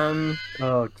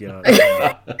 Oh god.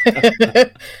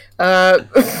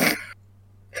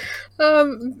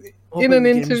 In an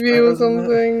interview or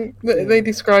something, they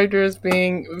described her as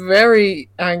being very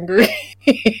angry.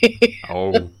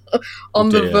 Oh. On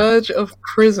the dear. verge of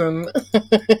prison.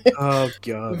 Oh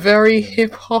god. Very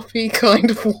hip hoppy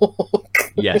kind of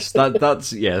walk. Yes,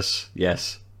 that's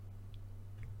yes.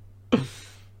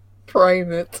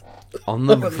 Frame it. On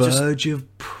the verge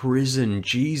of prison.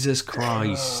 Jesus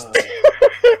Christ.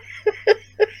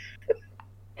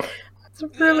 It's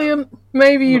brilliant.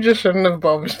 Maybe you just shouldn't have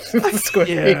bothered with the Squid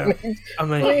Yeah. Game. I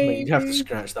might have to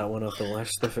scratch that one off the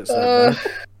list if it's that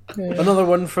bad. Yeah. Another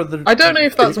one for the. I don't know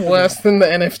if that's worse than the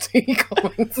NFT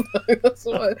comments, though. That's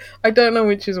what I don't know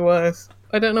which is worse.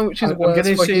 I don't know which is I'm worse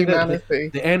gonna for say that humanity.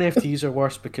 the NFTs are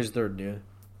worse because they're new.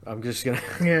 I'm just gonna.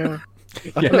 Yeah.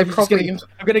 Yeah. They I'm just probably I'm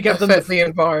gonna give them affect the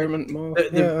environment more.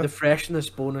 the freshness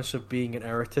bonus of being an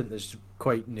irritant is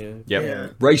quite new. Yep. Yeah.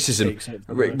 Racism. Takes it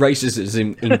from Racism is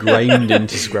ingrained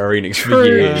into Square Enix for True,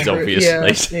 years, true.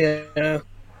 obviously. Yeah.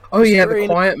 Oh yeah, Square the Enix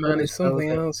Quiet Man always is something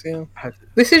does it. else. Yeah. Had-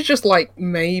 This is just like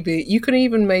maybe you could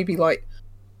even maybe like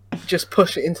just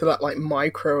push it into that like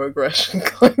microaggression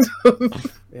kind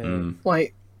of Yeah.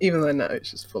 like, even though no,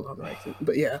 it's just full on racist.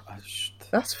 But yeah,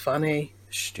 that's funny.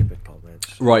 Stupid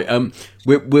comments. Right,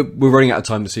 we're running out of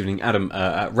time this evening. Adam,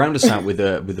 round us out with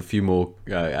a few more,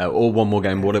 or one more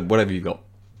game, whatever you got.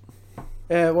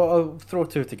 Well, I'll throw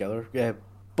two together.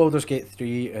 Baldur's Gate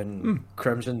 3 and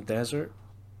Crimson Desert.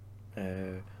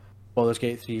 Baldur's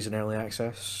Gate 3 is in early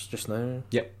access just now.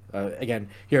 Yep. Again,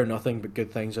 hear nothing but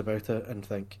good things about it, and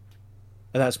think.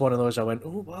 And that's one of those I went,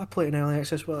 oh, well, I play in early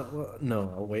access. What?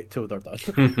 No, I'll wait till they're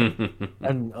done.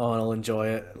 And I'll enjoy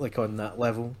it like on that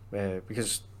level.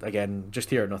 Because, again, just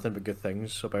hear nothing but good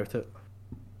things about it.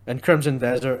 And Crimson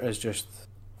Desert is just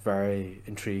very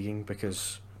intriguing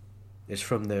because it's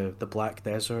from the Black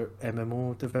Desert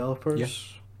MMO developers. Yeah.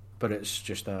 But it's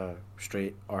just a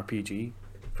straight RPG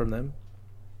from them.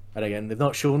 And again, they've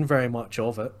not shown very much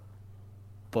of it.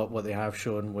 But what they have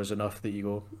shown was enough that you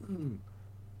go,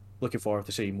 looking forward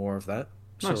to seeing more of that.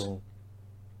 Nice. So,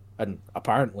 and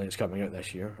apparently it's coming out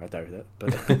this year. I doubt it,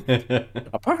 but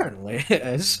apparently it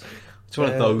is. It's one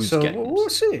of those so games. We'll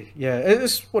see. Yeah,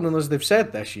 it's one of those they've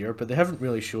said this year, but they haven't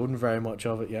really shown very much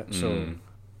of it yet. So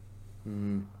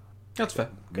That's fair.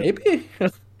 maybe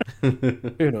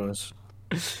who knows?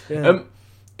 Yeah.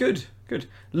 Good.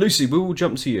 Lucy, we will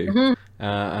jump to you.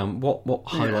 What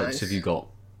highlights Nice. have you got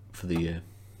for the year?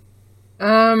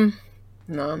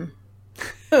 None.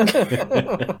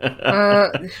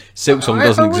 Silk Song I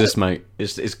doesn't would- exist, mate.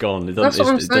 It's gone. It That's doesn't,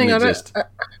 what I'm it saying. doesn't exist.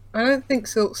 I don't think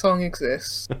Silk Song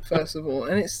exists. First of all,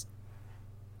 and it's.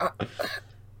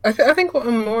 I think what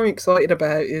I'm more excited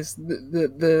about is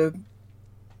the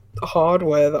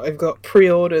hardware that I've got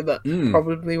pre-ordered that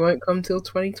probably won't come till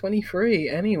 2023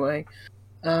 anyway.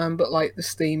 But like the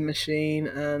Steam machine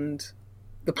and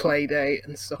the Playdate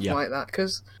and stuff Yeah. like that.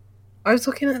 Because I was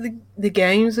looking at the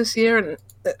games this year, and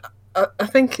I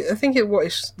think what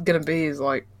it's gonna be is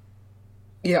like,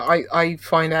 yeah, I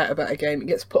find out about a game, it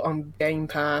gets put on Game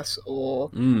Pass,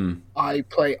 or I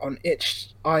play it on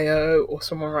itch.io, or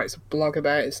someone writes a blog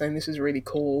about it saying this is really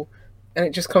cool, and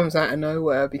it just comes out of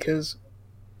nowhere because,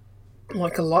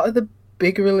 like, a lot of the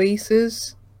big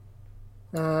releases,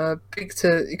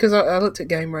 because I looked at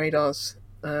Game Radar's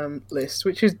list,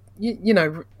 which is you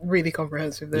know really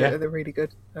comprehensive. They're really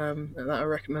good, and I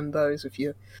recommend those if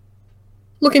you're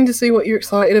looking to see what you're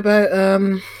excited about.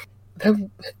 There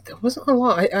wasn't a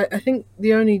lot. I think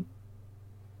the only,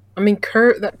 I mean,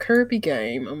 that Kirby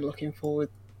game, I'm looking forward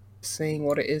to seeing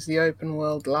what it is. The open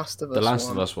world Last of Us. The Last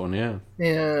one. of Us one, yeah.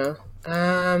 Yeah.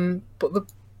 But the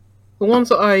ones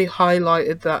that I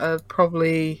highlighted that are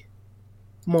probably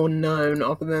more known,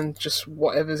 other than just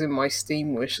whatever's in my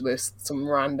Steam wish list, some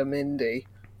random indie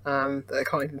that I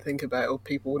can't even think about or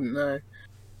people wouldn't know.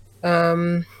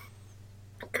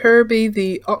 Kirby,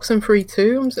 the Oxenfree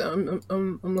 2.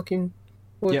 I'm looking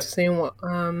forward to seeing what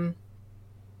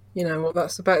what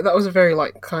that's about. That was a very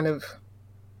like kind of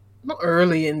not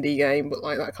early indie game, but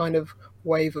like that kind of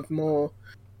wave of more,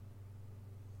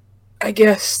 I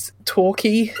guess,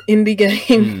 talky indie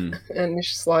game. And it's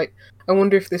just like, I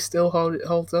wonder if this still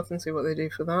holds up and see what they do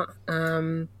for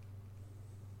that.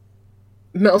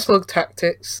 Metal Slug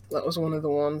Tactics, that was one of the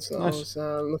ones that Nice.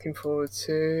 I was looking forward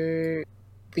to.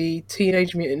 The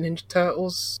Teenage Mutant Ninja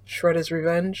Turtles Shredder's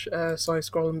Revenge,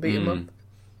 side-scrolling beat 'em up,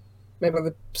 made by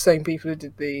the same people who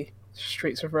did the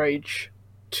Streets of Rage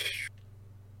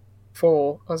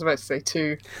 4. I was about to say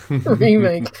 2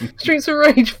 remake. Streets of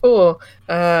Rage 4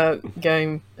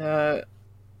 game.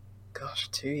 Gosh,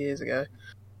 2 years ago.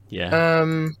 Yeah.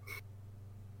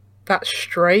 That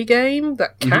Stray game,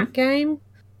 that cat game.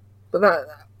 But that,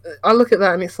 I look at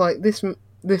that and it's like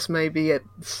this may be a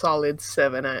solid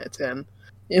 7 out of 10.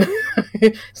 You know,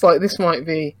 it's like this might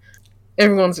be.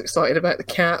 Everyone's excited about the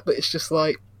cat, but it's just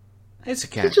like It's a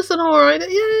cat. it's just an alright.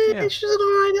 Yeah, it's just an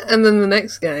alright. And then the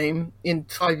next game in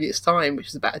 5 years' time, which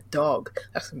is about a dog,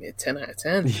 that's gonna be a 10 out of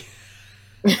 10.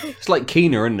 It's like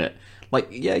Kena, isn't it? Like,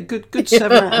 yeah, good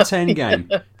 7 out of 10 game.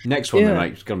 Next one they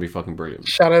make is gonna be fucking brilliant.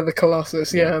 Shadow of the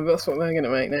Colossus. Yeah, that's what they're gonna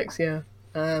make next. Yeah.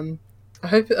 I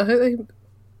hope they.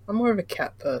 I'm more of a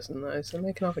cat person though, so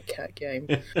they can have a cat game.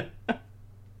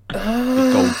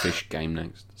 The goldfish game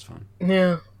next. That's fine.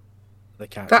 Yeah. The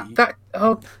cat. That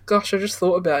oh gosh, I just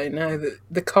thought about it now.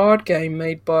 The card game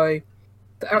made by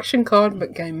the action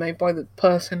card game made by the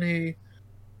person who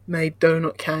made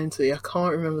Donut County. I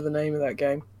can't remember the name of that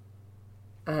game.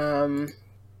 Hold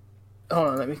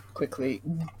on, let me quickly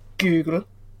Google.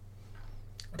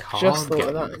 Just thought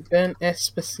of that. Ben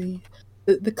Espacito.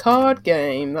 The card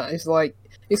game that is like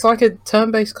it's like a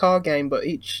turn-based card game, but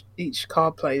each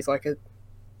card plays like a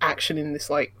action in this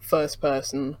like first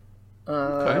person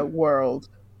world.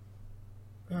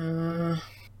 Who's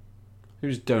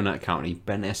Donut County?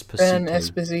 Ben Esposito. Ben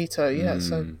Esposito, yeah.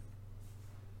 So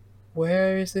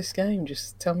where is this game?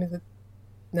 Just tell me the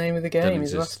name of the game.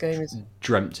 His last game is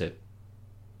Dreamt It.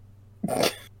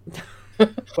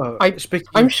 Well,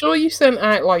 I'm sure you sent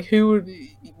out like who would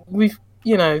we've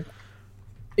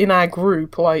in our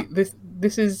group like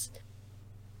this is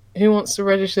who wants to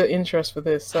register interest for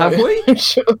this. So Have we?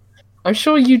 I'm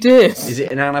sure you did. Is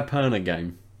it an Annapurna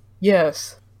game?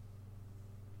 Yes.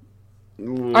 I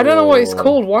don't know what it's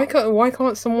called. Why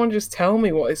can't someone just tell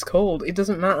me what it's called? It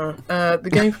doesn't matter. The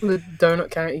game from the Donut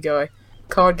County guy,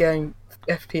 card game,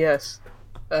 FPS.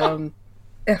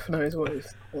 F knows what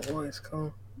it's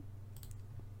called.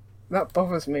 That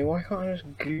bothers me. Why can't I just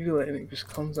Google it and it just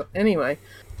comes up? Anyway,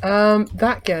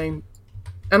 that game,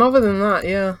 and other than that,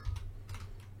 yeah.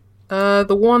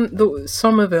 The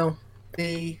Somerville,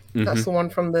 that's the one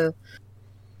from the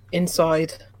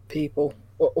Inside people,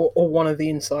 or one of the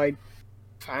Inside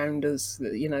founders,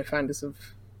 founders of,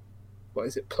 what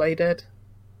is it, Playdead?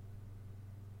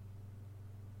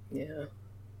 Yeah.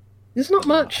 There's not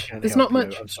much. There's not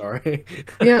much. I'm sorry.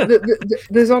 Yeah,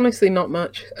 there's honestly not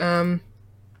much.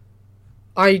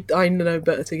 I know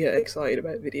better to get excited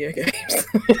about video games.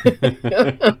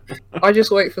 I just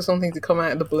wait for something to come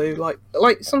out of the blue,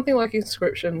 like something like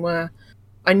Inscription, where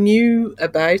I knew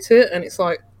about it, and it's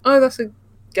like, oh, that's a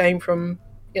game from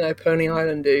Pony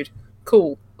Island, dude.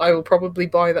 Cool. I will probably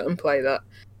buy that and play that.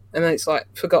 And then it's like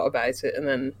forgot about it, and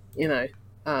then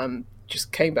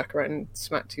just came back around and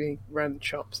smacked you around the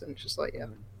chops, and just like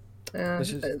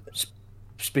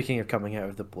Speaking of coming out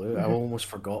of the blue, I almost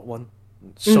forgot one.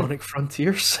 Sonic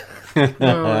Frontiers.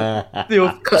 The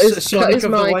old Sonic of the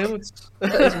Wilds.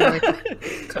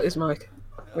 Cut his mic.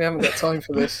 We haven't got time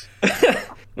for this.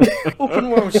 Open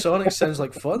world Sonic sounds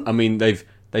like fun. I mean, they've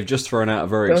just thrown out a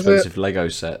very expensive Lego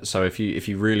set, so if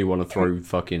you really want to throw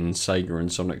fucking Sega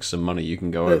and Sonic some money, you can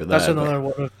go over there. That's another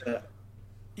one of the.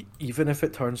 Even if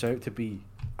it turns out to be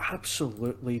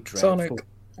absolutely dreadful,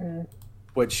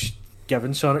 which,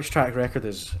 given Sonic's track record,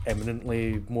 is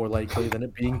eminently more likely than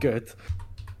it being good,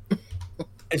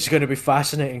 it's going to be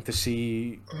fascinating to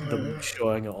see them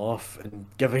showing it off and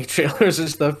giving trailers and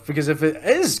stuff, because if it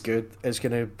is good, it's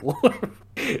going to blow.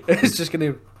 It's just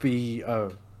going to be...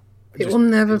 it will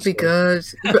never be good.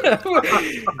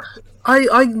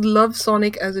 I love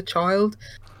Sonic as a child,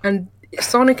 and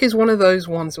Sonic is one of those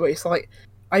ones where it's like,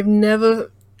 I've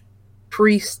never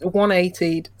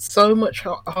 180'd so much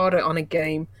harder on a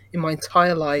game in my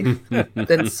entire life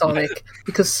than Sonic,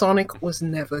 because Sonic was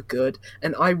never good,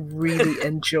 and I really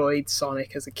enjoyed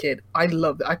Sonic as a kid. I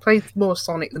loved it. I played more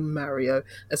Sonic than Mario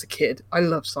as a kid. I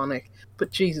love Sonic,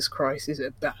 but Jesus Christ, is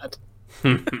it bad?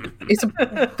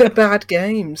 They're bad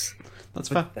games. That's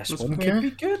fair. This That's one fair. could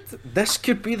be good. This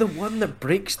could be the one that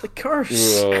breaks the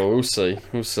curse. Oh, we'll see.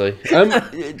 We'll see.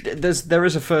 There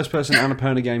is a first-person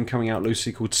Annapurna game coming out,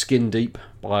 Lucy, called Skin Deep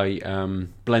by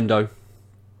Blendo.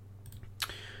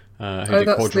 Who did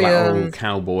that's Quadrilateral the,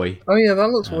 Cowboy. Oh yeah, that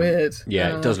looks weird.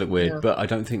 Yeah, it does look weird, yeah. but I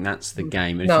don't think that's the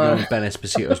game. And if No. you go on Ben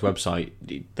Esposito's website,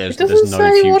 there's It doesn't no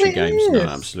say what future it games. is. No,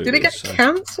 absolutely. Did it get so.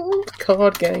 cancelled?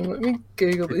 Card game. Let me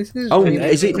Google this. This Oh, really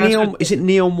is it weird. neon? Is it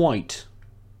Neon White?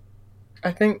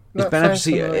 I think Is that Ben sounds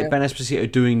familiar.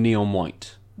 Esposito doing Neon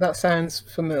White? That sounds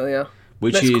familiar.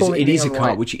 Which Let's call it it is a Neon card,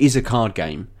 White. which is a card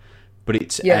game, but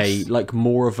it's Yes.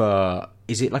 more of a.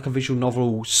 Is it like a visual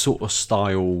novel sort of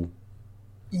style?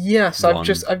 Yes, One.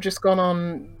 I've just gone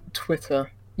on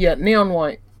Twitter. Yeah, Neon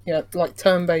White. Yeah, like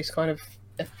turn-based kind of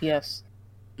FPS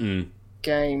Mm.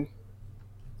 game.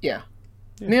 Yeah.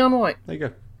 Neon White. There you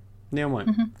go, Neon White.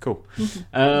 Mm-hmm. Cool.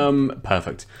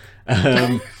 Perfect.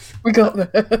 We got there.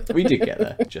 We did get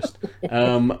there. Just,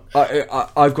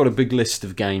 I've got a big list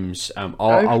of games.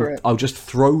 I'll just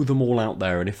throw them all out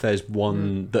there, and if there's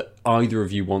one that either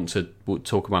of you want to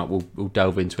talk about, we'll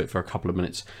delve into it for a couple of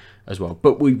minutes as well.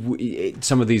 But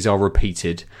some of these are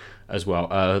repeated as well.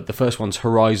 The first one's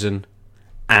Horizon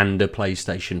and a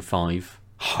PlayStation 5.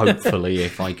 Hopefully,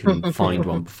 if I can find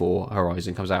one before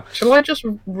Horizon comes out. Shall I just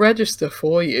register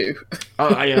for you?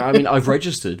 I mean, I've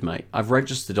registered, mate. I've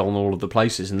registered on all of the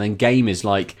places, and then Game is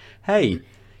like, hey,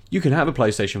 you can have a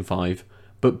PlayStation 5,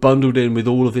 but bundled in with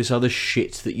all of this other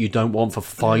shit that you don't want for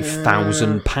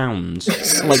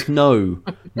 £5,000. Like, no,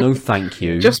 thank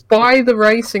you. Just buy the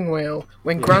racing wheel.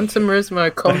 When Gran Turismo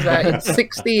comes out in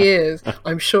 60 years,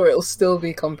 I'm sure it'll still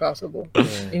be compatible.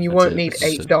 And you won't need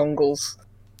 8 dongles.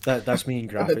 That's me in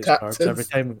The graphics cards. taxes.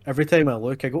 Every time I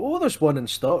look, I go, oh, there's one in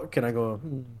stock, and I go,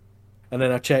 and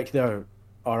then I check their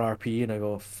RRP, and I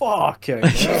go, fuck it.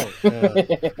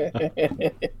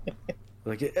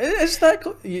 Like, is that?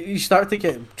 You start to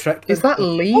get tricked. Is that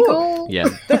legal? Yeah.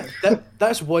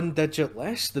 That's 1 digit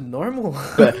less than normal.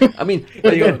 But I mean,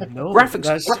 You go, no,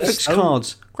 graphics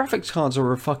cards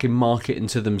are a fucking market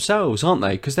into themselves, aren't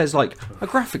they? Because there's like a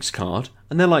graphics card,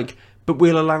 and they're like, but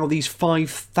we'll allow these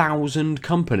 5,000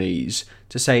 companies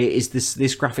to say, is this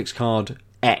graphics card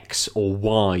X or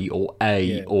Y or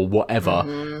A or whatever,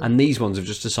 and these ones have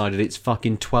just decided it's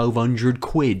fucking 1,200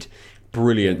 quid.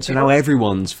 Brilliant. So now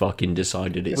everyone's fucking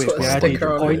decided it's Wait, Put a we fine. added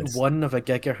sticker on it. 0.1 of a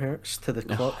gigahertz to the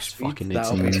clock It's speed. fucking it's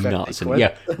That'll be 50 nuts. And quid.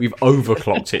 yeah, we've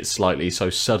overclocked it slightly, so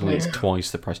suddenly it's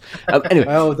twice the price. Anyway,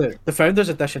 Well, the Founders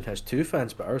Edition has 2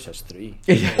 fans, but ours has 3.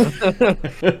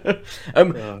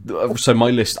 so my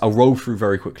list, I'll roll through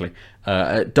very quickly.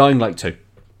 Dying Light 2.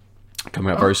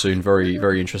 Coming out very soon. Very,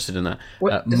 very interested in that.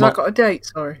 Has that got a date?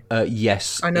 Sorry.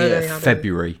 Yes, I know they have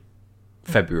February.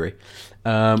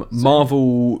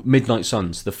 Marvel Midnight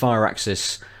Suns, the Fire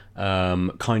Axis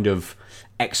kind of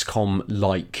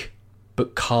XCOM-like,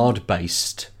 but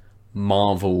card-based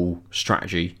Marvel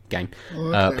strategy game.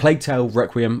 Plague Tale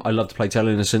Requiem, I loved Plague Tale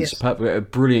Innocence, a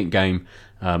brilliant game.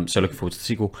 So looking forward to the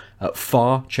sequel.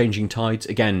 Far Changing Tides,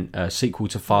 again, a sequel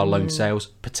to Far Lone Sails,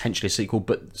 potentially a sequel,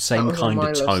 but same was on kind my of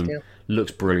list, tone. yeah.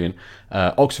 Looks brilliant.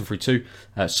 Oxenfree 2,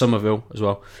 Somerville as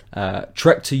well.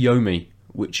 Trek to Yomi,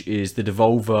 which is the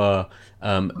Devolver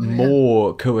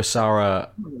more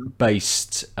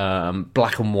Kurosawa-based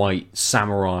black and white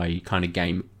samurai kind of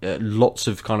game. Lots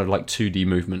of kind of like 2D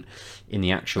movement in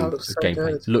the actual looks so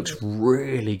gameplay. good. Looks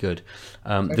really good.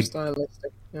 Very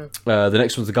stylistic. Yeah. The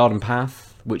next one's The Garden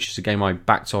Path, which is a game I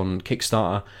backed on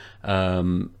Kickstarter.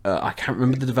 I can't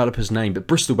remember the developer's name, but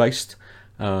Bristol-based.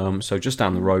 So just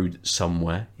down the road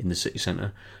somewhere in the city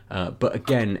centre. But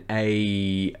again,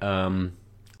 a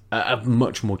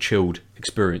much more chilled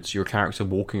experience. You're a character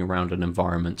walking around an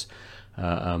environment,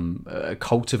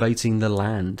 cultivating the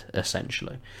land,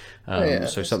 essentially.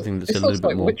 So something that's a little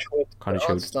bit more kind of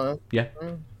chilled. Style. Yeah.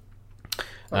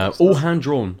 All hand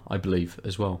drawn, I believe,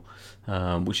 as well,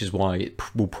 which is why it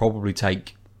will probably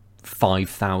take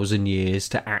 5,000 years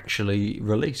to actually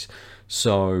release.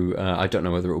 So I don't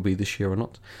know whether it will be this year or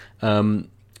not.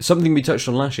 Something we touched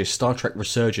on last year, Star Trek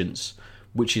Resurgence,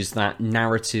 which is that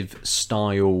narrative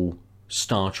style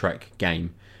Star Trek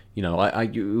game. You know,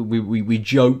 we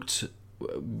joked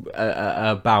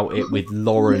about it with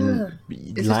Lauren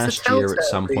last year at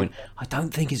some point. I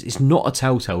don't think it's not a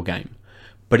Telltale game,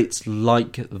 but it's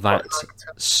like that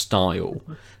style.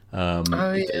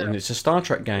 And it's a Star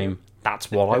Trek game.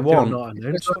 That's what I want.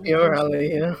 It's up your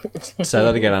alley, yeah. Say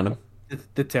that again, Adam.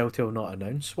 Did Telltale not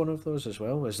announce one of those as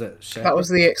well? Is that That was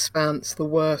The Expanse, the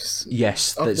worst.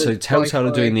 Yes, of the so Telltale are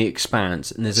sci-fi. doing The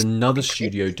Expanse, and there's another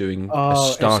studio doing a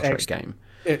Star Trek game.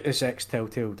 It's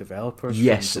ex-Telltale developers.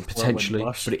 Yes, from before it went potentially,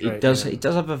 bust, but it right, does. yeah. It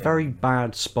does have a very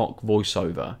bad Spock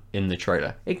voiceover in the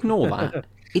trailer. Ignore that.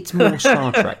 It's more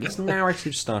Star Trek. It's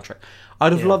narrative Star Trek.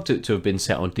 I'd have loved it to have been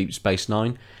set on Deep Space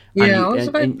Nine. Yeah, I and, was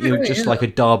about and to you're say, just yeah. like a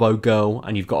Darbo girl,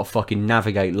 and you've got to fucking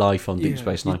navigate life on Deep Yeah,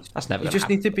 Space Nine. That's never You going to just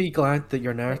happen. need to be glad that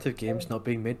your narrative game's not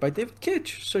being made by David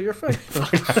Cage, so you're fine.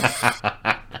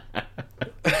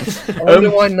 I wonder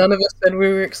why none of us said we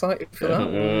were excited for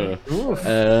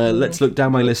that. Let's look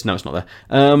down my list. No, it's not there.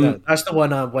 That's the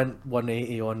one I went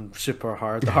 180 on super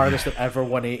hard. The hardest I've ever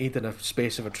 180'd in a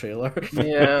space of a trailer.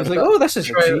 Yeah, It's like, oh, this is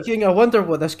trailer. intriguing. I wonder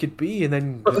what this could be. And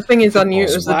then But the thing is, I knew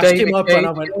it was the Splash David came up Cage and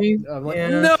I went, game. I'm like,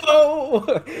 Yeah.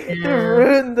 no! You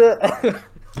ruined it.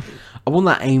 I want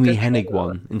that Amy Hennig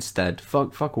one instead.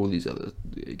 Fuck all these other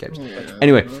games.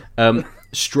 Anyway,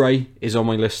 Stray is on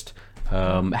my list.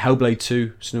 Hellblade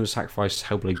 2, Senua's Sacrifice,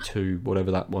 Hellblade 2,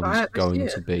 whatever that one's Out this going year.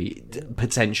 to be,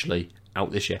 potentially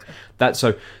out this year.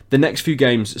 So the next few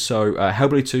games, so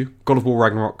Hellblade 2, God of War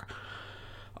Ragnarok,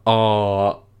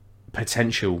 are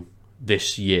potential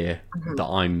this year that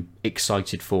I'm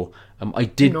excited for. I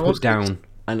did knows? put down,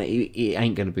 and it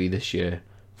ain't going to be this year,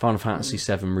 Final Fantasy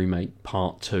VII Remake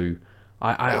Part 2.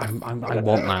 I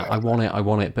want that. I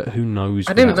want it, but who knows?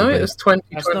 I didn't when know that'll it be. was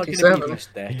That's not going to 2027. be this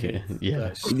decade. Yeah,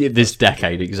 That's- this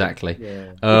decade exactly.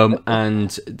 Yeah.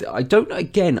 And I don't.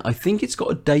 Again, I think it's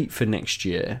got a date for next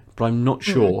year, but I'm not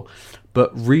sure. But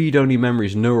Read Only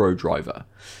Memories Neurodriver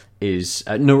is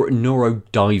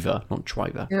Neurodiver, not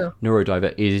driver. Yeah.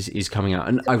 Neurodiver is coming out,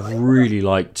 and I really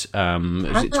liked.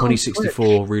 Is it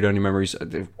 2064 Read Only Memories?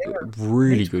 A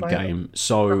really good game.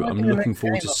 So I'm looking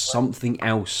forward to something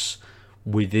else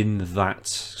within that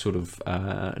sort of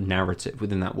narrative,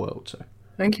 within that world. So.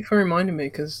 Thank you for reminding me,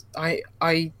 because I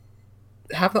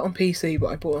have that on PC, but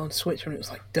I bought it on Switch and it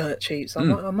was like dirt cheap.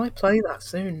 So I might play that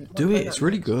soon. Do it. It's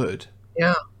really good.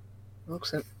 Yeah,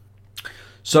 looks it.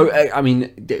 So, I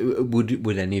mean,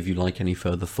 would any of you like any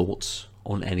further thoughts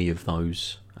on any of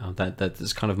those?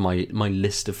 That's kind of my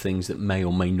list of things that may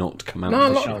or may not come out.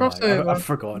 No, this not year. crossover. I've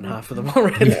forgotten half of them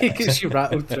already because you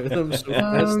rattled through them so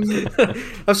fast.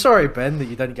 I'm sorry, Ben, that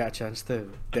you didn't get a chance to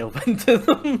delve into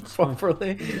them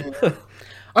properly. I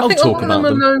I'll think a talk lot of about them are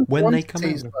them known when they come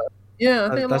quantities, out. though. Yeah, I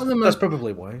think a lot of them That's are.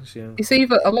 probably wise, yeah. It's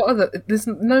either a lot of the. There's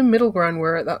no middle ground.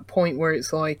 We're at that point where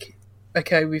it's like,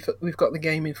 okay, we've got the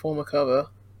game in form of cover,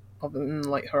 other than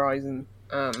like Horizon.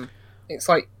 It's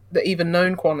like the even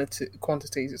known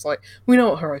quantities. It's like we know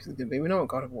what Horizon's going to be. We know what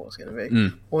God of War's going to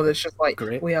be. Or there's just like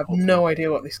Great. we have no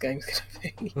idea what this game's going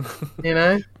to be. You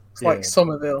know, it's like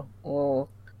Somerville or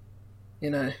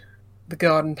the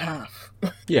Garden Path.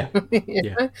 Yeah. You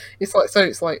know?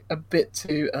 It's like a bit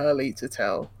too early to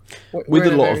tell. With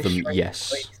a in lot very of them, strange yes.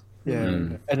 place. Yeah,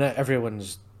 and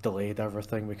everyone's delayed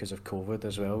everything because of COVID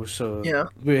as well. So Yeah.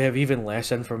 we have even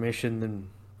less information than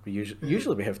we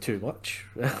usually we have too much.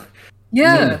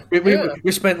 Yeah,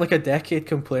 we spent like a decade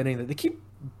complaining that they keep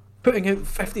putting out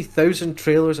 50,000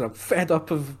 trailers, and I'm fed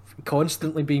up of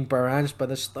constantly being barraged by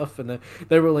this stuff. And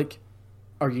they were like,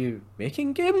 "Are you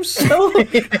making games still,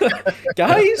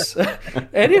 guys?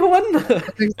 Anyone?"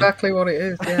 That's exactly what it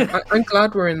is. Yeah, I'm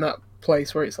glad we're in that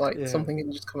place where it's like something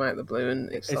can just come out of the blue, and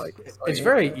it's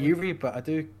very eerie, but I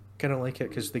do kind of like it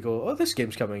because they go, "Oh, this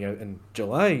game's coming out in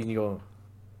July," and you go,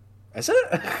 "Is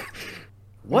it?"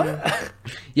 What?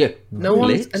 Yeah. No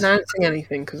one's Blitz? announcing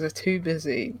anything because they're too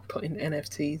busy putting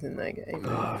NFTs in their game.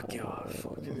 Oh god.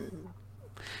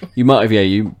 You might have,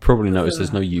 you probably noticed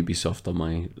there's no Ubisoft on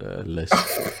my list.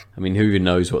 I mean, who even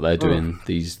knows what they're doing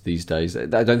these days? I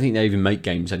don't think they even make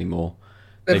games anymore.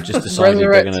 They've just decided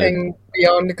they're going to... resurrecting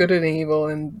Beyond Good and Evil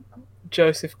and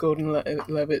Joseph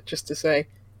Gordon-Levitt just to say,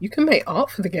 you can make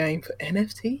art for the game for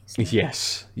NFTs.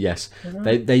 Yes.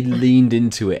 They leaned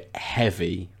into it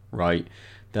heavy, right?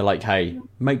 They're like, hey,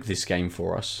 make this game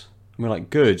for us. And we're like,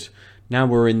 good. Now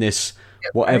we're in this...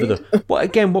 Whatever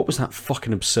what was that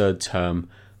fucking absurd term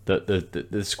that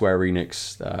the Square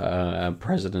Enix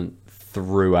president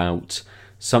threw out?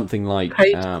 Something like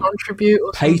pay to contribute.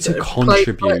 Or pay to something.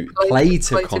 contribute. Play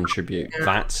to play contribute. Yeah.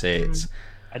 That's it.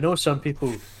 I know some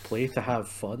people play to have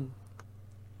fun.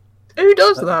 Who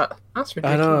does that? That's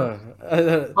I ridiculous.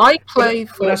 know. I play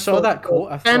for. When I saw that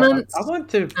quote, I thought, penance I want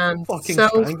to and fucking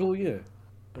self- strangle you.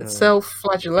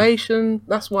 Self-flagellation.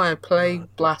 That's why I play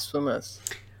Blasphemous.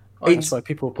 That's why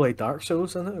people play Dark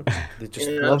Souls, isn't it? They just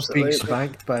love being absolutely.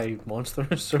 spanked by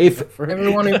monsters. Or If- whatever.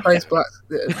 Everyone who plays Dark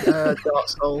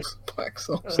Souls.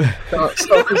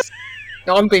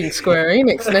 No, I'm being Square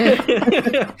Enix now.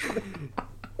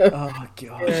 Oh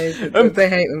god. They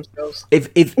hate themselves.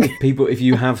 If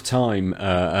you have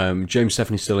time, James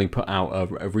Stephanie Stirling put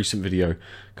out a recent video,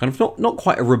 kind of not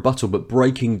quite a rebuttal, but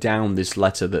breaking down this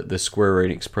letter that the Square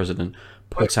Enix president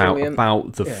put out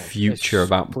about the future,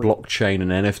 about blockchain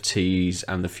and NFTs,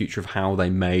 and the future of how they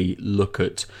may look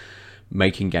at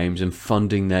making games and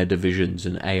funding their divisions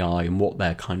and AI and what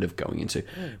they're kind of going into.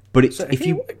 But it's, So if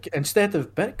you instead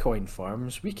of Bitcoin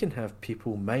farms, we can have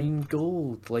people mine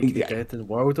gold like they did in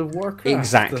World of Warcraft.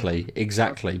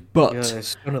 exactly. But Yeah,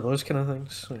 it's one of those kind of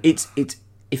things. it's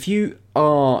if you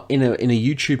are in a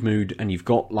YouTube mood and you've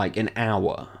got like an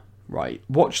hour, right?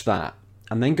 Watch that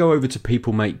and then go over to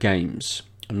People Make Games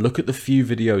and look at the few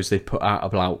videos they put out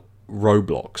about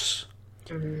Roblox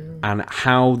and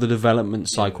how the development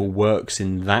cycle works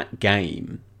in that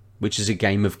game, which is a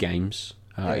game of games.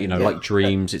 Like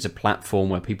Dreams, it's a platform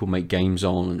where people make games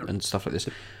on and stuff like this.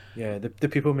 Yeah, the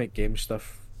People Make Game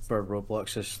stuff for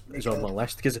Roblox is on my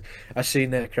list, because I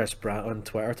seen Chris Pratt on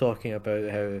Twitter talking about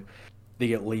how they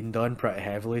get leaned on pretty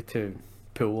heavily to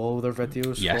pull all their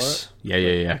videos Yes. for it.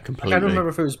 Yeah, I completely. can't remember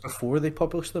if it was before they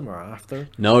published them or after.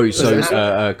 No,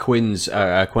 so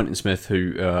Quentin Smith,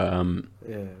 who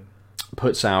Yeah.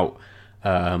 puts out,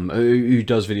 who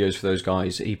does videos for those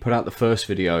guys, he put out the first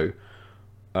video.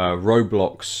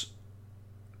 Roblox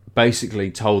basically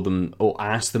told them or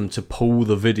asked them to pull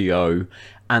the video,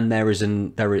 and there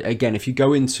again, if you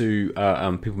go into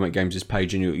People Make Games'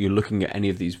 page and you're looking at any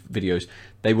of these videos,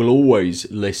 they will always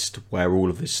list where all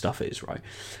of this stuff is, right?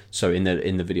 So in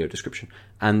the video description,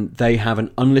 and they have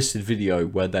an unlisted video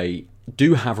where they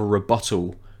do have a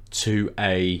rebuttal to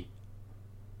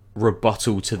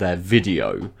their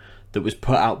video that was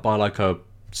put out by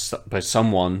by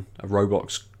someone, a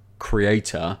Roblox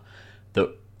creator, that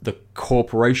the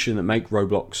corporation that make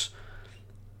Roblox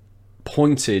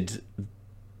pointed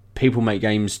People Make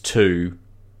Games to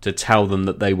tell them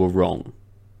that they were wrong.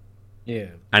 Yeah.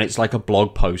 And it's like a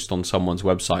blog post on someone's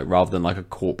website rather than like a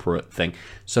corporate thing.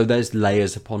 So there's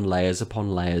layers upon layers upon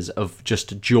layers of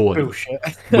just joy Bullshit.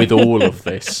 with all of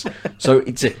this. So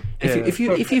it's if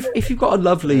you've got a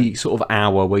lovely sort of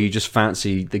hour where you just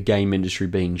fancy the game industry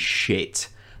being shit,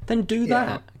 then do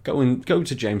that. Go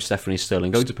to James Stephanie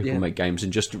Stirling, go to People Make Games,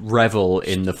 and just revel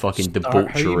in the fucking Start how you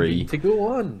debauchery. need to go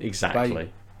on. Exactly. By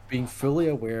being fully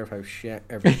aware of how shit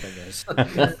everything is.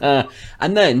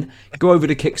 And then go over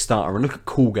to Kickstarter and look at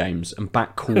cool games and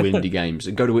back cool indie games,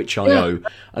 and go to itch.io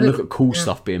and look at cool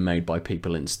stuff being made by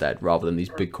people instead, rather than these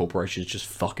big corporations just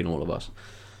fucking all of us.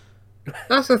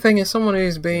 That's the thing, is someone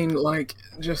who's been like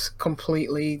just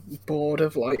completely bored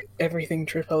of like everything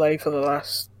AAA for the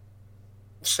last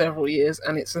several years,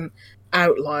 and it's an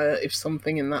outlier if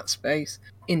something in that space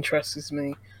interests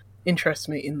me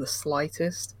in the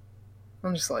slightest.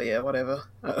 I'm just like, yeah, whatever.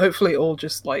 Hopefully it all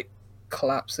just like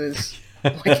collapses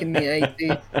like in the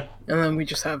 80s, and then we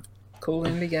just have cool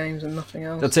indie games and nothing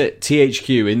else. That's it.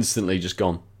 THQ instantly just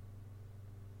gone.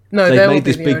 No, They've they'll made be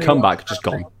this the big only comeback, ones. just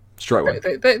gone straight away.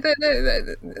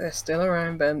 They're still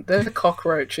around, Ben. They're the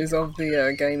cockroaches of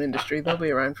the game industry. They'll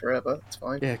be around forever. It's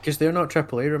fine. Yeah, because they're not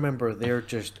AAA, remember, they're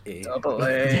just A. Double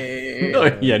A.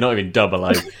 Not even double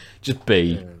A, just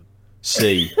B,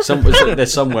 C. They're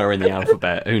somewhere in the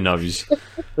alphabet. Who knows?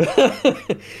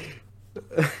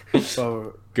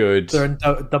 So Good. they're in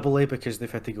double A because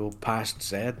they've had to go past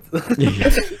Z. Yeah.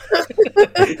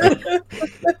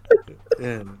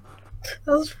 That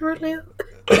was brilliant.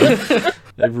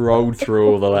 They've rolled through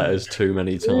all the letters too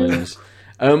many times.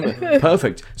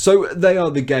 Perfect. So they are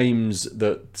the games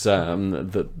that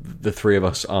the three of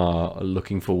us are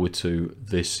looking forward to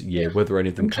this year. Whether any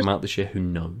of them come out this year, who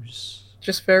knows?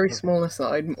 Just very small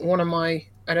aside.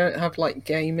 I don't have like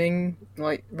gaming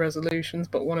like resolutions,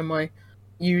 but one of my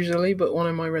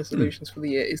resolutions for the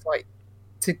year is like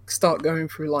to start going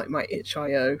through like my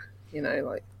itch.io. You know,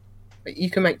 like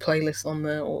you can make playlists on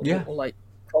there or like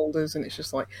folders, and it's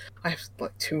just like I have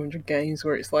like 200 games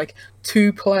where it's like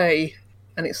to play,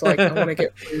 and it's like I want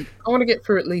to get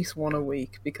through at least one a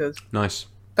week, because Nice.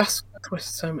 that's where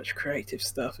so much creative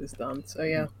stuff is done. So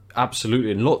yeah.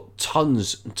 Absolutely, and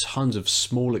tons and tons of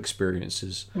small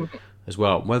experiences as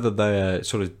well. Whether they're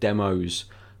sort of demos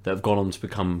that have gone on to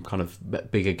become kind of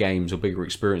bigger games or bigger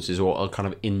experiences, or are kind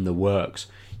of in the works,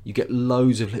 you get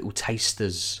loads of little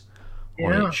tasters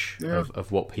on each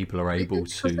of what people are able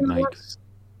to make.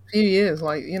 Few years,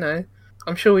 like, you know,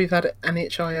 I'm sure we've had an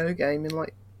itch.io game in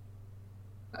like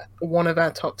one of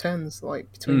our top 10s, like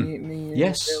between me and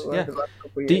Yes, Bill yeah. over the last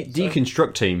couple of years.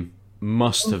 Deconstruct Team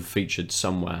must have featured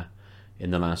somewhere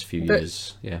in the last few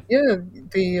years. Yeah. Yeah,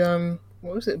 the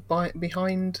what was it?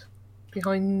 Behind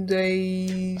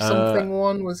a something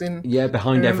one was in. Yeah,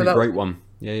 Behind Remember Every that? Great One.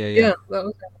 Yeah, that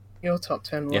was your top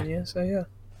 10 one, Yeah. yeah. So yeah,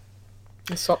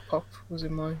 the Sock Pop was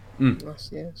in mine Mm.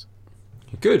 last year's.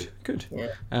 Good.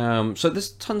 Yeah. So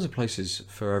there's tons of places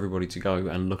for everybody to go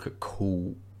and look at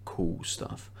cool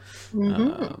stuff.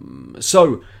 Yeah,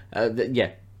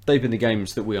 they've been the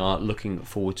games that we are looking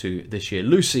forward to this year.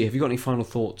 Lucy, have you got any final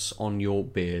thoughts on your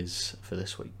beers for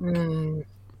this week?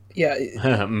 Yeah,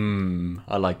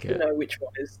 I like you it. know which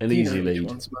one is. An You easy know which lead.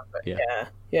 one's mine. But Yeah.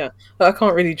 yeah. I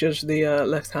can't really judge the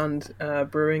Left Hand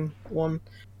Brewing one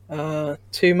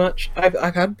too much.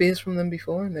 I've had beers from them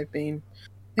before, and they've been.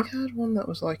 I think I had one that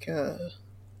was like I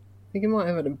think it might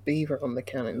have had a beaver on the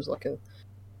can. It was like a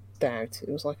stout. It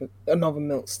was like another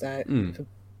milk stout that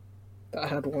I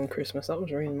had one Christmas. That was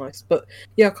really nice. But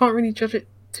yeah, I can't really judge it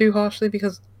too harshly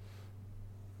because,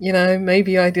 you know,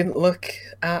 maybe I didn't look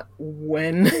at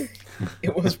when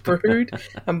it was brewed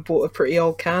and bought a pretty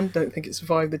old can. Don't think it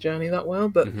survived the journey that well,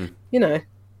 but you know,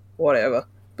 whatever.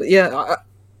 But yeah,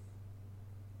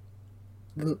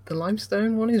 the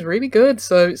limestone one is really good.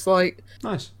 So it's like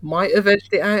Nice. might have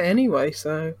edged it out anyway.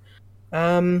 So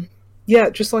yeah,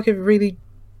 just like a really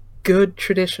good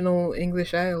traditional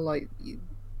English ale. Like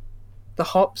the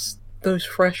hops, those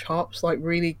fresh hops, like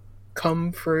really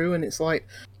come through, and it's like.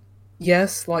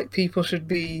 Yes, like people should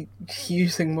be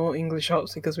using more English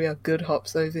hops because we have good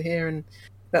hops over here, and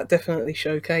that definitely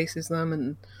showcases them.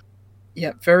 And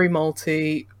yeah, very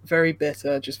malty, very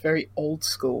bitter, just very old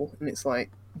school. And it's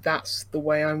like that's the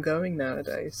way I'm going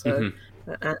nowadays. So,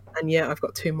 and yeah, I've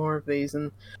got 2 more of these,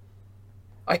 and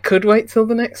I could wait till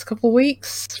the next couple of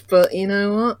weeks, but you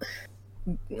know what?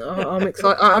 I'm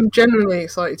excited. I'm genuinely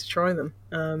excited to try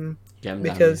them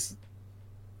because.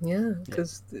 Yeah,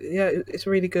 because it's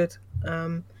really good.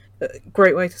 A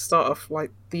great way to start off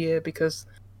like the year because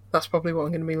that's probably what I'm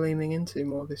going to be leaning into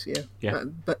more this year. Yeah,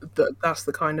 that's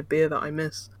the kind of beer that I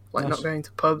miss, like nice. not going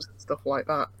to pubs and stuff like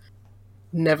that.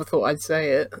 Never thought I'd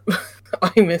say it.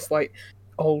 I miss like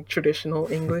old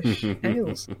traditional English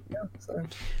ales. Yeah, so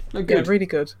No, good. Yeah, really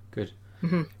good. Good.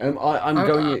 Mm-hmm. I'm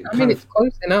going. I mean, it's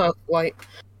close enough. Like,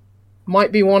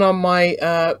 might be one on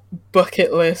my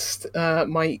bucket list.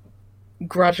 My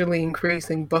gradually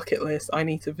increasing bucket list. I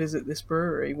need to visit this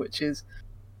brewery, which is,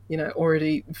 you know,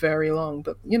 already very long,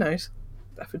 but you know,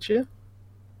 Staffordshire,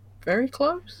 very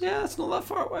close. Yeah, it's not that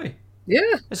far away.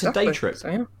 Yeah, It's a day trip. So,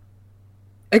 yeah.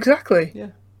 Exactly. Yeah.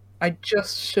 I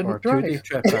just shouldn't Or a drive. 2-day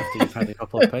trip after you've had a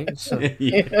couple of pints. So.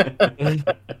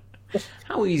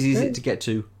 How easy is it to get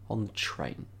to on the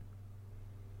train?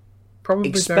 Probably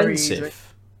very easy.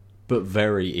 Expensive, but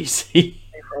very easy.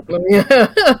 Problem, yeah.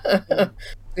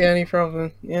 The only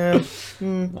problem, yeah.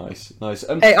 Nice.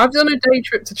 Hey, I've done a day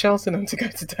trip to Cheltenham to go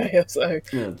to Daya, so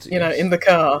you know, in the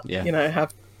car, you know,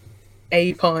 have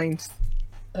a pint.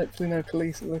 Hopefully, no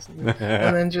police are listening,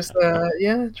 and then just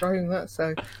driving that.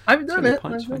 So I've done it.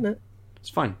 It's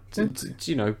fine. It's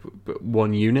you know,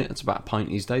 1 unit. It's about a pint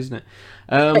these days, isn't it?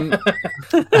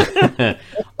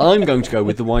 I'm going to go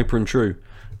with the Wiper and True,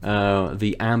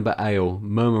 the Amber Ale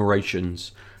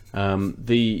Murmurations,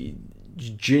 the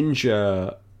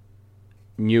ginger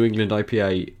New England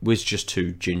IPA was just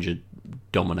too ginger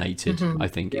dominated. I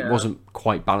think it wasn't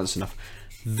quite balanced enough.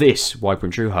 This Wiper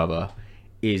and True, however,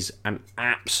 is an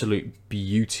absolute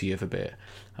beauty of a beer.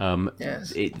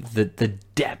 The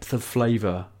depth of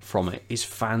flavour from it is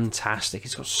fantastic.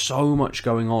 It's got so much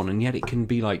going on, and yet it can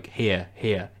be like here,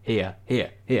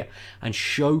 and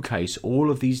showcase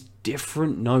all of these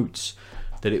different notes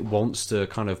that it wants to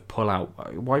kind of pull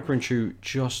out. Wiper and True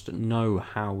just know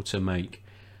how to make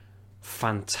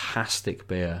fantastic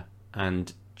beer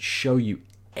and show you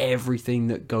everything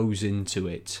that goes into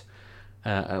it.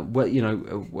 Well, you know,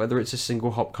 whether it's a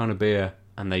single hop kind of beer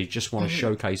and they just want to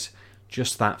showcase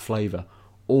just that flavour,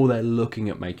 or they're looking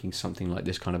at making something like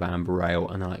this kind of amber ale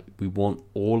and they're like, we want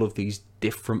all of these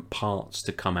different parts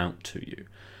to come out to you.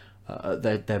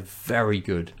 They're very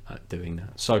good at doing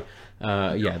that. So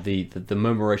the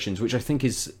Murmurations, which I think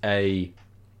is a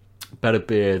better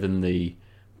beer than the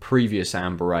previous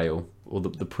amber ale, or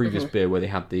the previous beer where they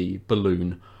had the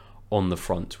balloon on the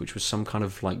front, which was some kind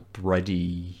of like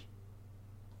bready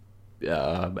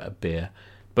beer.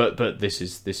 But this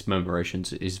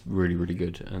Murmurations is really, really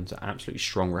good, and it's an absolutely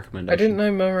strong recommendation. I didn't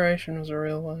know murmuration was a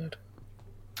real word.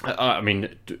 I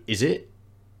mean, is it?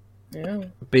 Yeah.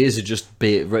 Beers are just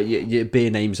beer. Beer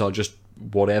names are just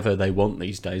whatever they want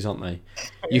these days, aren't they?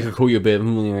 You could call your beer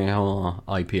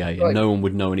IPA, and no one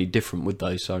would know any different, would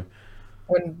they? So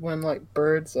when like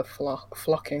birds are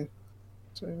flocking,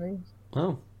 that's what it means.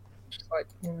 Oh. Just like,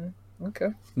 you know, okay.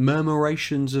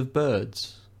 Murmurations of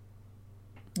birds.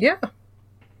 Yeah.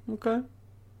 Okay.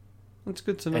 That's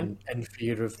good to know. In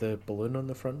fear of the balloon on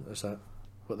the front, is that?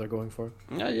 what they're going for.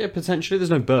 Yeah, potentially. There's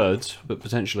no birds, but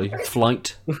potentially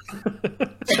flight.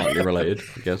 Slightly related,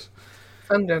 I guess.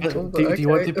 Tangential, but Do you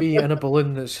want okay. to be in a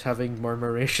balloon that's having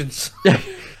murmurations?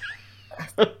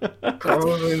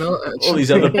 Probably not, actually. All these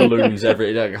other balloons,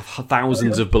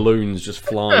 thousands of balloons just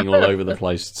flying all over the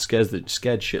place. Scared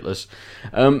shitless.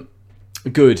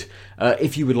 Good.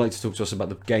 If you would like to talk to us about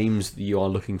the games that you are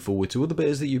looking forward to, or the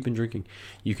beers that you've been drinking,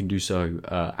 you can do so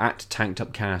at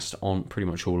TankedUpCast on pretty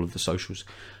much all of the socials.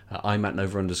 I'm at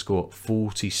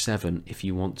Nova_47 if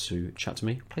you want to chat to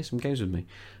me, play some games with me.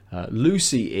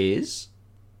 Lucy is...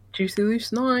 Juicy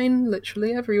Loose 9,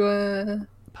 literally everywhere.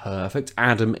 Perfect.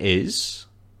 Adam is...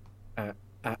 At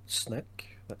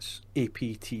Snack. That's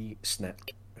APT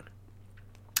Snack.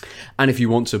 And if you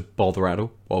want to bother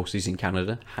Adel whilst he's in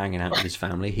Canada, hanging out with his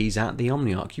family, he's at the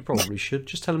Omniarch. You probably should.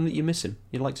 Just tell him that you miss him.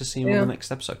 You'd like to see him on the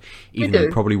next episode. Even though he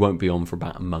probably won't be on for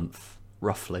about a month,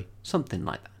 roughly. Something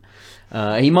like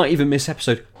that. He might even miss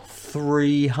episode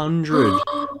 300,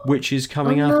 which is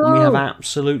coming up, and we have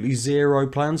absolutely zero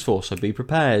plans for, so be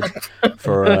prepared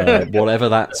for whatever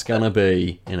that's going to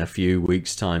be in a few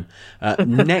weeks' time.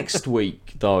 Next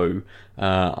week, though,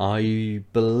 I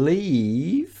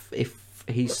believe, if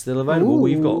he's still available,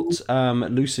 we've got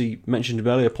Lucy mentioned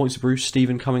earlier, Points of Bruce,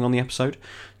 Stephen coming on the episode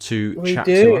to chat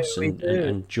to us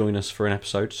and join us for an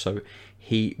episode, so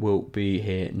he will be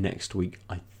here next week.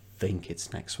 I think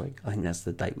it's next week. I think that's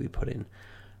the date we put in.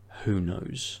 Who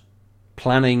knows?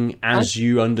 Planning, as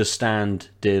you understand,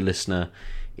 dear listener,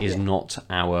 is not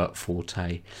our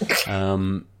forte.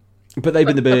 But they've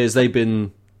been the beers, they've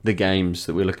been the games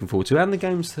that we're looking forward to, and the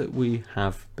games that we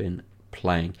have been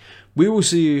playing. We will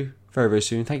see you very, very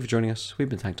soon. Thank you for joining us. We've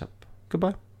been Tanked Up.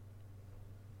 Goodbye.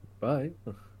 Bye.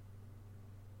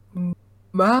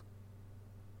 Bye.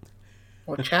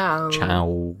 Or ciao.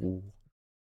 Ciao.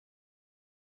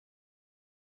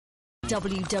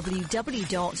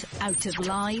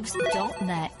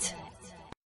 www.outoflives.net